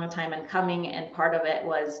experiment long time in coming, and part of it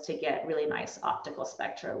was to get really nice optical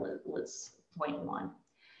spectra was point one.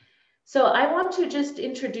 So I want to just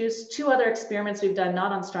introduce two other experiments we've done,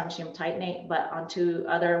 not on strontium titanate, but on two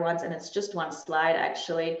other ones, and it's just one slide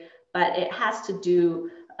actually. but it has to do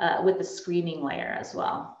with the screening layer as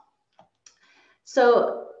well.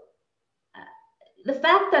 So the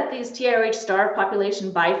fact that these TRH star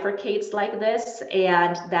population bifurcates like this,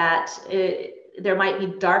 and that there might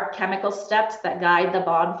be dark chemical steps that guide the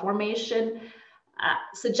bond formation,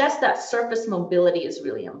 suggests that surface mobility is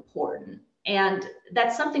really important. And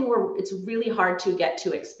that's something where it's really hard to get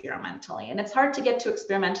to experimentally. And it's hard to get to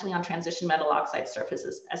experimentally on transition metal oxide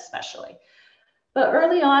surfaces, especially. But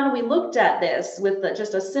early on, we looked at this with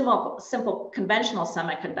just a simple conventional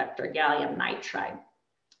semiconductor, gallium nitride.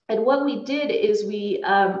 And what we did is we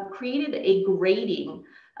created a grading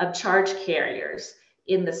of charge carriers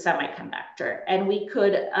in the semiconductor, and we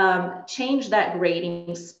could change that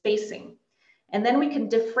grading spacing. And then we can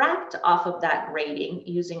diffract off of that grading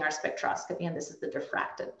using our spectroscopy, and this is the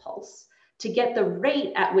diffracted pulse, to get the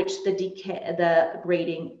rate at which the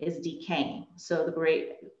grading is decaying, so the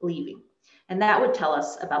grade leaving. And that would tell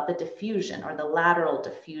us about the diffusion or the lateral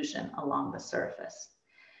diffusion along the surface.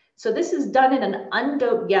 So this is done in an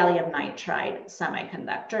undoped gallium nitride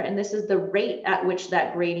semiconductor, and this is the rate at which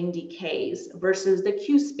that grading decays versus the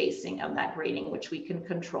Q spacing of that grading, which we can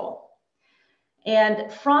control.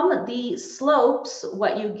 And from the slopes,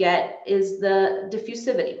 what you get is the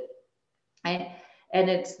diffusivity, right? And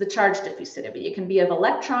it's the charge diffusivity. It can be of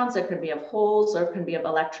electrons, it can be of holes, or it can be of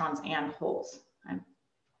electrons and holes. Right?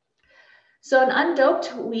 So in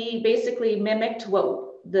undoped, we basically mimicked what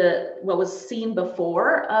was seen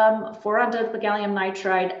before for undoped gallium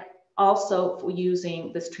nitride, also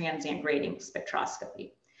using this transient grading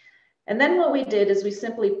spectroscopy. And then what we did is we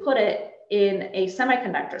simply put it in a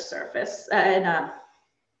semiconductor surface.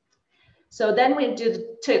 So then we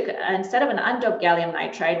took, instead of an undoped gallium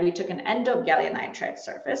nitride, we took an n-doped gallium nitride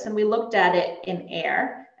surface, and we looked at it in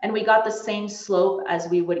air, and we got the same slope as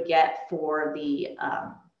we would get for the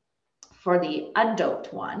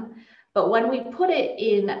undoped one. But when we put it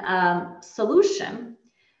in solution,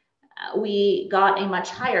 we got a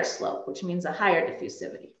much higher slope, which means a higher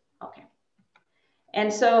diffusivity. Okay.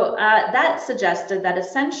 And so that suggested that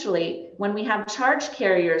essentially when we have charge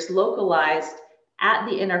carriers localized at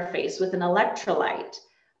the interface with an electrolyte,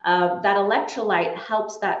 that electrolyte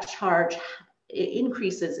helps that charge, it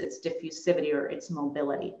increases its diffusivity or its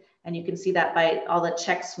mobility. And you can see that by all the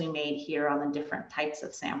checks we made here on the different types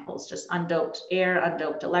of samples, just undoped air,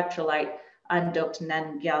 undoped electrolyte, undoped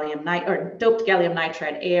gallium nitride, or doped gallium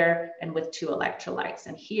nitride air, and with 2 electrolytes.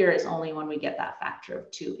 And here is only when we get that factor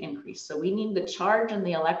of 2 increase. So we need the charge in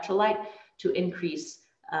the electrolyte to increase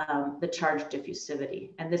the charge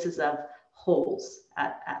diffusivity. And this is of holes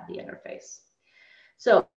at the interface.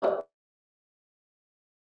 So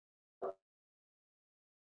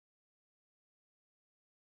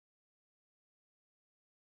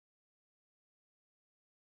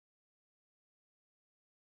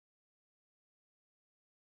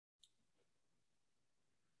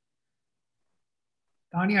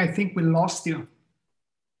Tanya, I think we lost you.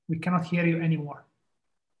 We cannot hear you anymore.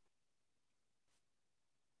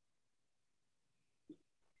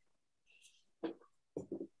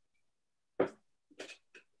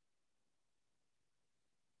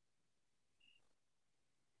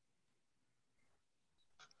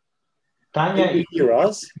 Tanya, Can you hear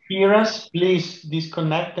us? Hear us? Please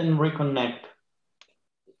disconnect and reconnect.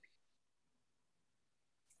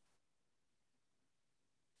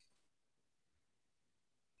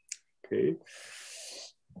 Okay.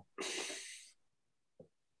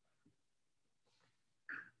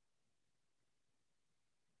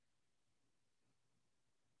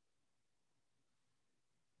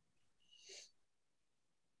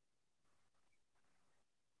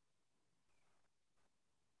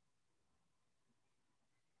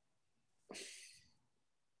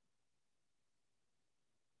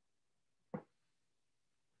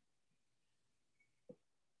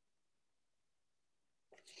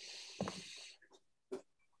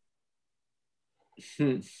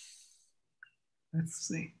 Let's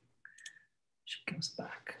see. She comes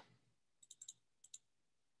back.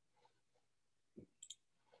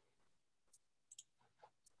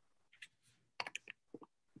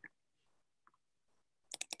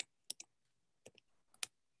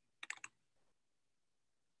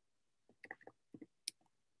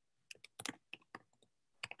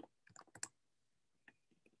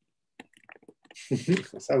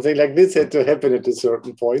 Something like this had to happen at a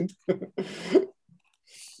certain point.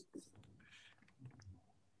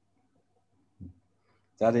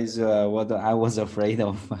 That is what I was afraid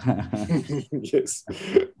of. Yes.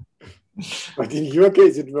 But in your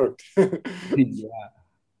case, it worked. Yeah.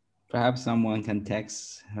 Perhaps someone can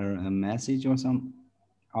text her a message or some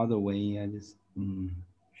other way. I just.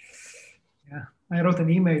 Yeah, I wrote an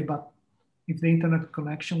email, but if the internet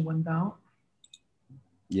connection went down.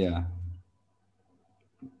 Yeah.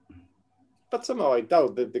 But somehow I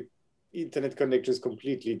doubt that the internet connection is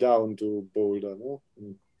completely down to Boulder, no?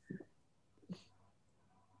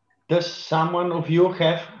 Does someone of you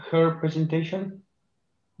have her presentation?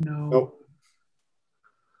 No. No.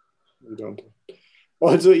 We don't.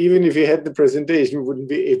 Also, even if you had the presentation, we wouldn't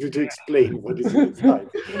be able to explain what is inside.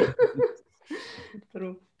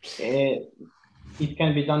 True. It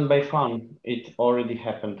can be done by phone. It already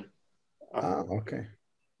happened. Ah, okay.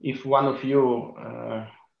 If one of you,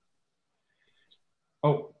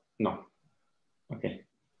 oh, no. Okay.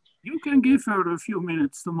 You can give her a few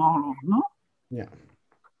minutes tomorrow, no? Yeah.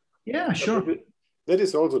 Yeah, sure. That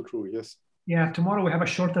is also true, yes. Yeah, tomorrow we have a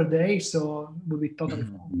shorter day, so we'll be totally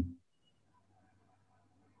fine.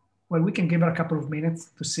 Well, we can give her a couple of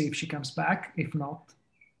minutes to see if she comes back. If not,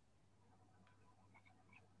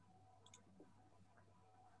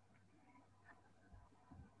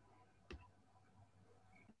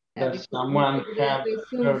 Does someone have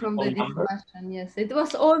her from the phone number? discussion? Yes, it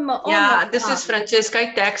was almost. Yeah, this is Francesca.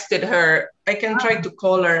 I texted her. I can try to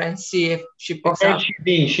call her and see if she picks Okay, up.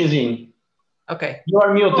 she's in. Okay. You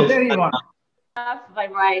are muted. oh, there you are. By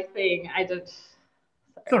my thing, I did.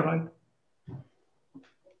 It's all right.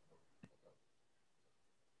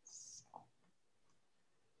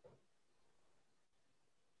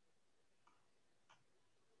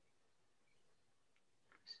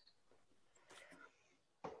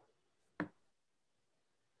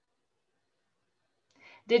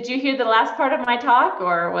 Did you hear the last part of my talk,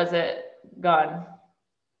 or was it gone?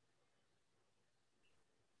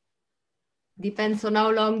 Depends on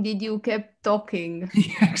how long did you kept talking.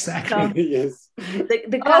 Yeah, exactly. Yes.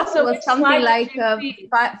 The cut Also, was which something slide like did you see?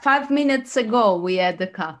 5 minutes ago we had the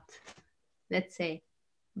cut, let's say.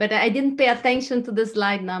 But I didn't pay attention to the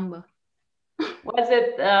slide number. Was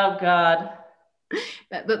it? Oh God.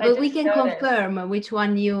 But we can confirm which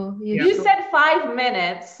one you You said 5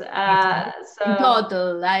 minutes. So in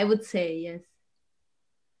total, I would say yes.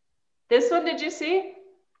 This one, did you see?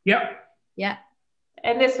 Yeah. Yeah.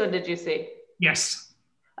 And this one, did you see? Yes.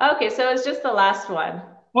 Okay, so it's just the last one.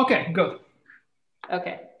 Okay, good.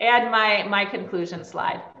 Okay, and my conclusion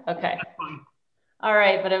slide. Okay. All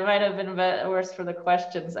right, but it might have been worse for the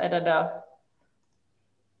questions. I don't know.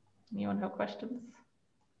 Anyone have questions?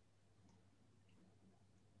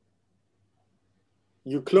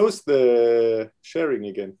 You closed the sharing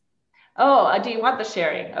again. Oh, do you want the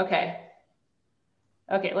sharing? Okay.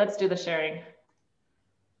 Okay, let's do the sharing.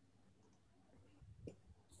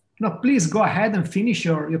 No, please go ahead and finish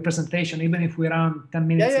your presentation, even if we're on 10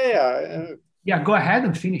 minutes. Yeah. Yeah, go ahead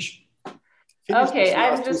and finish. Okay,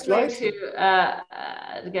 I'm just going to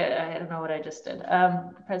get, I don't know what I just did.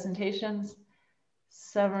 Presentations,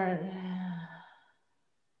 summer.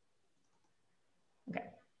 Okay.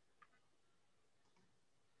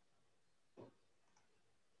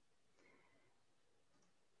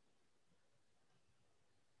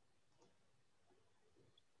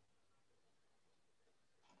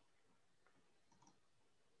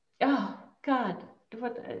 Oh, God.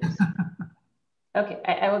 What? Okay,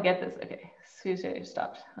 I will get this. Okay, excuse me,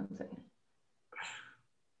 stopped. 1 second.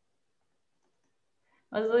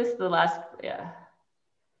 Was at least the last, yeah.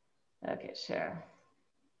 Okay, share.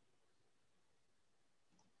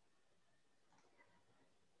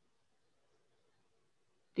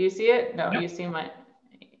 Do you see it? No, you see my,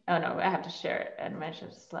 oh no, I have to share it and mention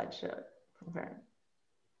slideshow.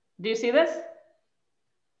 Do you see this?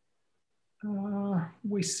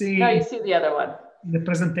 We see. No, you see the other one. The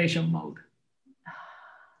presentation mode.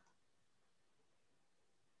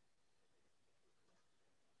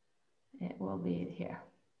 It will be here.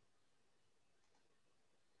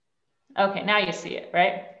 Okay, now you see it,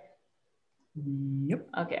 right? Yep.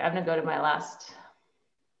 Okay, I'm gonna go to my last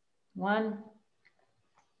one.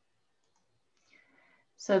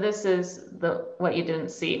 So this is what you didn't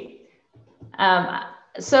see.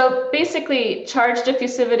 So basically, charge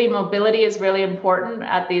diffusivity mobility is really important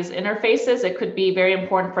at these interfaces. It could be very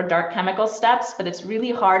important for dark chemical steps, but it's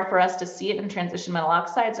really hard for us to see it in transition metal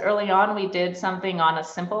oxides. Early on, we did something on a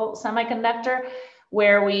simple semiconductor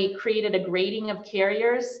where we created a grating of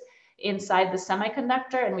carriers inside the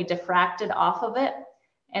semiconductor and we diffracted off of it.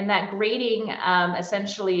 And that grating,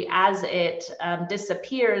 essentially, as it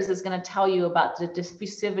disappears, is going to tell you about the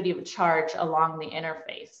diffusivity of charge along the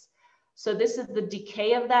interface. So this is the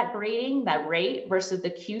decay of that grating, that rate, versus the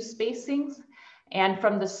Q spacings. And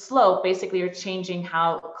from the slope, basically, you're changing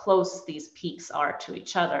how close these peaks are to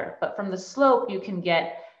each other. But from the slope, you can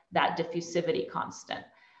get that diffusivity constant.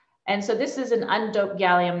 And so this is an undoped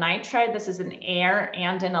gallium nitride. This is an air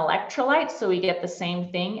and an electrolyte. So we get the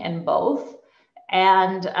same thing in both.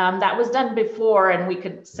 And that was done before, and we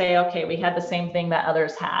could say, okay, we had the same thing that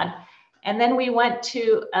others had. And then we went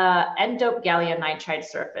to n-doped gallium nitride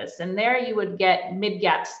surface, and there you would get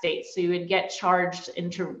mid-gap states. So you would get charged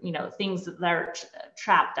into, things that are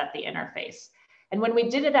trapped at the interface. And when we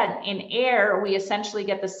did it in air, we essentially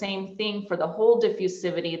get the same thing for the whole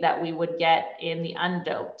diffusivity that we would get in the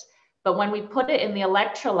undoped. But when we put it in the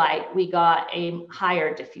electrolyte, we got a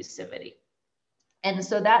higher diffusivity. And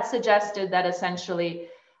so that suggested that essentially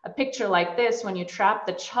a picture like this, when you trap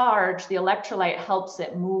the charge, the electrolyte helps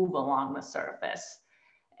it move along the surface.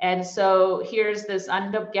 And so here's this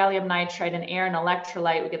undoped gallium nitride in air and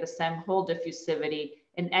electrolyte, we get the same whole diffusivity.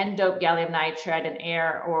 In n-doped gallium nitride in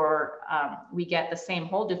air, or we get the same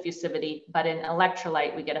whole diffusivity, but in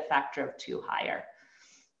electrolyte, we get a factor of 2 higher.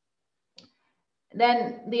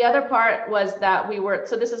 Then the other part was that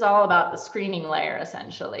so this is all about the screening layer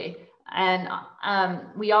essentially. And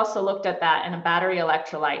we also looked at that in a battery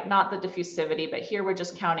electrolyte, not the diffusivity, but here we're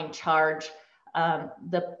just counting charge,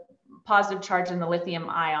 the positive charge in the lithium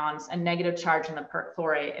ions and negative charge in the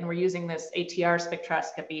perchlorate. And we're using this ATR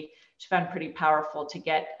spectroscopy, which I found pretty powerful to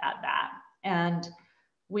get at that. And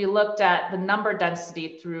we looked at the number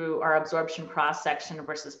density through our absorption cross-section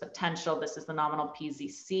versus potential. This is the nominal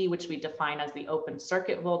PZC, which we define as the open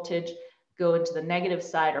circuit voltage. Go into the negative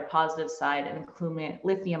side or positive side and accumulate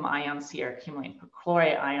lithium ions here, accumulate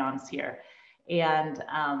perchlorate ions here. And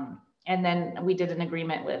then we did an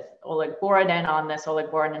agreement with Oleg Borodin on this. Oleg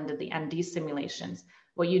Borodin did the MD simulations.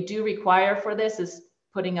 What you do require for this is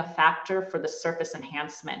putting a factor for the surface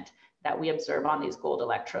enhancement that we observe on these gold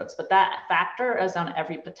electrodes. But that factor is on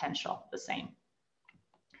every potential, the same.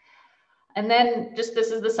 And then this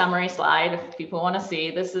is the summary slide, if people want to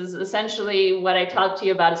see. This is essentially what I talked to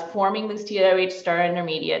you about, is forming these TiO-H star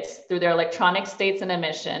intermediates through their electronic states and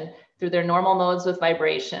emission, through their normal modes with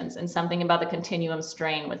vibrations, and something about the continuum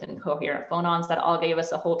strain with incoherent phonons that all gave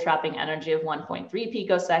us a hole trapping energy of 1.3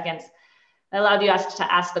 picoseconds. That allowed you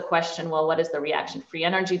to ask the question, well, what is the reaction free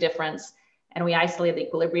energy difference? And we isolated the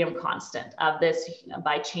equilibrium constant of this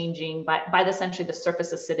by changing, by essentially the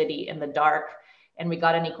surface acidity in the dark. And we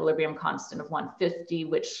got an equilibrium constant of 150,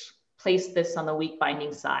 which placed this on the weak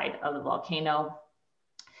binding side of the volcano.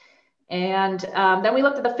 And then we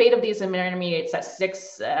looked at the fate of these intermediates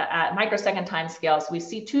at microsecond time scales. We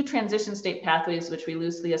see 2 transition state pathways, which we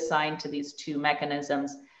loosely assign to these 2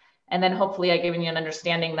 mechanisms. And then hopefully I've given you an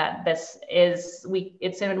understanding that it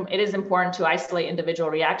is important to isolate individual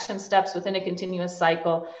reaction steps within a continuous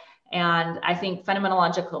cycle. And I think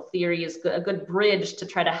phenomenological theory is a good bridge to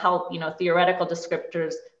try to help, theoretical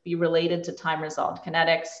descriptors be related to time-resolved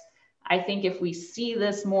kinetics. I think if we see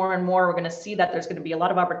this more and more, we're going to see that there's going to be a lot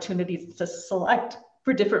of opportunities to select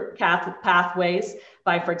for different pathways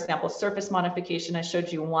by, for example, surface modification. I showed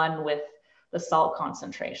you one with the salt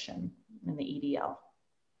concentration in the EDL.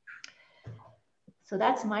 So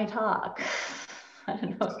that's my talk. I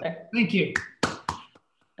don't know if there. Thank you.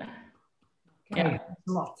 Okay, Yeah. thanks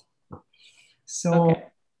a lot. So okay.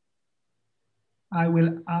 I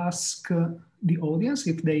will ask the audience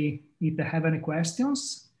if they have any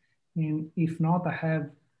questions, and if not, I have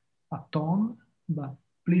a ton, but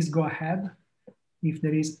please go ahead if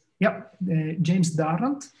there is. Yep, James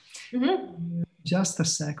Darrant. Mm-hmm. Just a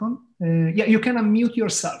second. Yeah, you can unmute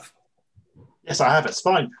yourself. Yes, I have. It's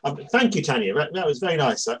fine. Thank you, Tanya. That was very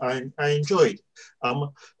nice. I enjoyed.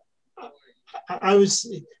 I was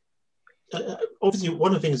obviously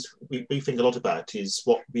one of the things we think a lot about is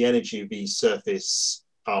what the energy of these surface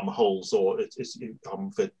holes, or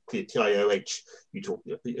for the TiO-H you talk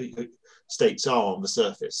states are on the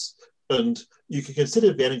surface, and you can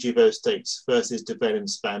consider the energy of those states versus the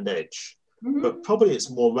valence band edge. Mm-hmm. But probably it's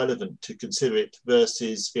more relevant to consider it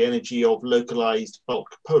versus the energy of localized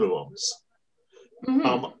bulk polarions.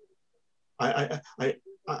 Mm-hmm.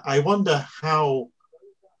 I wonder how,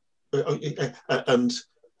 and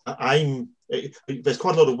there's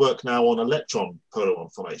quite a lot of work now on electron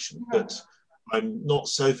polaron formation, but I'm not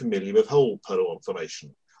so familiar with hole polaron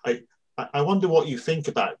formation. I wonder what you think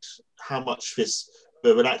about how much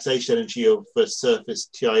the relaxation energy of the surface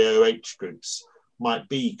TiO-H groups might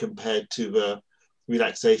be compared to the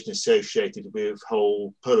relaxation associated with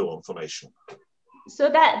hole polaron formation. So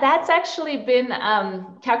that's actually been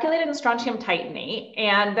calculated in strontium titanate,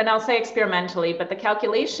 and then I'll say experimentally, but the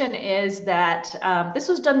calculation is that this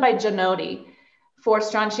was done by Gianotti for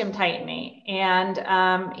strontium titanate, and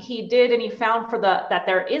he found that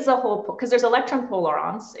there is a hole, because there's electron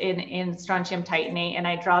polarons in strontium titanate, and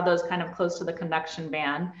I draw those kind of close to the conduction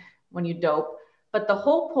band when you dope. but the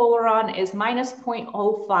hole polaron is minus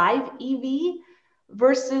 0.05 eV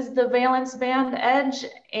versus the valence band edge.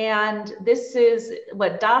 And this is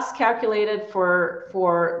what Das calculated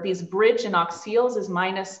for these bridge and auxils is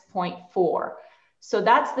minus 0.4. So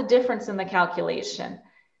that's the difference in the calculation.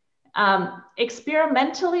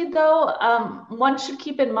 Experimentally though, one should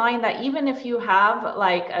keep in mind that even if you have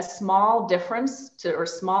like a small difference or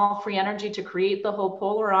small free energy to create the hole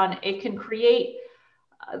polaron, it can create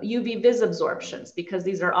UV vis absorptions because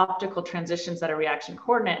these are optical transitions at a reaction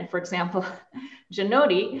coordinate. And for example,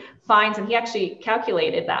 Gianotti finds, and he actually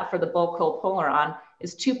calculated that for the bulk hole polaron,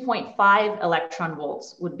 is 2.5 electron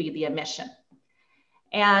volts would be the emission.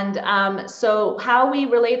 And so how we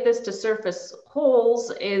relate this to surface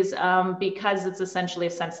holes is because it's essentially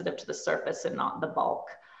sensitive to the surface and not the bulk.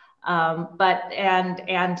 And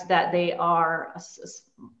that they are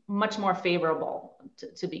much more favorable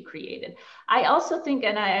to be created. I also think,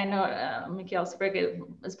 and I know Mikhail Sprigg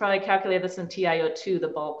has probably calculated this in TiO2, the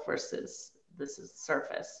bulk versus this is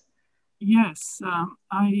surface. Yes,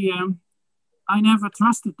 I never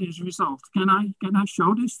trusted this result. Can I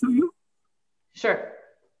show this to you? Sure.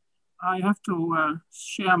 I have to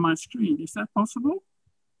share my screen. Is that possible?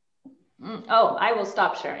 Oh, I will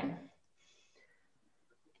stop sharing.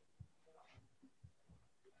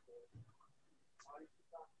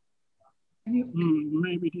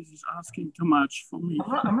 Maybe this is asking too much for me.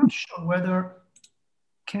 I'm not sure whether,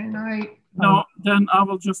 can I? No, then I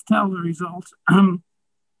will just tell the result.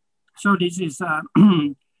 So this is a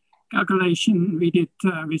calculation we did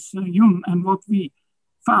with Jung, and what we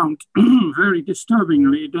found very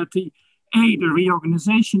disturbingly that the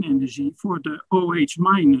reorganization energy for the OH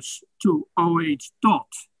minus to OH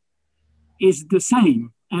dot is the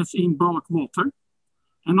same as in bulk water.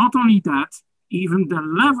 And not only that, even the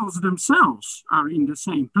levels themselves are in the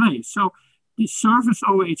same place. So the surface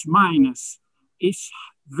OH minus is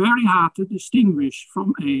very hard to distinguish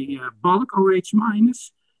from a bulk OH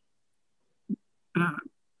minus,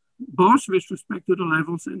 both with respect to the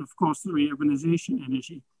levels and of course the reorganization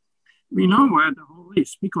energy. We know where the hole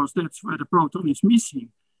is because that's where the proton is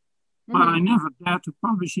missing. But I never dared to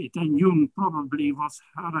publish it, and Jung probably was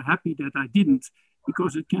rather happy that I didn't,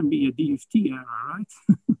 because it can be a DFT error, right?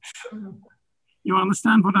 You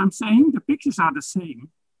understand what I'm saying? The pictures are the same.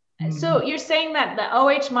 So you're saying that the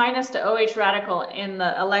OH minus to OH radical in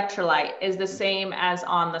the electrolyte is the same as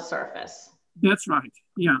on the surface? That's right,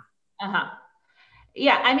 yeah.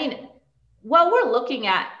 Yeah, I mean, what we're looking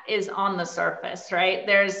at is on the surface, right?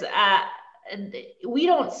 There's, we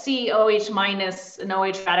don't see OH minus and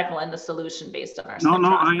OH radical in the solution based on our spectroscopy.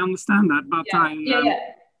 No, I understand that, but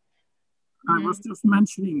I was just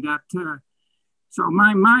mentioning that. So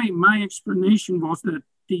my explanation was that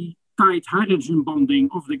the tight hydrogen bonding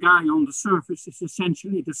of the guy on the surface is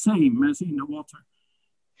essentially the same as in the water.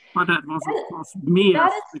 But that was, of course, mere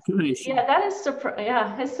speculation. Yeah, that is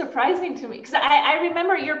it's surprising to me. Because I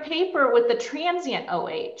remember your paper with the transient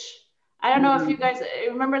OH. I don't know if you guys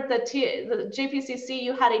remember the JPCC,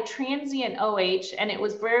 you had a transient OH and it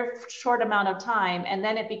was very short amount of time. And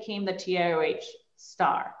then it became the TiOH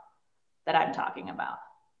star that I'm talking about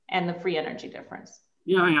and the free energy difference.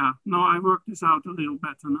 Yeah. No, I worked this out a little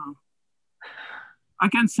better now. I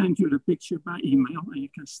can send you the picture by email and you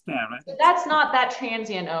can stare at it. That's not that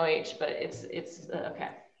transient OH, but it's okay.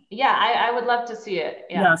 Yeah, I would love to see it.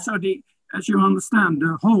 Yeah, so as you understand,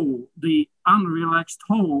 the hole, the unrelaxed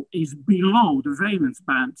hole is below the valence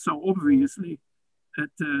band. So obviously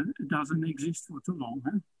it doesn't exist for too long.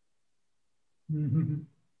 Huh?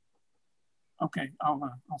 Okay, I'll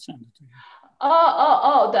send it to you.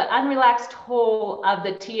 Oh, the unrelaxed hole of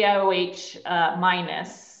the TiOH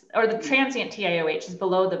minus. Or the transient TiOH is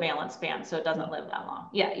below the valence band, so it doesn't live that long.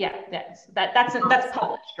 Yeah, that's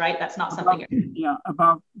published, right? That's not something. Yeah,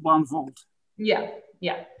 about 1 volt. Yeah.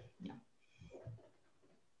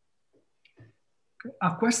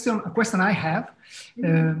 A question I have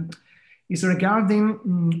is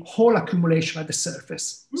regarding hole accumulation at the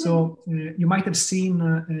surface. So you might have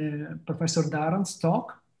seen Professor Darant's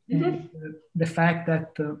talk. The fact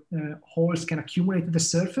that holes can accumulate at the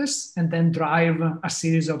surface and then drive a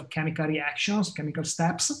series of chemical reactions, chemical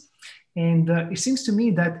steps. And it seems to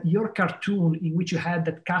me that your cartoon in which you had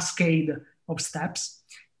that cascade of steps,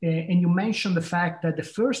 and you mentioned the fact that the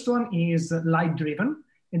first one is light driven,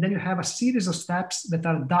 and then you have a series of steps that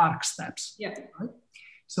are dark steps. Yeah. Right?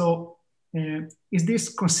 So is this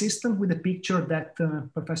consistent with the picture that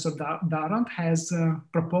Professor Darant has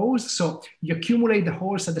proposed? So you accumulate the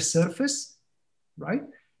holes at the surface, right?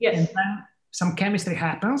 Yes. And then some chemistry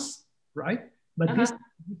happens, right? But this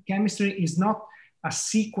chemistry is not a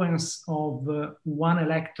sequence of one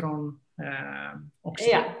electron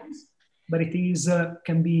oxidations. But it is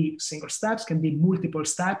can be single steps, can be multiple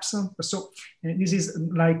steps. So this is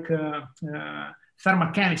like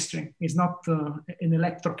thermal chemistry. It's not an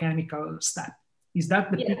electrochemical step. Is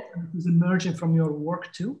that the picture that is emerging from your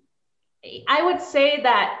work too? I would say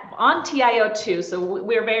that on TiO2, so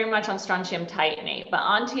we're very much on strontium titanate, but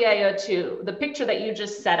on TiO2, the picture that you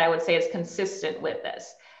just said, I would say is consistent with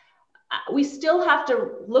this. We still have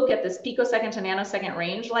to look at this picosecond to nanosecond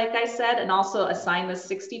range, like I said, and also assign the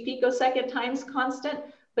 60 picosecond times constant.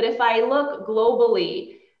 But if I look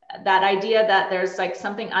globally, that idea that there's like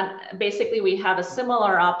something, basically we have a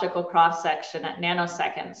similar optical cross section at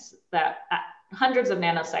nanoseconds, that at hundreds of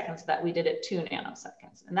nanoseconds, that we did at 2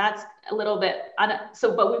 nanoseconds. And that's a little bit,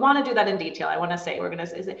 but we want to do that in detail. I want to say,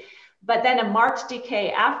 but then a marked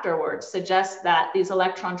decay afterwards suggests that these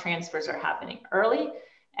electron transfers are happening early.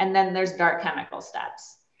 And then there's dark chemical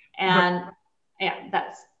steps. And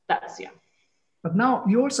that's. But now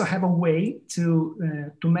you also have a way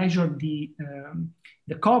to measure the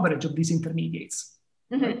coverage of these intermediates.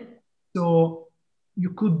 Mm-hmm. Right? So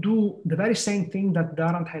you could do the very same thing that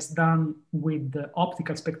Darant has done with the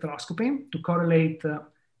optical spectroscopy to correlate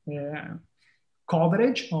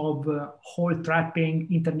coverage of hole trapping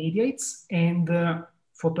intermediates and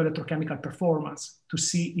photoelectrochemical performance to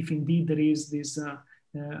see if indeed there is this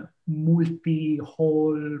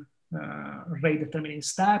multi-hole rate determining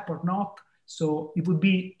step or not. So it would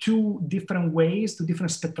be two different ways, two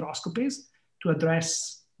different spectroscopies to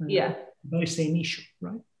address the very same issue,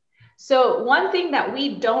 right? So one thing that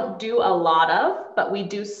we don't do a lot of, but we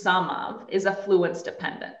do some of, is affluence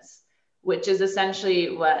dependence, which is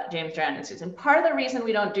essentially what James Duran is using. Part of the reason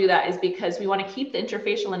we don't do that is because we want to keep the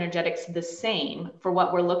interfacial energetics the same for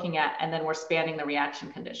what we're looking at, and then we're spanning the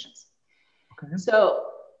reaction conditions. Okay. So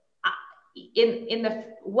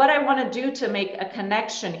what I want to do to make a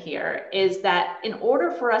connection here is that in order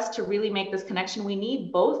for us to really make this connection, we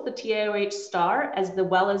need both the TiOH star as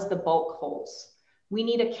well as the bulk holes. We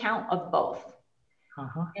need a count of both.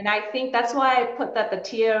 And I think that's why I put that the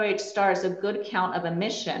TiOH star is a good count of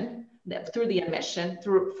emission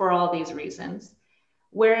for all these reasons.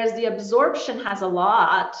 Whereas the absorption has a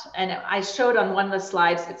lot, and I showed on one of the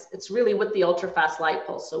slides, it's really with the ultrafast light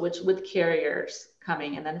pulse, so which with carriers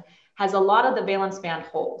coming, and then has a lot of the valence band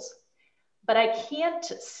holes. But I can't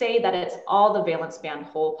say that it's all the valence band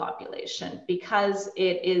hole population because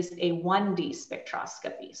it is a 1D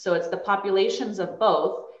spectroscopy. So it's the populations of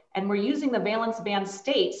both, and we're using the valence band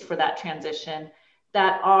states for that transition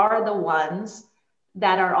that are the ones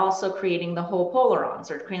that are also creating the whole polarons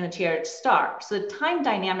or creating the TiOH star. So the time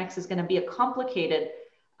dynamics is going to be complicated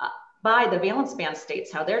by the valence band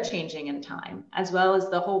states, how they're changing in time, as well as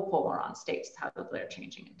the whole polaron states, how they're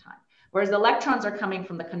changing in time. Whereas the electrons are coming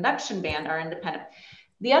from the conduction band are independent.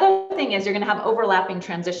 The other thing is you're going to have overlapping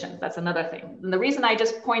transitions. That's another thing. And the reason I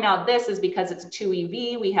just point out this is because it's 2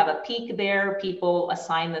 EV. We have a peak there. People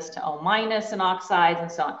assign this to O- in oxides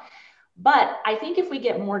and so on. But I think if we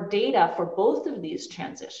get more data for both of these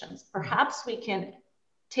transitions, perhaps we can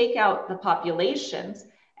take out the populations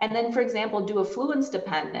and then, for example, do affluence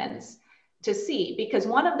dependence to see, because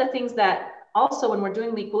one of the things that also when we're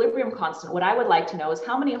doing the equilibrium constant, what I would like to know is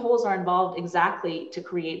how many holes are involved exactly to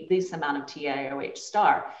create this amount of TiOH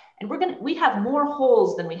star. And we have more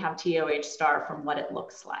holes than we have TiOH star from what it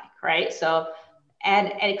looks like, right? So,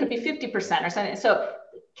 and it could be 50% or something. So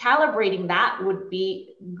calibrating that would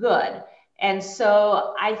be good. And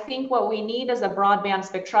so I think what we need is a broadband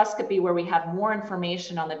spectroscopy where we have more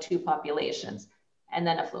information on the two populations, and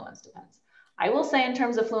then affluence depends. I will say in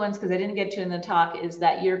terms of affluence, because I didn't get to in the talk, is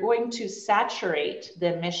that you're going to saturate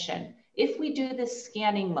the emission. If we do this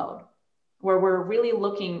scanning mode, where we're really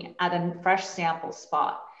looking at a fresh sample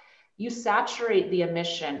spot, you saturate the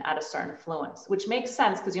emission at a certain affluence, which makes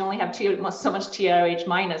sense because you only have so much TiOH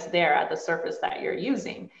minus there at the surface that you're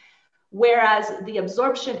using. Whereas the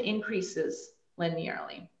absorption increases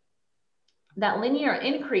linearly. That linear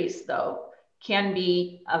increase, though, can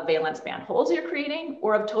be of valence band holes you're creating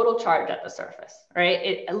or of total charge at the surface,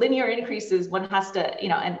 right? Linear increases, one has to,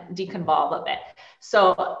 and deconvolve a bit.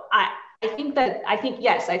 So I think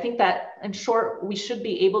that in short, we should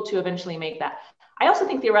be able to eventually make that. I also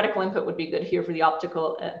think theoretical input would be good here for the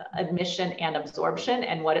optical emission and absorption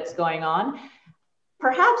and what it's going on.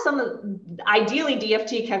 Perhaps ideally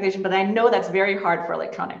DFT calculation, but I know that's very hard for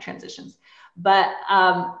electronic transitions. But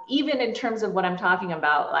even in terms of what I'm talking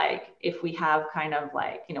about, like if we have kind of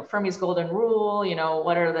like, Fermi's golden rule,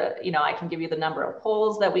 what are the, I can give you the number of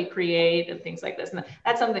holes that we create and things like this. And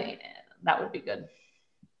that's something that would be good.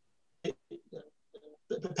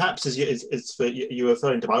 perhaps as you were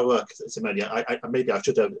referring to my work, Simone, maybe I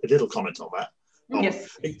should have a little comment on that.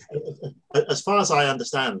 Yes. As far as I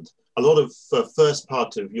understand, a lot of the first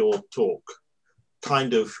part of your talk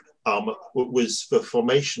kind of was the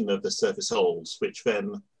formation of the surface holes, which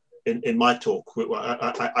then in my talk,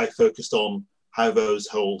 I focused on how those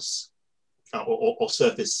holes or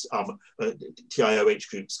surface TiOH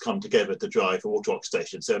groups come together to drive water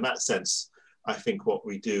oxidation. So in that sense, I think what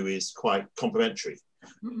we do is quite complementary.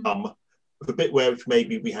 The bit where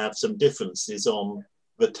maybe we have some differences on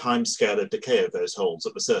the time scale of decay of those holes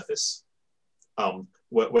at the surface,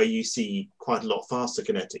 where you see quite a lot faster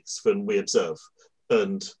kinetics than we observe.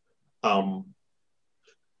 And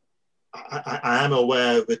I am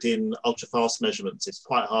aware that in ultra-fast measurements, it's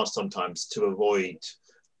quite hard sometimes to avoid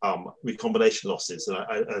recombination losses.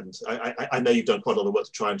 And I know you've done quite a lot of work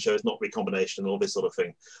to try and show it's not recombination and all this sort of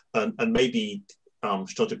thing. And maybe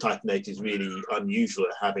strontium titanate is really unusual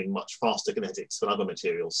at having much faster kinetics than other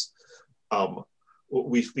materials.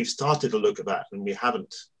 We've started to look at that, and we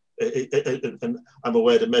haven't. And I'm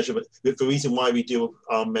aware the measurement, the reason why we do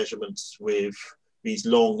our measurements with these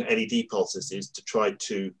long LED pulses is to try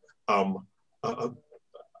to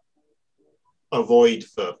avoid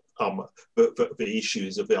the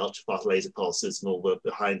issues of the ultrafast laser pulses and all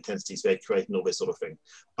the high intensities they create and all this sort of thing.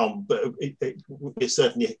 But we're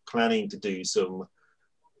certainly planning to do some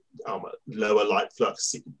lower light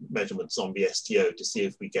flux measurements on the STO to see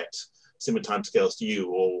if we get similar timescales to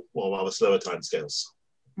you or rather slower timescales.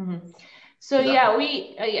 So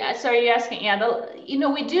yeah, sorry, you're asking,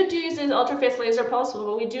 we do use this ultrafast laser pulse,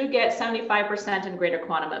 but we do get 75% and greater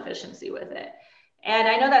quantum efficiency with it. And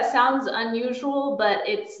I know that sounds unusual, but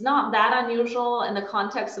it's not that unusual in the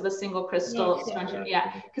context of a single crystal.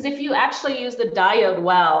 Because if you actually use the diode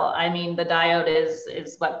well, I mean, the diode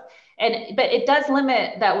is what, but it does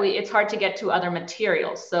limit that it's hard to get to other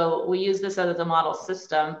materials. So we use this as a model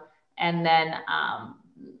system, and then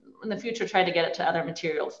in the future try to get it to other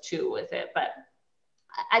materials too with it. But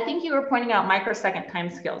I think you were pointing out microsecond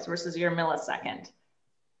timescales versus your millisecond.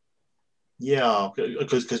 Yeah,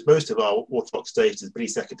 because most of our water oxidation is pretty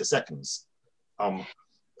second to seconds.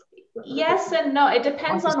 Yes and no. It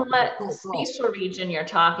depends on what spatial region you're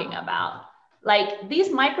talking about. Like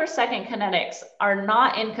these microsecond kinetics are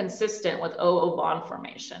not inconsistent with OO bond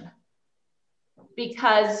formation,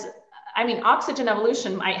 because I mean, oxygen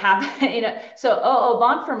evolution might have, so OO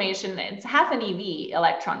bond formation, it's half an EV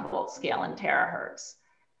electron volt scale in terahertz.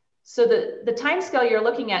 So the time scale you're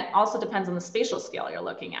looking at also depends on the spatial scale you're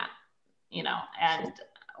looking at, and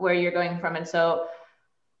where you're going from. And so,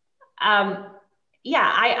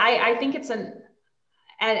 yeah, I think it's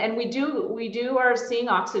and we are seeing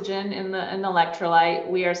oxygen in the electrolyte.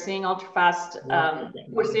 We are seeing ultrafast,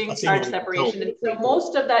 we're seeing charge separation. And so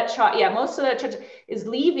most of that charge is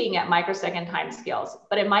leaving at microsecond time scales,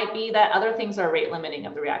 but it might be that other things are rate limiting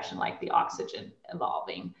of the reaction, like the oxygen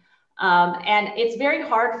evolving. And it's very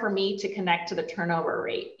hard for me to connect to the turnover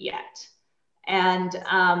rate yet. And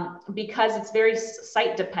because it's very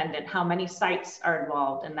site dependent, how many sites are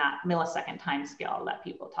involved in that millisecond time scale that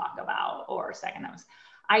people talk about, or second.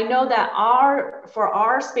 I know that for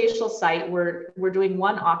our spatial site, we're doing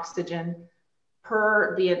 1 oxygen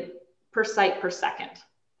per site per second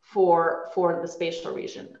for the spatial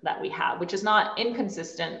region that we have, which is not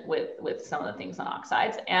inconsistent with some of the things on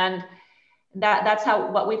oxides. And that's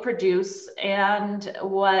what we produce, and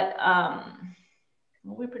what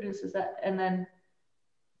we produce is that, and then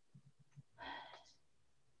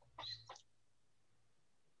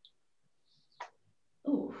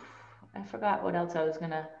I forgot what else I was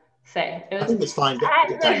gonna say. I think it's fine.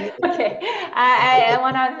 Okay, I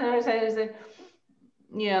want to say,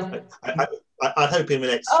 I hope in the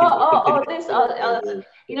next.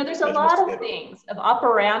 There's a lot of things of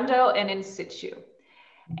operando and in situ,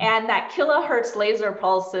 and that kilohertz laser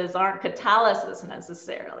pulses aren't catalysis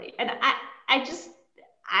necessarily, and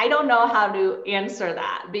I don't know how to answer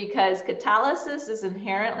that, because catalysis is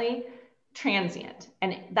inherently transient,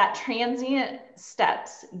 and that transient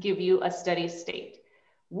steps give you a steady state.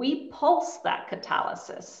 We pulse that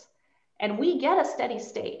catalysis and we get a steady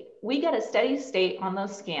state. We get a steady state on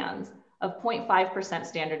those scans of 0.5%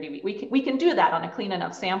 standard deviation. We can do that on a clean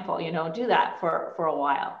enough sample, do that for a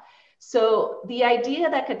while. So the idea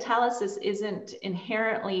that catalysis isn't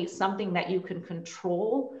inherently something that you can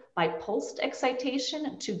control by pulsed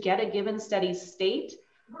excitation to get a given steady state,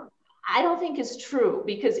 I don't think is true,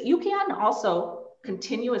 because you can also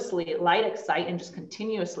continuously light excite and just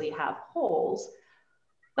continuously have holes,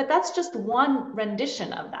 but that's just one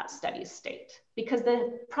rendition of that steady state, because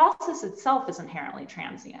the process itself is inherently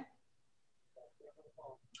transient.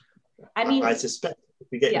 I mean, I suspect if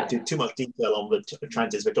we get into too much detail on the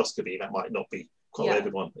transient spectroscopy, that might not be quite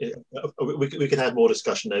everyone. We can have more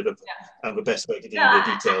discussion over the best way to do the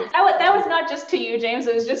details. That was not just to you, James.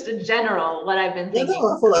 It was just a general what I've been thinking.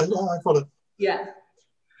 I follow. Yeah.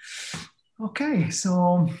 Okay,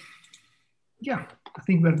 so yeah, I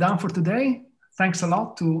think we're done for today. Thanks a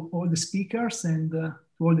lot to all the speakers and to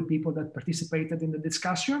all the people that participated in the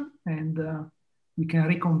discussion. And we can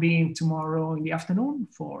reconvene tomorrow in the afternoon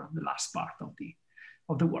for the last part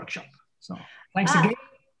of the workshop. So thanks again.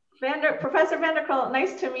 Professor Vanderkool,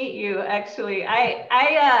 nice to meet you, actually.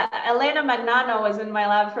 Elena Magnano was in my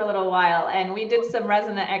lab for a little while, and we did some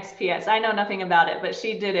resonant XPS. I know nothing about it, but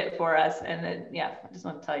she did it for us. And then, yeah, I just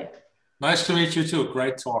want to tell you. Nice to meet you too.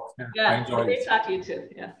 Great talk. I enjoyed it. Great talk to you too.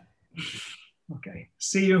 Yeah. Okay.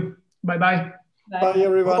 See you. Bye-bye. Bye,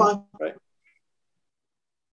 everyone. Bye.